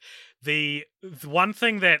think like the one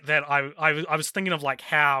thing that I was thinking of, like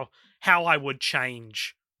how I would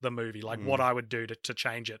change the movie, like what I would do to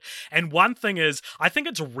change it. And one thing is, I think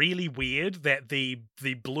it's really weird that the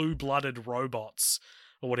blue-blooded robots,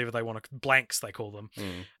 or whatever they want to, blanks they call them,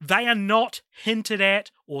 they are not hinted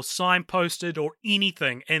at or signposted or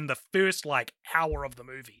anything in the first like hour of the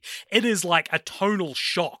movie. It is like a tonal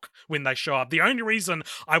shock when they show up. The only reason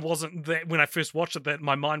I wasn't that when I first watched it, that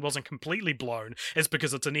my mind wasn't completely blown, is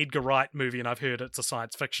because it's an Edgar Wright movie and I've heard it's a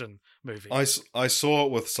science fiction movie. I saw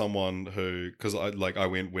it with someone who, because I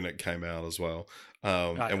went when it came out as well,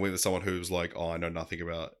 and went with someone who was like, oh, I know nothing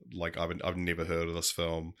about, like, I've never heard of this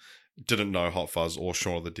film, didn't know Hot Fuzz or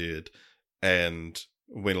Shaun of the Dead, and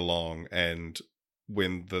went along, and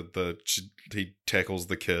when he tackles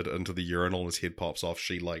the kid into the urinal and his head pops off,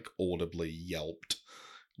 she like audibly yelped.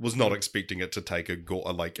 Was not expecting it to take a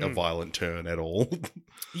violent turn at all.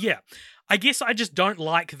 Yeah. I guess I just don't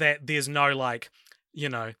like that there's no like, you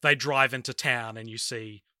know, they drive into town and you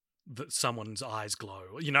see that someone's eyes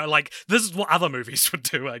glow. You know, like this is what other movies would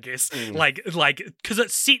do, I guess. Like because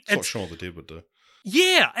it's set. That's what Shaun of the Dead would do.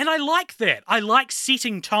 Yeah, and I like that. I like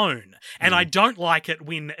setting tone, and I don't like it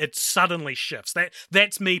when it suddenly shifts.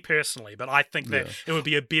 That's me personally, but I think that it would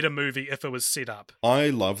be a better movie if it was set up. I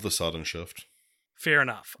love the sudden shift. Fair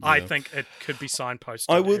enough. Yeah. I think it could be signposted.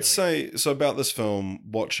 I would say, so about this film,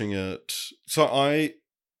 watching it, so I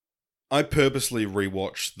purposely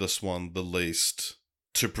rewatched this one the least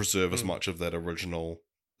to preserve as much of that original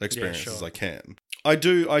experience as I can. I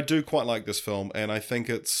do quite like this film, and I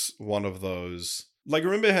think it's one of those, like,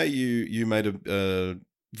 remember how you made a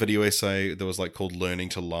video essay that was like called Learning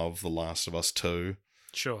to Love The Last of Us 2?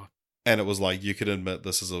 Sure. And it was like, you can admit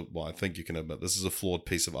this is I think you can admit this is a flawed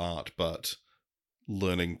piece of art, but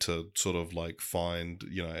learning to sort of like find,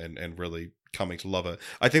 you know, and really coming to love it.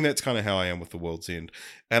 I think that's kind of how I am with The World's End.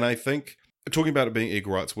 And I think, talking about it being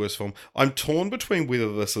Edgar Wright's worst film, I'm torn between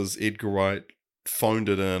whether this is Edgar Wright phoned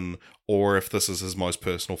it in or if this is his most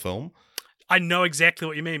personal film. I know exactly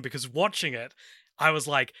what you mean, because watching it, I was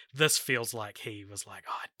like, this feels like he was like,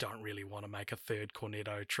 oh, I don't really want to make a third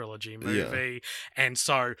Cornetto trilogy movie. Yeah. And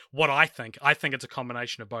so what I think it's a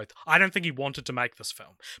combination of both. I don't think he wanted to make this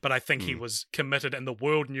film, but I think he was committed and the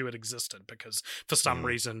world knew it existed, because for some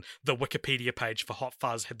reason, the Wikipedia page for Hot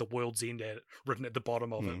Fuzz had The World's End written at the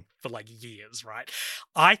bottom of it for like years, right?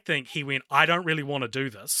 I think he went, I don't really want to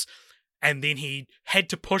do this. And then he had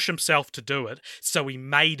to push himself to do it. So he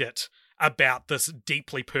made it about this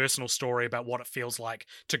deeply personal story about what it feels like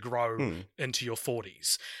to grow into your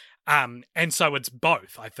 40s. And so it's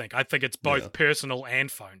both, I think. I think it's both personal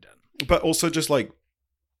and phoned in. But also just like,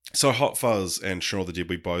 so Hot Fuzz and Shaun of the Dead,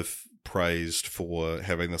 we both praised for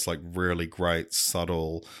having this like really great,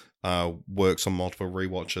 subtle, works on multiple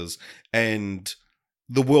rewatches. And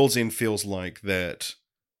The World's End feels like that,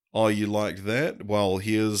 oh, you liked that? Well,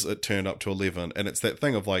 here's it turned up to 11. And it's that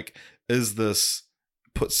thing of like, is this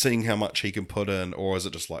seeing how much he can put in, or is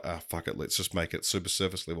it just like, fuck it, let's just make it super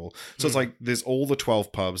surface level? So it's like, there's all the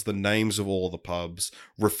 12 pubs, the names of all the pubs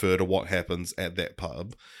refer to what happens at that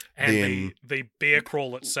pub. And then, the beer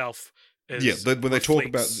crawl itself is... Yeah, when they talk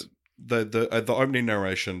about the opening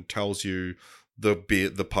narration tells you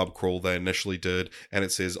the pub crawl they initially did, and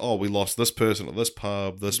it says, oh, we lost this person at this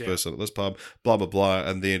pub, this person at this pub, blah, blah, blah,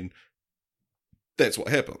 and then that's what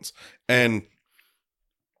happens. And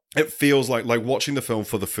it feels like watching the film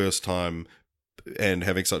for the first time and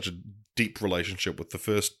having such a deep relationship with the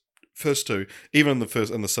first two, even in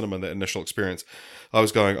the cinema, that initial experience, I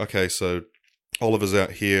was going, okay, so Oliver's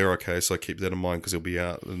out here, okay, so I keep that in mind because he'll be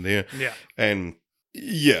out in there. Yeah. And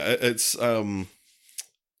yeah, it's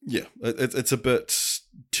it's a bit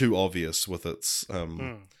too obvious with its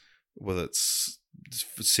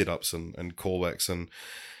setups and callbacks and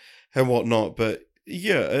whatnot, but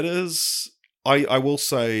yeah, it is. I will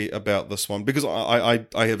say about this one, because I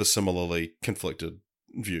have a similarly conflicted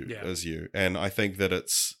view as you, and I think that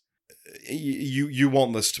it's you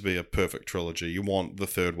want this to be a perfect trilogy. You want the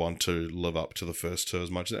third one to live up to the first two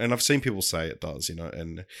as much, and I've seen people say it does, you know,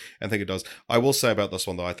 and I think it does. I will say about this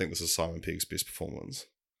one though, I think this is Simon Pegg's best performance.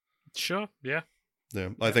 Sure, yeah.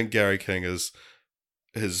 I think Gary King is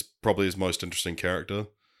probably his most interesting character.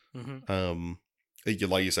 Mm-hmm.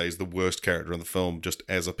 Like you say, he's the worst character in the film just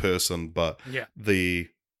as a person, but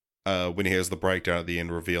when he has the breakdown at the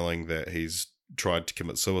end revealing that he's tried to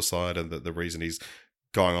commit suicide and that the reason he's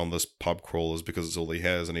going on this pub crawl is because it's all he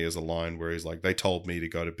has, and he has a line where he's like, "They told me to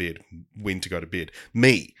go to bed, when to go to bed,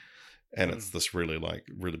 me," and it's this really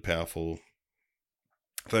powerful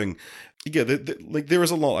thing. Yeah, like there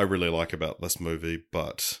is a lot I really like about this movie,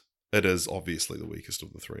 but it is obviously the weakest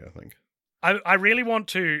of the three, I think. I really want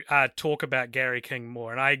to talk about Gary King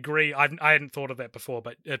more, and I agree. I hadn't thought of that before,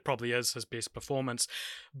 but it probably is his best performance.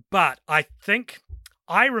 But I think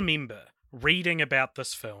I remember reading about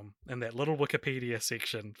this film in that little Wikipedia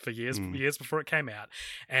section for years before it came out,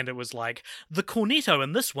 and it was like, the cornetto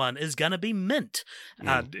in this one is gonna be mint,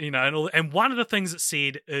 and one of the things it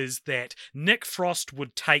said is that Nick Frost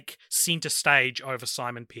would take center stage over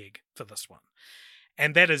Simon Pegg for this one,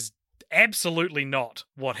 and that is absolutely not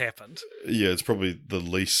what happened. Yeah, it's probably the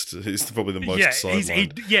least. He's probably the most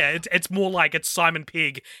sidelined. It's more like it's Simon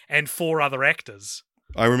Pegg and 4 other actors.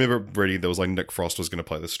 I remember reading there was like Nick Frost was going to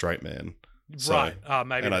play the straight man. So, right.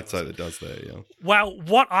 Maybe. And I'd say that does that, yeah. Well,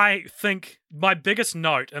 what I think, my biggest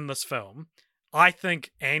note in this film, I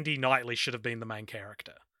think Andy Knightley should have been the main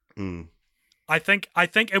character. I think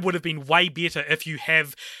it would have been way better if you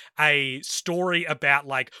have a story about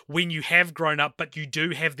like when you have grown up, but you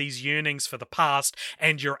do have these yearnings for the past,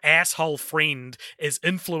 and your asshole friend is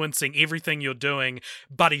influencing everything you're doing,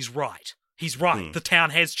 but he's right. He's right. The town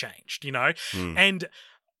has changed, And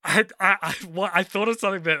I thought of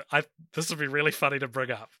something that this would be really funny to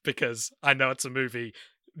bring up because I know it's a movie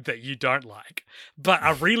that you don't like, but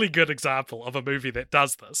a really good example of a movie that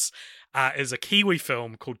does this is a Kiwi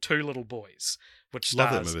film called Two Little Boys, which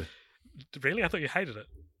stars... Love that movie. Really? I thought you hated it.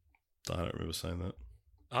 I don't remember saying that.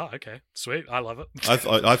 Oh, okay. Sweet. I love it.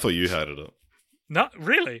 I thought you hated it. No,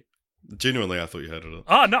 really? Genuinely, I thought you hated it.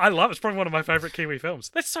 Oh, no, I love it. It's probably one of my favourite Kiwi films.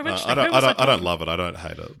 That's so interesting. I don't love it. I don't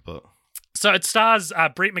hate it, but... So it stars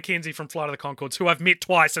Brett McKenzie from Flight of the Conchords, who I've met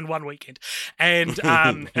twice in one weekend. And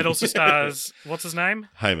it also stars, what's his name?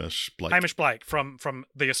 Hamish Blake. Hamish Blake from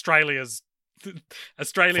the Australian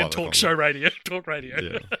talk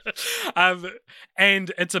radio. Yeah.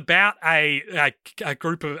 And it's about a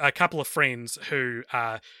couple of friends who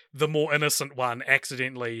the more innocent one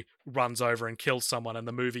accidentally runs over and kills someone, and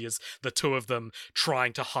the movie is the two of them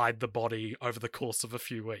trying to hide the body over the course of a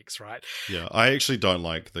few weeks, right? Yeah, I actually don't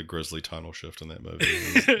like the grisly tonal shift in that movie.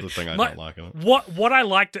 It's the thing I don't like in it. What I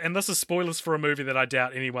liked, and this is spoilers for a movie that I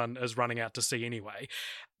doubt anyone is running out to see anyway,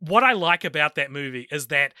 what I like about that movie is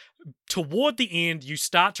that toward the end, you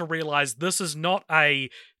start to realize this is not a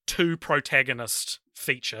two-protagonist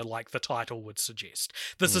feature like the title would suggest.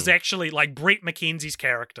 This is actually like Brett McKenzie's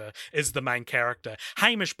character is the main character.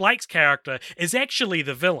 Hamish Blake's character is actually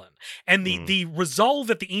the villain. And the resolve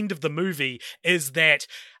at the end of the movie is that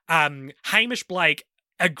Hamish Blake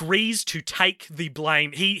agrees to take the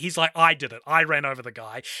blame. He's like, I did it. I ran over the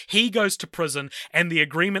guy. He goes to prison, and the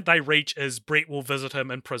agreement they reach is Brett will visit him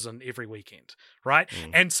in prison every weekend, right?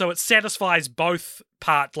 And so it satisfies both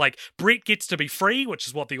parts. Like, Brett gets to be free, which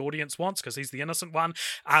is what the audience wants because he's the innocent one,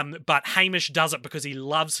 but Hamish does it because he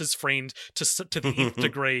loves his friend to the nth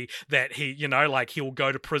degree that he'll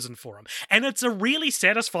go to prison for him. And it's a really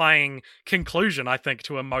satisfying conclusion, I think,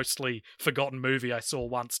 to a mostly forgotten movie I saw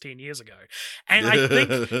once 10 years ago. And I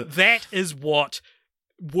think that is what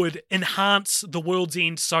would enhance The World's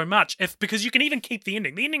End so much, because you can even keep the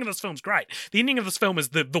ending. The ending of this film's great. The ending of this film is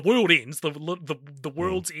the world ends, the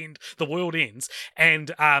world's end, the world ends,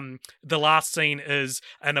 and the last scene is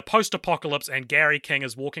in a post-apocalypse, and Gary King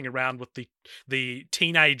is walking around with the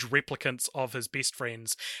teenage replicants of his best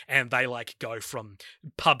friends, and they like go from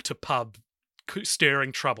pub to pub,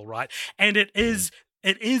 stirring trouble, right? And it is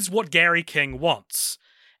what Gary King wants,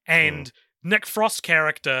 and Nick Frost's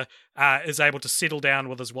character is able to settle down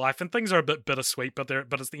with his wife, and things are a bit bittersweet, but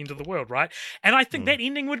it's the end of the world, right? And I think that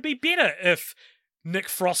ending would be better if Nick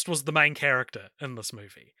Frost was the main character in this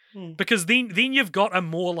movie, because then you've got a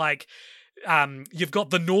more like you've got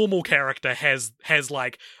the normal character has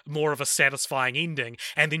like more of a satisfying ending,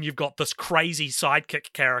 and then you've got this crazy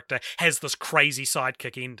sidekick character has this crazy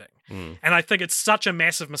sidekick ending. And I think it's such a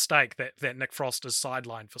massive mistake that Nick Frost is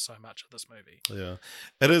sidelined for so much of this movie. Yeah.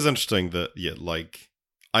 It is interesting that,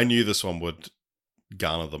 I knew this one would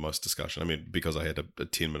garner the most discussion. I mean, because I had a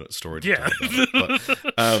 10-minute story to tell about it.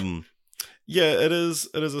 But, it is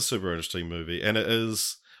a super interesting movie, and it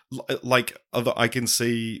is... I can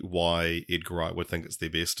see why Edgar Wright would think it's their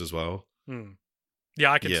best as well.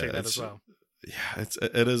 Yeah, I can see that as well. Yeah,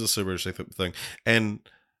 it is a super interesting thing. And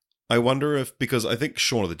I wonder if, because I think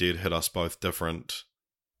Shaun of the Dead hit us both different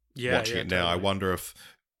watching it now, totally. I wonder if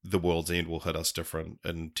The World's End will hit us different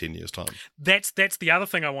in 10 years' time. That's the other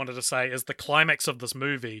thing I wanted to say is the climax of this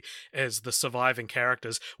movie is the surviving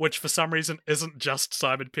characters, which for some reason isn't just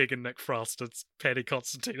Simon Pegg and Nick Frost, it's Paddy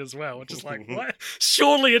Considine as well, which is like, what?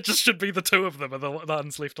 Surely it just should be the two of them are the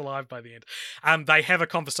ones left alive by the end. They have a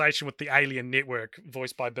conversation with the alien network,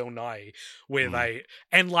 voiced by Bill Nighy, where they,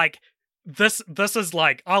 and like, this is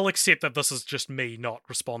like, I'll accept that this is just me not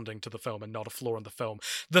responding to the film and not a flaw in the film.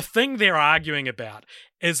 The thing they're arguing about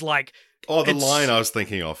is like, the line I was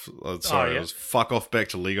thinking of. Sorry, yeah? it was "fuck off back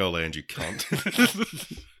to Legoland, you cunt."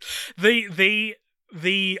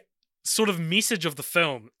 the sort of message of the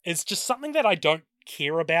film is just something that I don't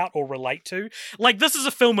care about or relate to. Like, this is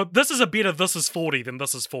a better This Is 40 than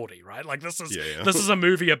This Is 40, right? Like, this is a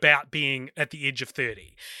movie about being at the edge of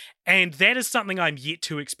 30. And that is something I'm yet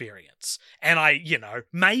to experience. And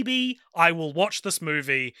maybe I will watch this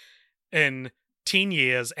movie in 10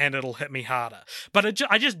 years and it'll hit me harder. But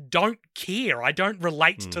I just don't care. I don't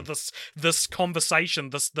relate to this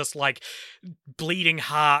conversation, this like bleeding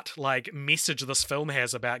heart like message this film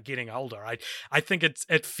has about getting older. I think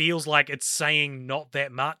it feels like it's saying not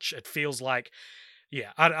that much. It feels like,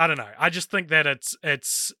 I don't know. I just think that it's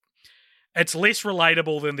less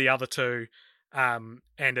relatable than the other two. And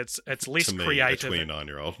it's less to me, creative. A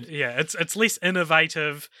 29-year-old. Yeah, it's less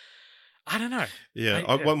innovative. I don't know.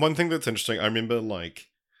 Yeah, one thing that's interesting, I remember like,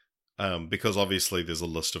 because obviously there's a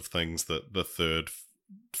list of things that the third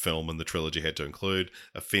film in the trilogy had to include: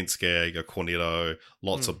 a fence gag, a cornetto,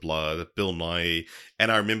 lots of blood, Bill Nighy, and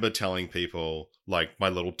I remember telling people, like, my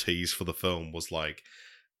little tease for the film was like,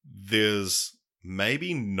 there's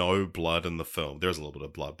maybe no blood in the film. There's a little bit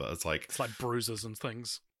of blood, but it's like bruises and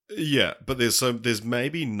things. Yeah, but there's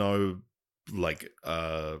maybe no like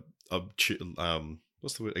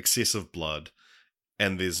what's the word? Excessive blood,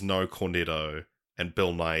 and there's no cornetto, and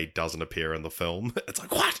Bill Nighy doesn't appear in the film. It's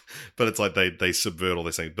like, what? But it's like they subvert all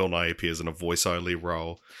this thing. Bill Nighy appears in a voice-only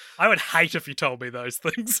role. I would hate if you told me those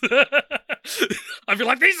things. I'd be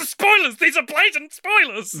like, these are spoilers. These are blatant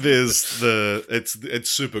spoilers. There's it's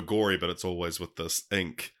super gory, but it's always with this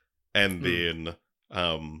ink, and then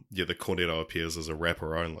the cornetto appears as a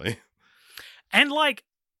rapper only. And like,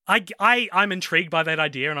 I'm intrigued by that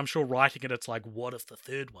idea, and I'm sure writing it, it's like, what if the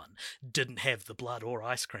third one didn't have the blood or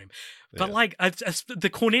ice cream? But like, the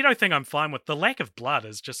cornetto thing, I'm fine with. The lack of blood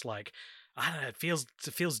is just like, I don't know. It feels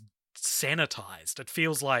sanitized. It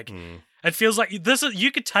feels like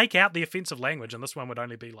you could take out the offensive language, and this one would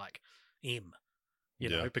only be like M.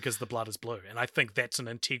 Because the blood is blue. And I think that's an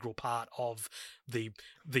integral part of the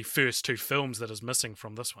first two films that is missing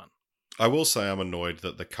from this one. I will say I'm annoyed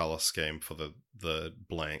that the color scheme for the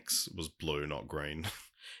blanks was blue, not green.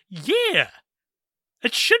 Yeah!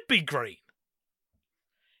 It should be green.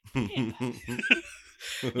 Yeah.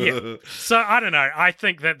 So, I don't know. I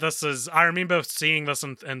think that I remember seeing this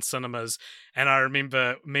in cinemas, and I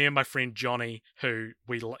remember me and my friend Johnny, who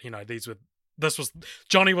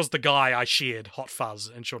Johnny was the guy I shared Hot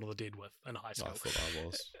Fuzz and Shaun of the Dead with in high school. I thought I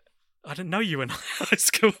was. I didn't know you in high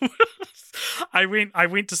school. I went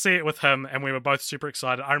to see it with him, and we were both super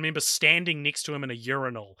excited. I remember standing next to him in a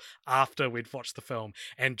urinal after we'd watched the film,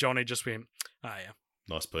 and Johnny just went, "Oh yeah,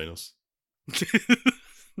 nice penis."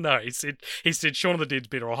 No, he said Shaun of the Dead's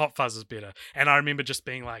better, or Hot Fuzz is better, and I remember just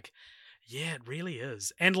being like, "Yeah, it really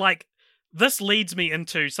is." And like, this leads me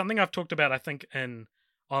into something I've talked about, I think,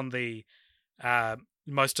 on the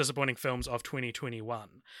most disappointing films of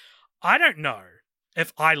 2021. I don't know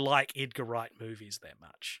if I like Edgar Wright movies that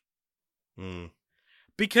much.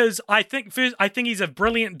 Because I think he's a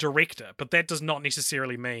brilliant director, but that does not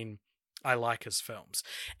necessarily mean I like his films.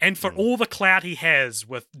 And for all the clout he has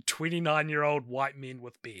with 29-year-old white men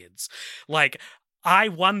with beards, like, I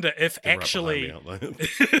wonder if actually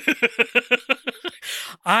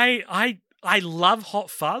I love Hot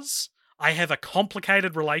Fuzz. I have a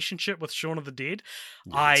complicated relationship with Shaun of the Dead.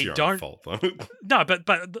 Yeah, it's your own fault, though. No, but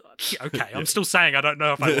okay. I'm still saying I don't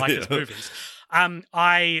know if I like his movies.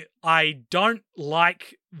 I don't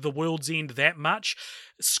like The World's End that much.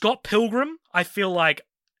 Scott Pilgrim, I feel like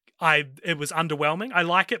it was underwhelming. I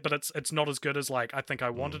like it, but it's not as good as like I think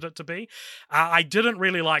I wanted it to be. I didn't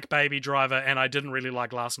really like Baby Driver, and I didn't really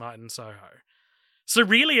like Last Night in Soho. So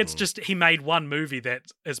really, it's just he made one movie that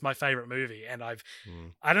is my favorite movie, and I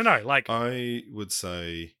don't know. Like, I would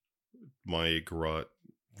say my Edgar Wright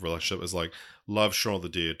relationship is like, love Shaun of the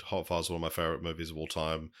Dead, Hot Fuzz, one of my favorite movies of all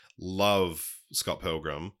time. Love Scott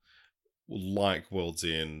Pilgrim, like World's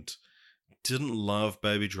End. Didn't love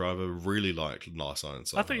Baby Driver. Really liked Last Night in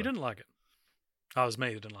Soho. I thought you didn't like it. Oh, it was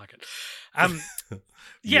me who didn't like it.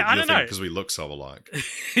 Yeah, I don't know, because we look so alike.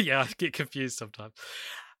 Yeah, I get confused sometimes.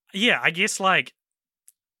 Yeah, I guess like,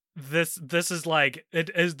 this is like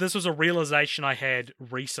this was a realization I had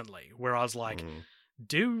recently where I was like,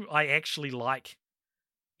 do I actually like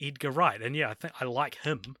Edgar Wright? And yeah, I think I like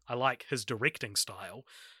him. I like his directing style,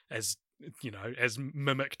 as as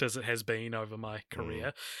mimicked as it has been over my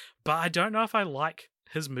career. But I don't know if I like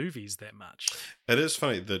his movies that much. It is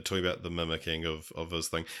funny that talking about the mimicking of his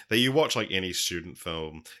thing, that you watch like any student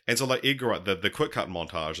film, and so like Edgar Wright, the quick cut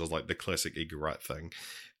montage is like the classic Edgar Wright thing,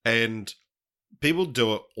 and people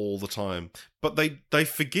do it all the time, but they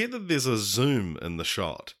forget that there's a zoom in the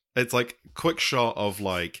shot. It's like quick shot of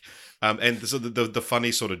like, and so the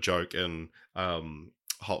funny sort of joke in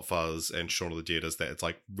Hot Fuzz and Shaun of the Dead is that it's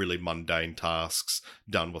like really mundane tasks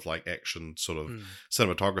done with like action sort of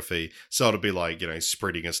cinematography. So it'll be like,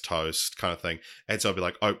 spreading his toast kind of thing. And so it'll be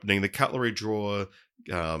like opening the cutlery drawer,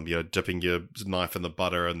 dipping your knife in the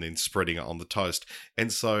butter and then spreading it on the toast.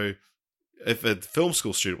 And so if a film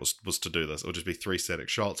school student was to do this, it would just be 3 static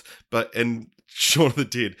shots. But in Shaun of the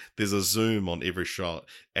Dead, there's a zoom on every shot.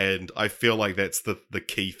 And I feel like that's the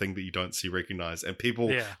key thing that you don't see recognized. And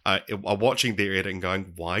people are watching their edit and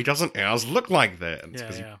going, why doesn't ours look like that? And it's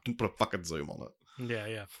because you didn't put a fucking zoom on it.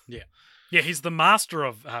 Yeah, he's the master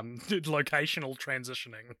of locational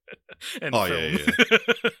transitioning in film.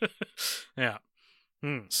 Yeah.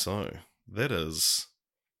 So, that is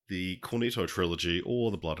the Cornetto trilogy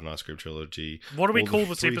or the Blood and Ice Cream trilogy. What do we call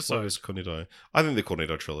this episode? Cornetto. I think the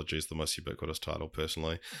Cornetto trilogy is the most ubiquitous title,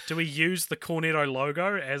 personally. Do we use the Cornetto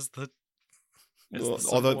logo as the? There's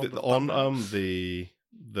a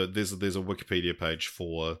Wikipedia page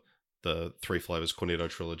for the Three Flavors Cornetto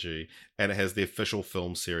trilogy, and it has the official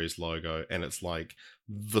film series logo, and it's like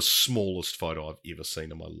the smallest photo I've ever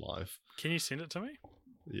seen in my life. Can you send it to me?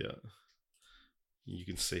 Yeah. You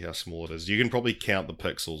can see how small it is. You can probably count the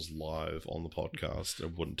pixels live on the podcast.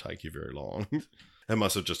 It wouldn't take you very long. It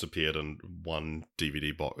must have just appeared in one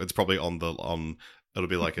DVD box. It's probably it'll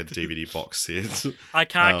be like a DVD box set. I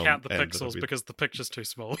can't count the pixels because the picture's too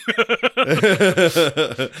small.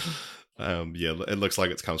 It looks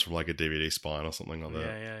like it comes from like a DVD spine or something like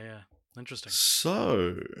that. Yeah. Interesting.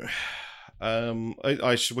 So,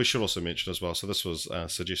 we should also mention as well. So this was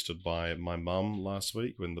suggested by my mum last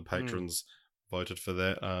week when the patrons voted for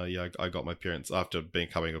that. I got my parents, after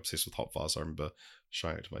becoming obsessed with Hot Fuzz, I remember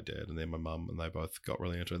showing it to my dad and then my mum, and they both got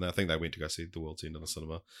really into it. And I think they went to go see The World's End in the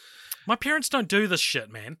cinema. My parents don't do this shit,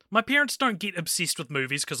 man. My parents don't get obsessed with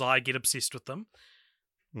movies because I get obsessed with them.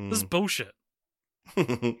 This is bullshit.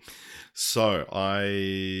 So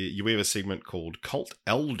we have a segment called Cult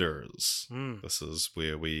Elders. This is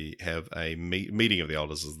where we have a meeting of the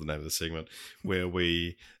elders is the name of the segment, where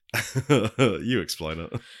we you explain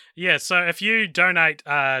it. Yeah, so if you donate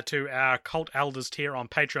to our Cult Elders tier on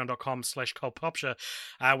patreon.com/cultpopture,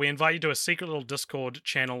 we invite you to a secret little Discord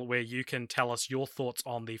channel where you can tell us your thoughts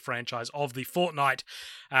on the franchise of The Fortnight.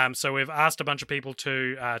 So we've asked a bunch of people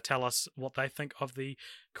to tell us what they think of the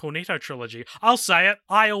Cornetto trilogy. I'll say it,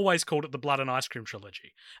 I always called it the Blood and Ice Cream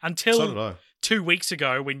trilogy. Until so did I. 2 weeks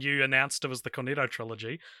ago when you announced it was the Cornetto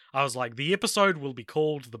trilogy, I was like, the episode will be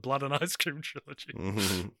called the Blood and Ice Cream trilogy.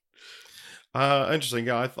 Interesting.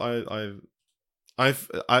 Yeah,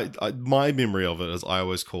 my memory of it is I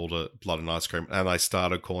always called it Blood and Ice Cream, and I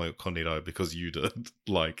started calling it Cornetto because you did.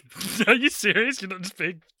 Like, are you serious? You're not just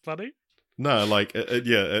being funny? No, like,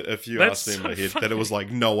 if you asked me in my head, that it was like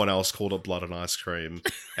no one else called it Blood and Ice Cream,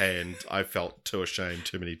 and I felt too ashamed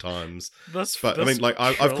too many times. I mean, like,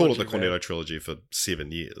 I've called it the Cornetto trilogy for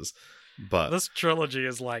 7 years, but this trilogy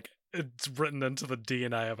is like, it's written into the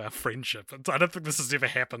DNA of our friendship. I don't think this has ever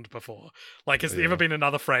happened before. Like, has there ever been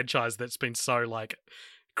another franchise that's been so, like,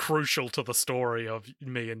 crucial to the story of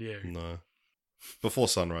me and you? No. Before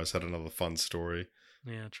Sunrise had another fun story.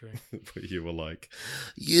 Yeah, true. Where you were like,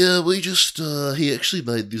 yeah, we just, he actually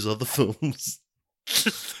made these other films.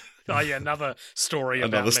 Oh, yeah, another story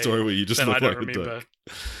about another story where you just look like a dick.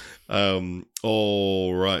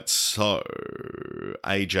 All right, so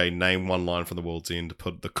AJ, name one line from The World's End to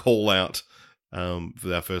put the call out. Our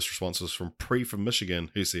first response was from Pre from Michigan,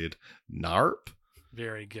 who said, "Narp."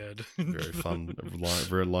 Very good. Very fun,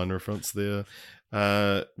 very line reference there.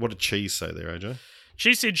 What did Cheese say there, AJ?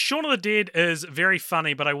 She said, Shaun of the Dead is very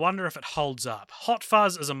funny, but I wonder if it holds up. Hot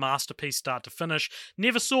Fuzz is a masterpiece start to finish.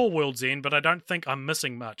 Never saw World's End, but I don't think I'm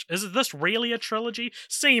missing much. Is this really a trilogy?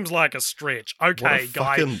 Seems like a stretch. Okay,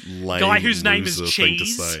 guy whose name is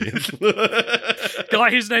Cheese. Guy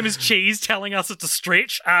whose name is Cheese telling us it's a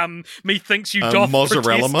stretch. Methinks you doth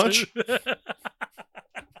mozzarella much?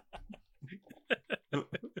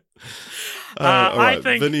 I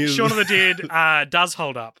think Shaun of the Dead does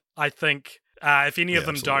hold up. I think If any of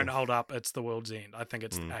them absolutely. don't hold up, it's The World's End. I think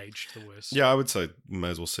it's aged the worst. Yeah, I would say may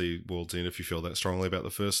as well see World's End if you feel that strongly about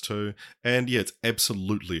the first two. And yeah, it's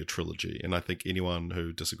absolutely a trilogy. And I think anyone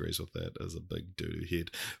who disagrees with that is a big doo-doo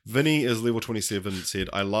head. Vinny is level 27, said,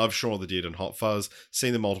 I love Shaun of the Dead and Hot Fuzz.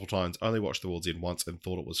 Seen them multiple times. Only watched The World's End once and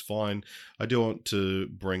thought it was fine. I do want to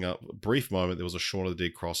bring up a brief moment. There was a Shaun of the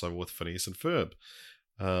Dead crossover with Phineas and Ferb.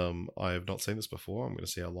 I have not seen this before. I'm going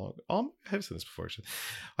to see how long. I have seen this before, actually.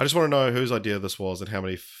 I just want to know whose idea this was and how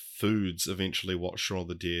many foods eventually watched Shaun of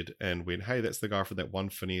the Dead and went, hey, that's the guy from that one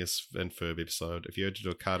Phineas and Ferb episode. If you had to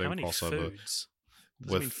do a cartoon crossover foods?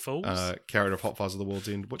 with Carrot of Hot Fuzz of the World's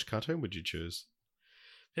End, which cartoon would you choose?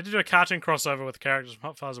 You had to do a cartoon crossover with characters from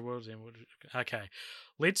Hot Fuzz of the World's End. Okay.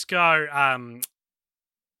 Let's go.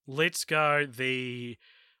 Let's go the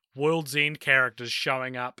World's End characters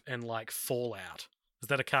showing up in like Fallout. Is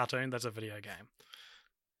that a cartoon? That's a video game.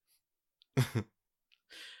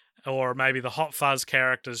 Or maybe the Hot Fuzz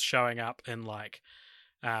characters showing up in like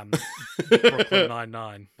Brooklyn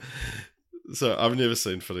Nine-Nine. So I've never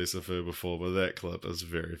seen Phineas and Ferb before, but that clip is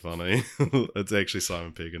very funny. It's actually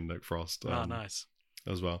Simon Pegg and Nick Frost. Oh, nice.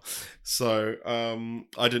 As well. So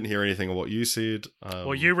I didn't hear anything of what you said.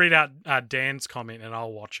 Well, you read out Dan's comment and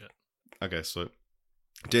I'll watch it. Okay, so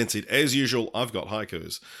Dan said, as usual, I've got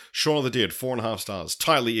haikus. Shaun of the Dead, 4.5 stars.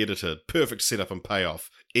 Tightly edited. Perfect setup and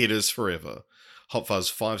payoff. It is forever. Hot Fuzz,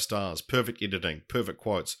 5 stars. Perfect editing. Perfect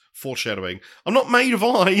quotes. Foreshadowing. I'm not made of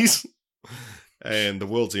eyes. And The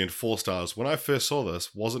World's End, 4 stars. When I first saw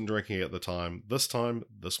this, wasn't drinking at the time. This time,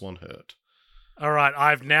 this one hurt. All right,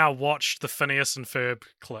 I've now watched the Phineas and Ferb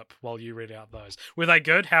clip while you read out those. Were they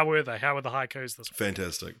good? How were they? How were the haikus this week?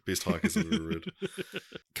 Fantastic. Best haikus I've ever read.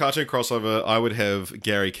 Cartoon crossover, I would have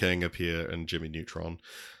Gary King appear in Jimmy Neutron.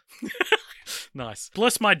 Nice.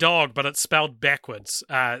 Bliss My Dog, but it's spelled backwards,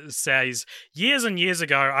 says, years and years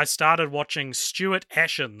ago, I started watching Stuart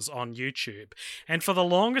Ashens on YouTube. And for the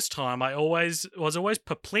longest time, I was always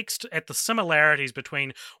perplexed at the similarities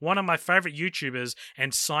between one of my favourite YouTubers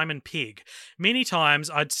and Simon Pegg. Many times,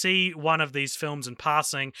 I'd see one of these films in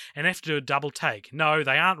passing and have to do a double take. No,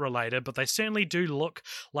 they aren't related, but they certainly do look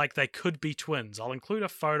like they could be twins. I'll include a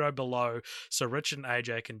photo below so Richard and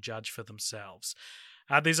AJ can judge for themselves.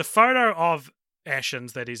 There's a photo of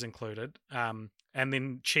Ashens that he's included, and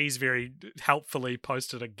then Cheese very helpfully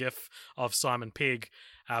posted a GIF of Simon Pegg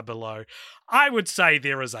below. I would say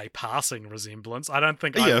there is a passing resemblance. I don't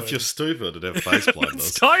think. Yeah, if you're stupid and have face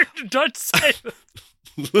blindness. don't say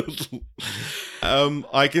that.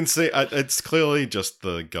 I can see it's clearly just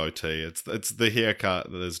the goatee. It's the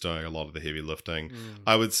haircut that is doing a lot of the heavy lifting.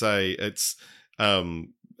 I would say it's.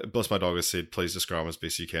 Bliss My Dog has said, please describe him as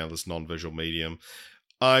best you can. This non-visual medium.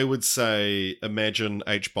 I would say imagine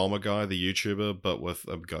H Bomber Guy, the YouTuber, but with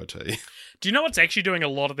a goatee. Do you know what's actually doing a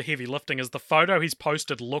lot of the heavy lifting is the photo he's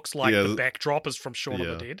posted looks like the backdrop is from Shaun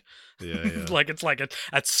of the Dead. Yeah. Like it's like a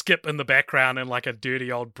skip in the background and like a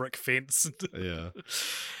dirty old brick fence. Yeah.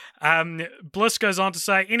 Bliss goes on to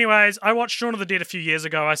say, anyways, I watched Shaun of the Dead a few years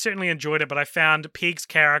ago. I certainly enjoyed it, but I found Pegg's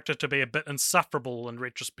character to be a bit insufferable in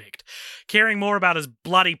retrospect. Caring more about his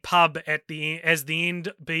bloody pub as the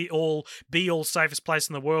end be all safest place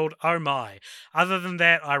in the world, oh my. Other than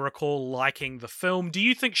that, I recall liking the film. Do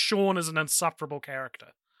you think Shaun is an insufferable character?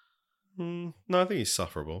 No, I think he's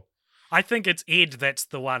sufferable. I think it's Ed that's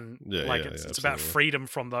the one. It's about freedom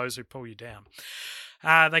from those who pull you down.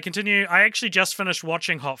 They continue, I actually just finished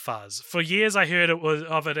watching Hot Fuzz. For years I heard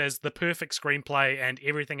of it as the perfect screenplay and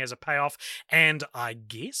everything as a payoff, and I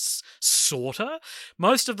guess, sorta.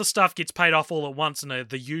 Most of the stuff gets paid off all at once in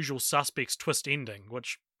the usual suspects twist ending,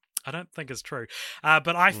 which I don't think is true.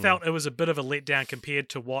 But I felt it was a bit of a letdown compared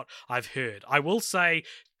to what I've heard. I will say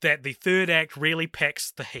that the third act really packs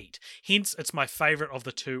the heat. Hence, it's my favourite of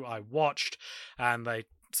the two I watched. And they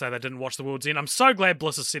say they didn't watch The World's End. I'm so glad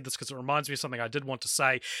Bliss has said this because it reminds me of something I did want to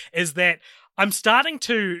say, is that I'm starting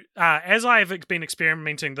to, as I have been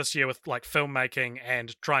experimenting this year with like filmmaking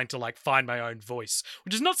and trying to like find my own voice,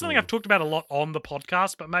 which is not something I've talked about a lot on the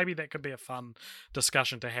podcast, but maybe that could be a fun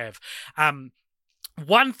discussion to have.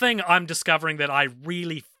 One thing I'm discovering that I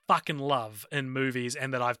really fucking love in movies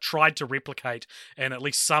and that I've tried to replicate in at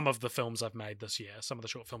least some of the films I've made this year, some of the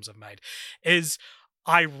short films I've made, is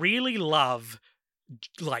I really love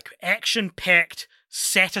like action-packed,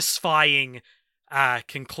 satisfying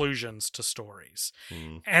conclusions to stories.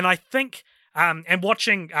 And I think, and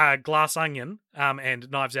watching Glass Onion and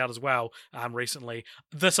Knives Out as well recently,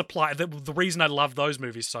 the reason I love those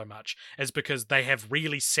movies so much is because they have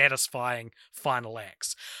really satisfying final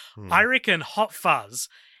acts. I reckon Hot Fuzz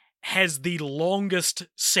has the longest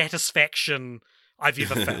satisfaction I've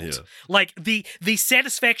ever felt. Yeah. Like, the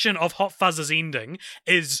satisfaction of Hot Fuzz's ending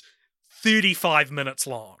is 35 minutes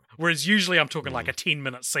long, whereas usually I'm talking like a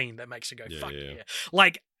 10-minute scene that makes you go, fuck yeah.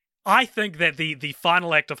 Like, I think that the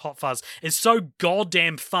final act of Hot Fuzz is so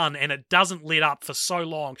goddamn fun, and it doesn't let up for so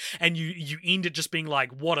long, and you end it just being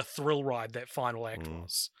like, what a thrill ride that final act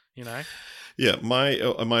was, you know? Yeah, my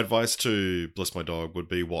advice to Bliss My Dog would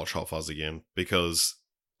be watch Hot Fuzz again, because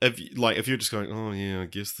if you're just going, oh yeah, I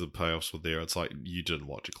guess the payoffs were there, it's like you didn't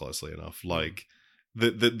watch it closely enough. Like,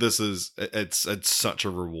 it's such a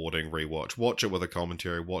rewarding rewatch. Watch it with a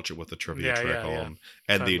commentary, watch it with a trivia track on,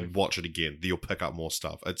 and totally. then watch it again. You'll pick up more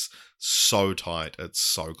stuff. It's so tight. It's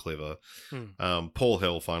so clever. Paul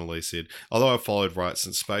Hill finally said, although I've followed Right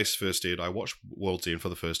since Space first aired, I watched World's End for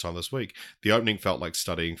the first time this week. The opening felt like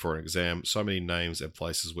studying for an exam. So many names and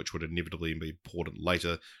places which would inevitably be important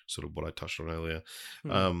later, sort of what I touched on earlier.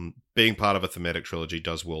 Being part of a thematic trilogy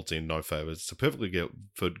does World's End no favors. It's a perfectly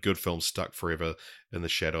good film stuck forever in the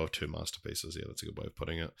shadow of two masterpieces. Yeah, that's a good way of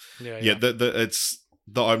putting it. Yeah. It's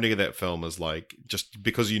the opening of that film is like, just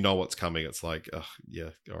because you know what's coming, it's like,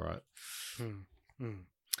 yeah, all right.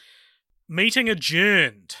 Meeting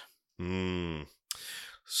adjourned.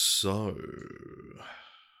 So,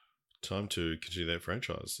 time to continue that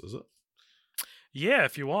franchise, is it? Yeah,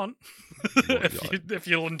 if you want. if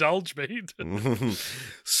you'll indulge me.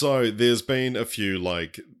 So, there's been a few,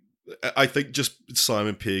 like, I think just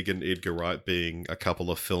Simon Pegg and Edgar Wright being a couple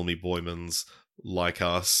of filmy boymans like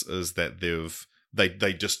us, is that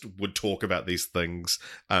they just would talk about these things.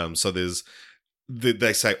 So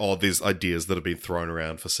they say, oh, there's ideas that have been thrown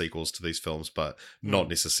around for sequels to these films, but not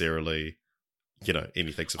necessarily,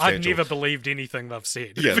 anything substantial. I've never believed anything they've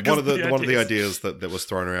said. Yeah, one of the ideas that was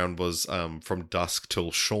thrown around was From Dusk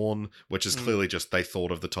Till Dawn, which is clearly just they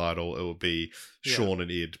thought of the title. It would be Sean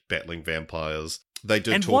and Ed battling vampires. They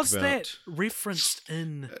did and talk was about that referenced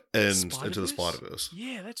in Into the Spider-Verse?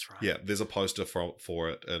 Yeah, that's right. Yeah, there's a poster for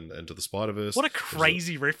it in Into the Spider-Verse. What a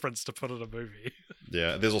crazy reference to put in a movie.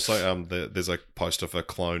 Yeah, there's also there's a poster for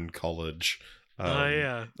Clone College.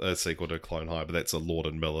 A sequel to Clone High, but that's a Lord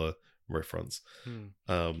and Miller reference.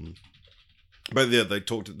 But yeah, they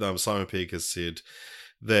talked. Simon Pegg has said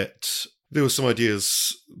that there were some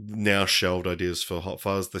ideas, now shelved ideas, for Hot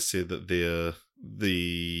Fuzz. They said that the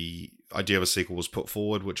idea of a sequel was put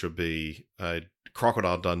forward, which would be a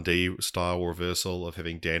Crocodile Dundee style reversal of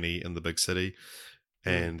having Danny in the big city.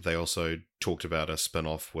 And they also talked about a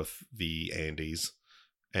spin-off with the Andes.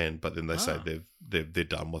 But then they say they're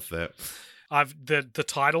done with that. The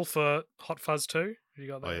title for Hot Fuzz 2, have you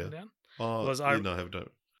got that written down? No, I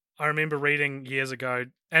haven't. I remember reading years ago,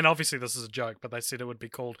 and obviously this is a joke, but they said it would be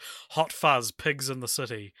called Hot Fuzz Pigs in the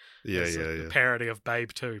City. Yeah. A parody of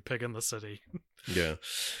Babe 2, Pig in the City. Yeah.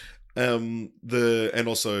 And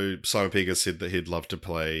also Simon Pegg has said that he'd love to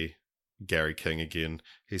play Gary King again.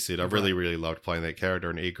 He said, I really, really loved playing that character,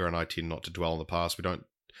 and Edgar and I tend not to dwell on the past. We don't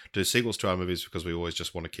do sequels to our movies because we always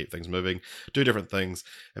just want to keep things moving, do different things,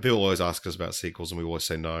 and people always ask us about sequels and we always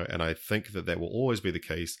say no, and I think that will always be the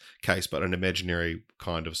case, but an imaginary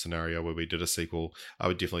kind of scenario where we did a sequel, I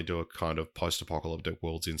would definitely do a kind of post-apocalyptic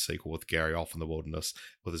World's End sequel with Gary off in the wilderness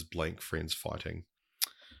with his blank friends fighting.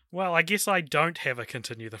 Well, I guess I don't have a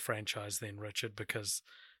continue the franchise then, Richard, because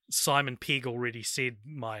Simon Pegg already said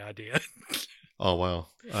my idea. Oh, wow.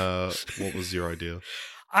 What was your idea?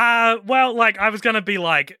 Well, like, I was going to be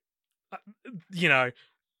like,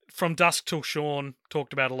 From Dusk Till Dawn,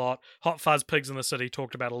 talked about a lot. Hot Fuzz Pigs in the City,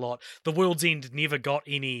 talked about a lot. The World's End never got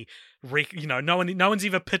any, no one's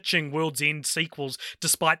ever pitching World's End sequels,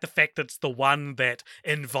 despite the fact that it's the one that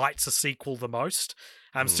invites a sequel the most.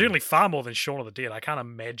 Certainly far more than Shaun of the Dead. I can't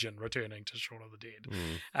imagine returning to Shaun of the Dead.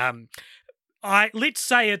 Let's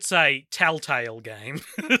say it's a Telltale game,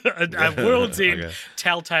 a World's End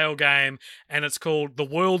Telltale game, and it's called The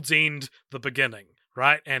World's End: The Beginning,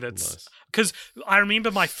 right? And it's because I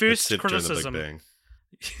remember my first criticism. I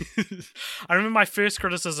remember my first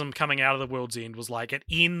criticism coming out of The World's End was like, it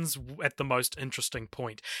ends at the most interesting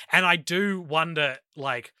point, and I do wonder.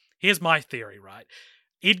 Like, here's my theory, right?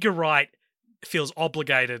 Edgar Wright feels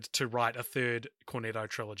obligated to write a third Cornetto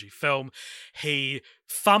trilogy film. He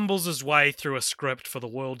fumbles his way through a script for The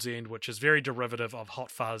World's End, which is very derivative of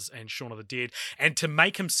Hot Fuzz and Shaun of the Dead, and to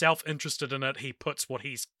make himself interested in it, he puts what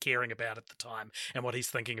he's caring about at the time and what he's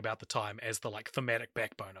thinking about the time as the thematic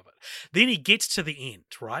backbone of it. Then he gets to the end,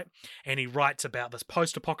 right? And he writes about this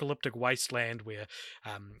post-apocalyptic wasteland where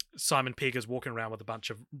Simon Pegg is walking around with a bunch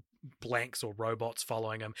of blanks or robots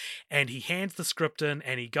following him, and he hands the script in,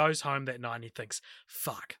 and he goes home that night and he thinks,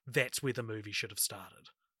 fuck, that's where the movie should have started.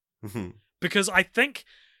 Because I think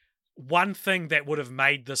one thing that would have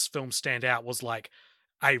made this film stand out was like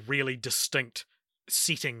a really distinct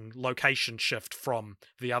setting location shift from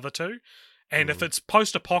the other two. And if it's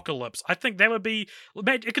post-apocalypse, I think that would be,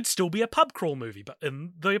 it could still be a pub crawl movie, but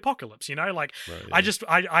in the apocalypse, you know? Like, right,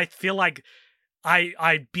 yeah. I feel like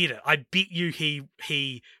I bet it. I bet you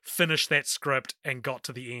he finished that script and got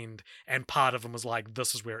to the end, and part of him was like,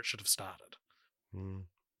 this is where it should have started.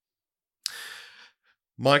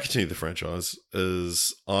 My continue the franchise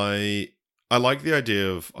is I like the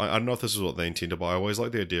idea of, I don't know if this is what they intended, but I always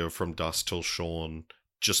like the idea of From Dusk Till Dawn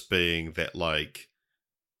just being that, like,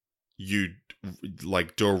 you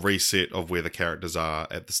like do a reset of where the characters are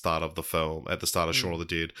at the start of the film, at the start of Shaun of the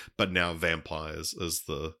Dead, but now vampires is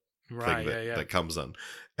the thing that comes in.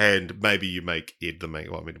 And maybe you make Ed the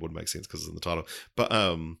main, well, I mean, it wouldn't make sense because it's in the title, but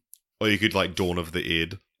or you could like Dawn of the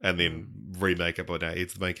Ed and then remake it, but now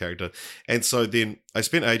Ed's the main character. And so then I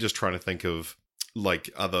spent ages trying to think of like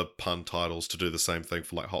other pun titles to do the same thing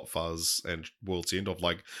for like Hot Fuzz and World's End, of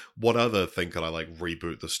like what other thing could I like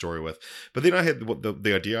reboot the story with. But then I had what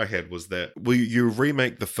the idea I had was that you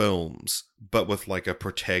remake the films but with like a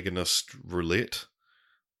protagonist roulette.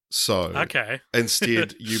 So okay,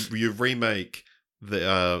 instead you remake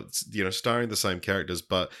the starring the same characters,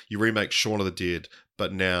 but you remake Shaun of the Dead,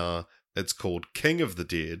 but now it's called King of the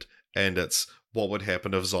Dead, and it's what would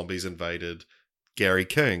happen if zombies invaded Gary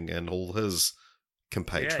King and all his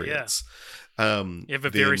compatriots. You have a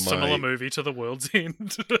very similar movie to The World's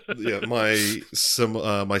End. My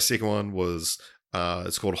second one was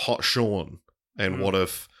it's called Hot Shaun, and what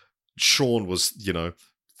if Shaun was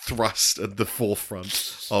thrust at the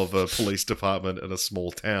forefront of a police department in a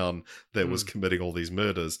small town that was committing all these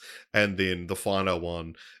murders. And then the final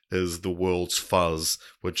one is The World's Fuzz,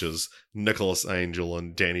 which is Nicholas Angel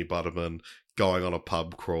and Danny Butterman going on a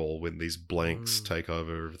pub crawl when these blanks take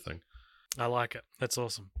over everything. I like it. That's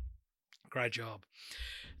awesome. Great job.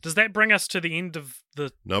 Does that bring us to the end of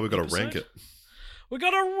the No, we've got to episode? rank it. We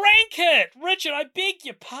got to rank it! Richard, I beg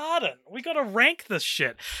your pardon. We got to rank this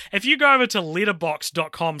shit. If you go over to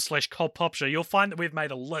letterboxd.com/cultpopshow, you'll find that we've made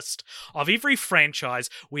a list of every franchise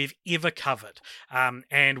we've ever covered.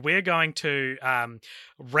 And we're going to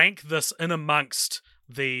rank this in amongst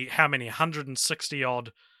the, how many, 160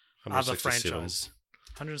 odd other franchises.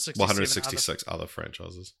 166 other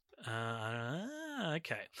franchises.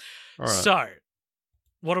 Okay. All right. So,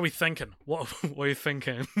 what are we thinking? What are you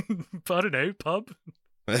thinking? I don't know, pub?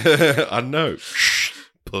 I know.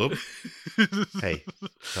 Pub? Hey,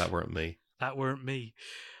 that weren't me. That weren't me.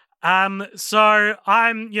 So,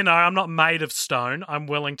 I'm not made of stone. I'm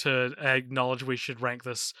willing to acknowledge we should rank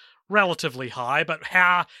this relatively high, but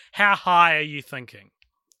how high are you thinking?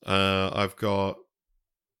 I've got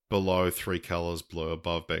below Three Colors Blue,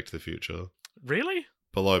 above Back to the Future. Really?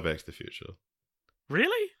 Below Back to the Future.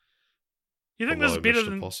 Really? You think below this is better Mission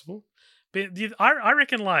than Impossible? I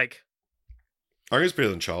reckon like. I think it's better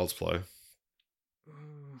than Child's Play.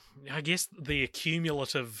 I guess the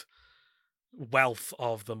accumulative wealth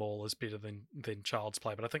of them all is better than Child's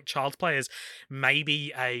Play, but I think Child's Play is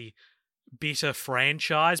maybe a better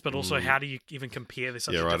franchise, but also how do you even compare this?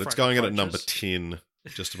 Yeah, right. It's going in at number 10,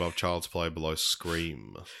 just above Child's Play, below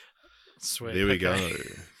Scream. Sweet. There we go.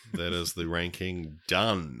 That is the ranking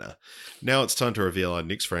done. Now it's time to reveal our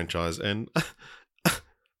next franchise. And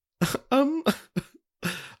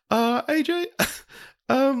AJ,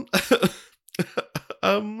 how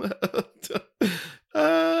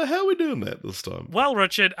are we doing that this time? Well,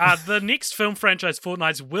 Richard, the next film franchise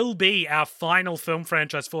fortnights will be our final film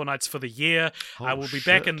franchise fortnights for the year. We'll be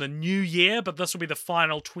back in the new year, but this will be the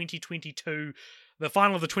final 2022. The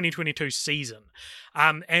final of the 2022 season.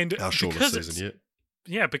 And our shortest season yet.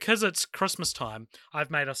 Yeah, because it's Christmas time, I've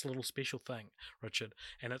made us a little special thing, Richard,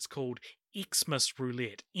 and it's called Xmas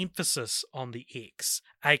Roulette. Emphasis on the X,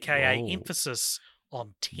 aka emphasis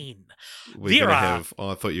on 10. I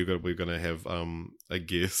thought we were going to have a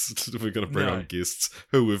guest. We're going to bring on guests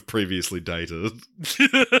who we've previously dated.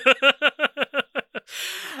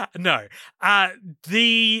 No.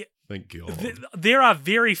 Thank God. There are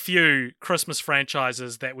very few Christmas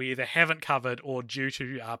franchises that we either haven't covered or, due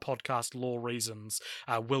to podcast law reasons,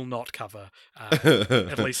 will not cover.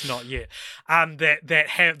 At least not yet.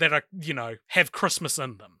 That have Christmas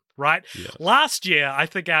in them. Right? Yeah. Last year, I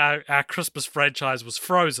think our Christmas franchise was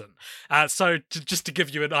Frozen. So just to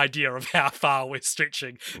give you an idea of how far we're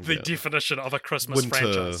stretching the definition of a Christmas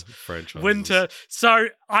franchise. Winter. So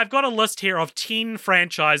I've got a list here of 10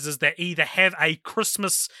 franchises that either have a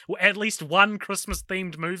Christmas, or at least one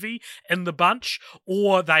Christmas-themed movie in the bunch,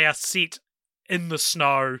 or they are set in the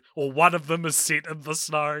snow, or one of them is set in the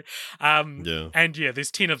snow. And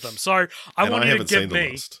there's 10 of them. So I want you to give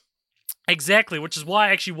me... List. Exactly, which is why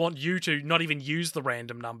I actually want you to not even use the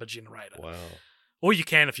random number generator. Wow. Or you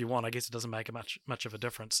can if you want. I guess it doesn't make much of a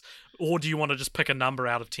difference. Or do you want to just pick a number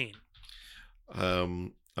out of 10?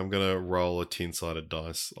 I'm gonna roll a 10-sided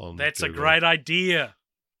dice on. That's Google. a great idea.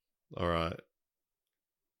 All right.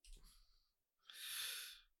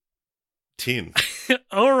 10.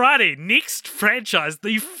 Alrighty, next franchise,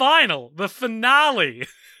 the finale.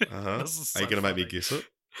 Uh-huh. This is so Are you gonna make me funny. guess it?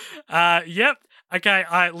 Yep. Okay,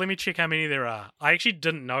 let me check how many there are. I actually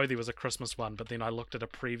didn't know there was a Christmas one, but then I looked at a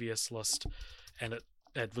previous list and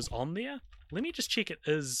it was on there. Let me just check it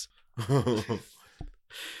is.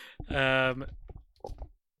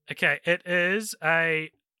 Okay, it is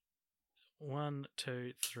a 1,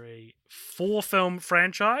 2, 3, 4 film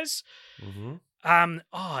franchise. Mm-hmm.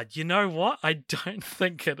 You know what? I don't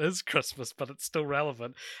think it is Christmas, but it's still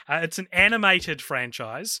relevant. It's an animated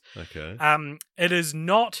franchise. Okay. It is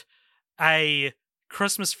not a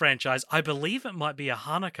Christmas franchise. I believe it might be a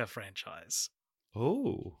Hanukkah franchise.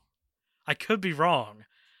 Oh. I could be wrong,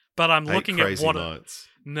 but I'm looking at Crazy what. Nights.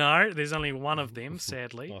 No, there's only one of them,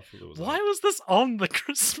 sadly. I thought there was Why was this on the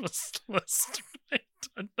Christmas list? I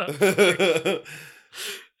don't know. eight.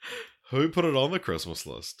 Who put it on the Christmas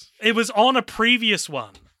list? It was on a previous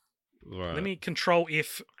one. Right. Let me Control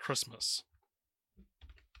F Christmas.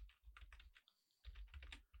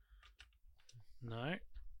 No.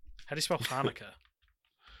 How do you spell Hanukkah?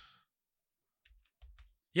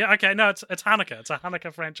 Yeah, okay, no, it's Hanukkah. It's a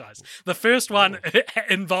Hanukkah franchise. The first one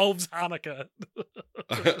involves Hanukkah.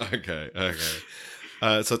 Okay.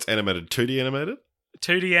 So it's animated, 2D animated?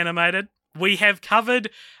 2D animated. We have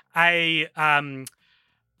covered a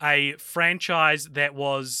franchise that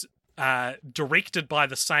was directed by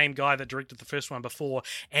the same guy that directed the first one before,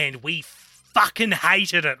 and we fucking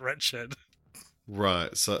hated it, Richard.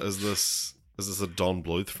 Right. So is this a Don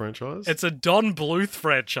Bluth franchise? It's a Don Bluth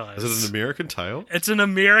franchise. Is it an American Tale? It's an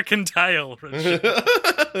American Tale,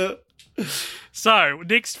 Richard. So,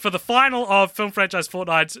 next, for the final of Film Franchise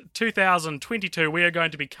Fortnights 2022, we are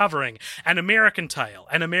going to be covering An American Tale,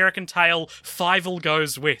 Fievel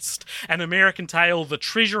Goes West, An American Tale, The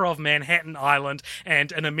Treasure of Manhattan Island,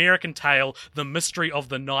 and An American Tale, The Mystery of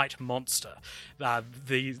the Night Monster.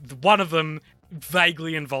 The one of them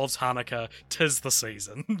vaguely involves Hanukkah. 'Tis the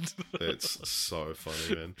season. It's so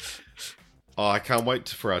funny, man. Oh, I can't wait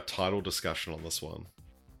for our title discussion on this one.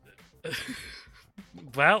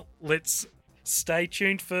 Well, let's stay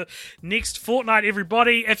tuned for next fortnight,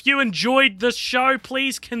 everybody. If you enjoyed this show,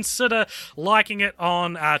 please consider liking it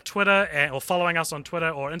on Twitter or following us on Twitter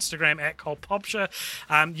or Instagram at ColdPopture.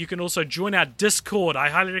 You can also join our Discord. I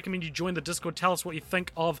highly recommend you join the Discord. Tell us what you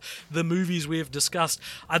think of the movies we have discussed.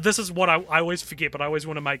 This is what I always forget, but I always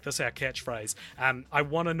want to make this our catchphrase. I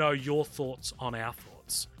want to know your thoughts on our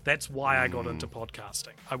thoughts. That's why I got into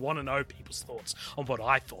podcasting. I want to know people's thoughts on what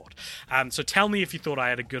I thought. So tell me if you thought I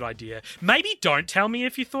had a good idea. Maybe don't tell me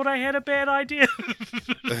if you thought I had a bad idea.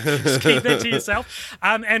 Just keep that to yourself.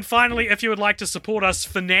 And finally, if you would like to support us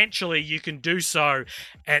financially, you can do so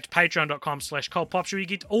at patreon.com/coldpopshow. You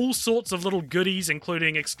get all sorts of little goodies,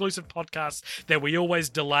 including exclusive podcasts that we always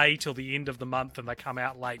delay till the end of the month and they come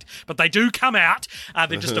out late. But they do come out.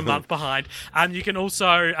 They're just a month behind. You can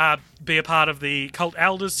also be a part of the Cult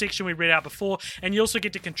Elders section we read out before, and you also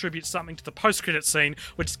get to contribute something to the post-credit scene,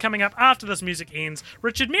 which is coming up after this music ends.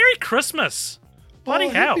 Richard, Merry Christmas! Bloody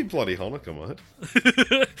hell! Happy bloody Hanukkah,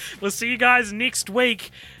 mate. We'll see you guys next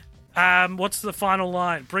week. What's the final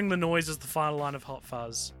line? Bring the noise is the final line of Hot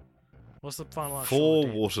Fuzz. What's the final line?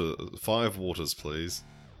 5 waters, please.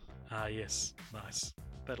 Yes. Nice.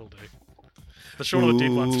 That'll do. The Shaun of the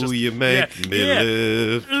Dead one's just... Ooh, you make me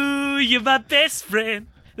live. Ooh, you're my best friend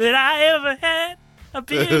that I ever had. I've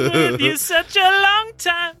been with you such a long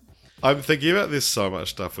time. I'm thinking about there's so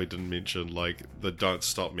much stuff we didn't mention, like the Don't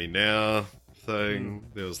Stop Me Now thing.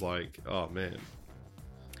 There was like, oh man.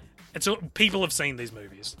 People have seen these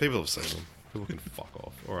movies. People have seen them. People can fuck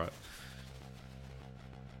off. Alright.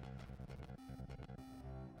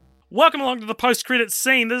 Welcome along to the post-credits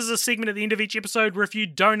scene. This is a segment at the end of each episode where if you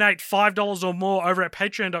donate $5 or more over at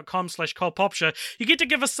patreon.com/coldpopshow, you get to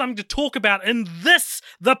give us something to talk about in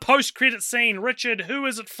the post-credit scene. Richard, who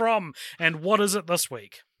is it from and what is it this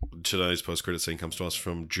week? Today's post-credit scene comes to us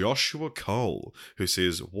from Joshua Cole, who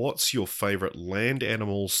says, "What's your favourite land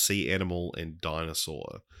animal, sea animal, and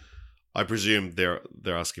dinosaur?" I presume they're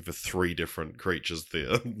asking for 3 different creatures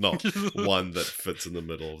there, not one that fits in the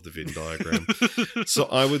middle of the Venn diagram. So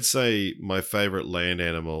I would say my favourite land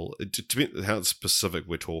animal, to be how specific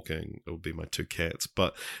we're talking, it would be my 2 cats.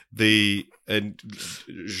 But the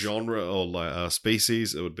genre or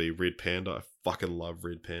species, it would be red panda. I fucking love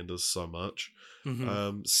red pandas so much.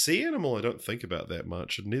 Sea animal, I don't think about that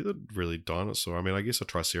much. Neither really dinosaur. I mean, I guess a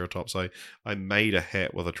Triceratops. I made a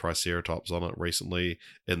hat with a Triceratops on it recently,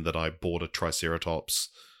 in that I bought a Triceratops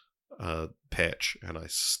patch and I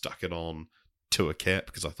stuck it on to a cap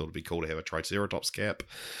because I thought it'd be cool to have a Triceratops cap.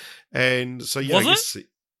 And so, yeah,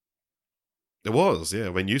 it was, yeah.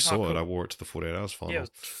 When you saw it, I wore it to the 48 Hours final. Yeah,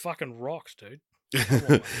 it fucking rocks, dude.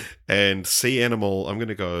 And sea animal, I'm going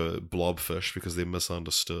to go blobfish because they're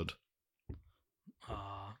misunderstood.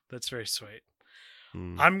 Ah, that's very sweet.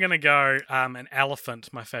 I'm going to go an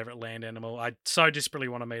elephant, my favorite land animal. I so desperately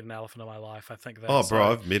want to meet an elephant in my life. I think that. Oh,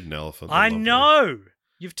 bro, I've met an elephant. I know.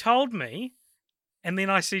 You've told me. And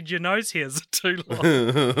then I said your nose hairs are too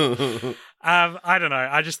long. I don't know.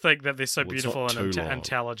 I just think that they're so beautiful and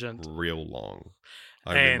intelligent. Real long.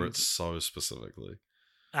 I remember it so specifically.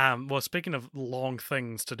 Well, speaking of long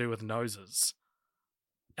things to do with noses,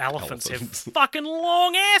 elephants have fucking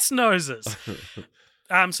long ass noses.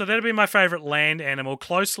 So that'd be my favorite land animal,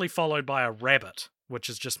 closely followed by a rabbit, which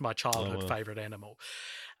is just my childhood favorite animal.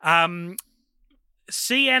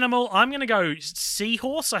 Sea animal, I'm going to go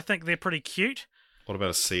seahorse. I think they're pretty cute. What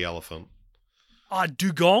about a sea elephant?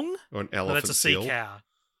 Dugong? Or an elephant that's a seal? sea cow.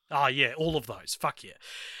 Oh, yeah, all of those. Fuck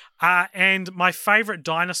yeah. And my favorite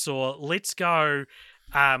dinosaur, let's go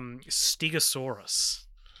Stegosaurus.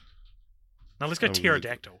 Now let's go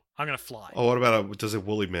pterodactyl. I'm going to fly. Oh, what about does a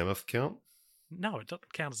woolly mammoth count? No, it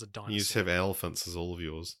doesn't count as a dinosaur. You just have elephants as all of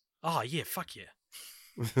yours. Oh, yeah, fuck yeah.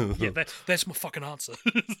 Yeah, that's my fucking answer.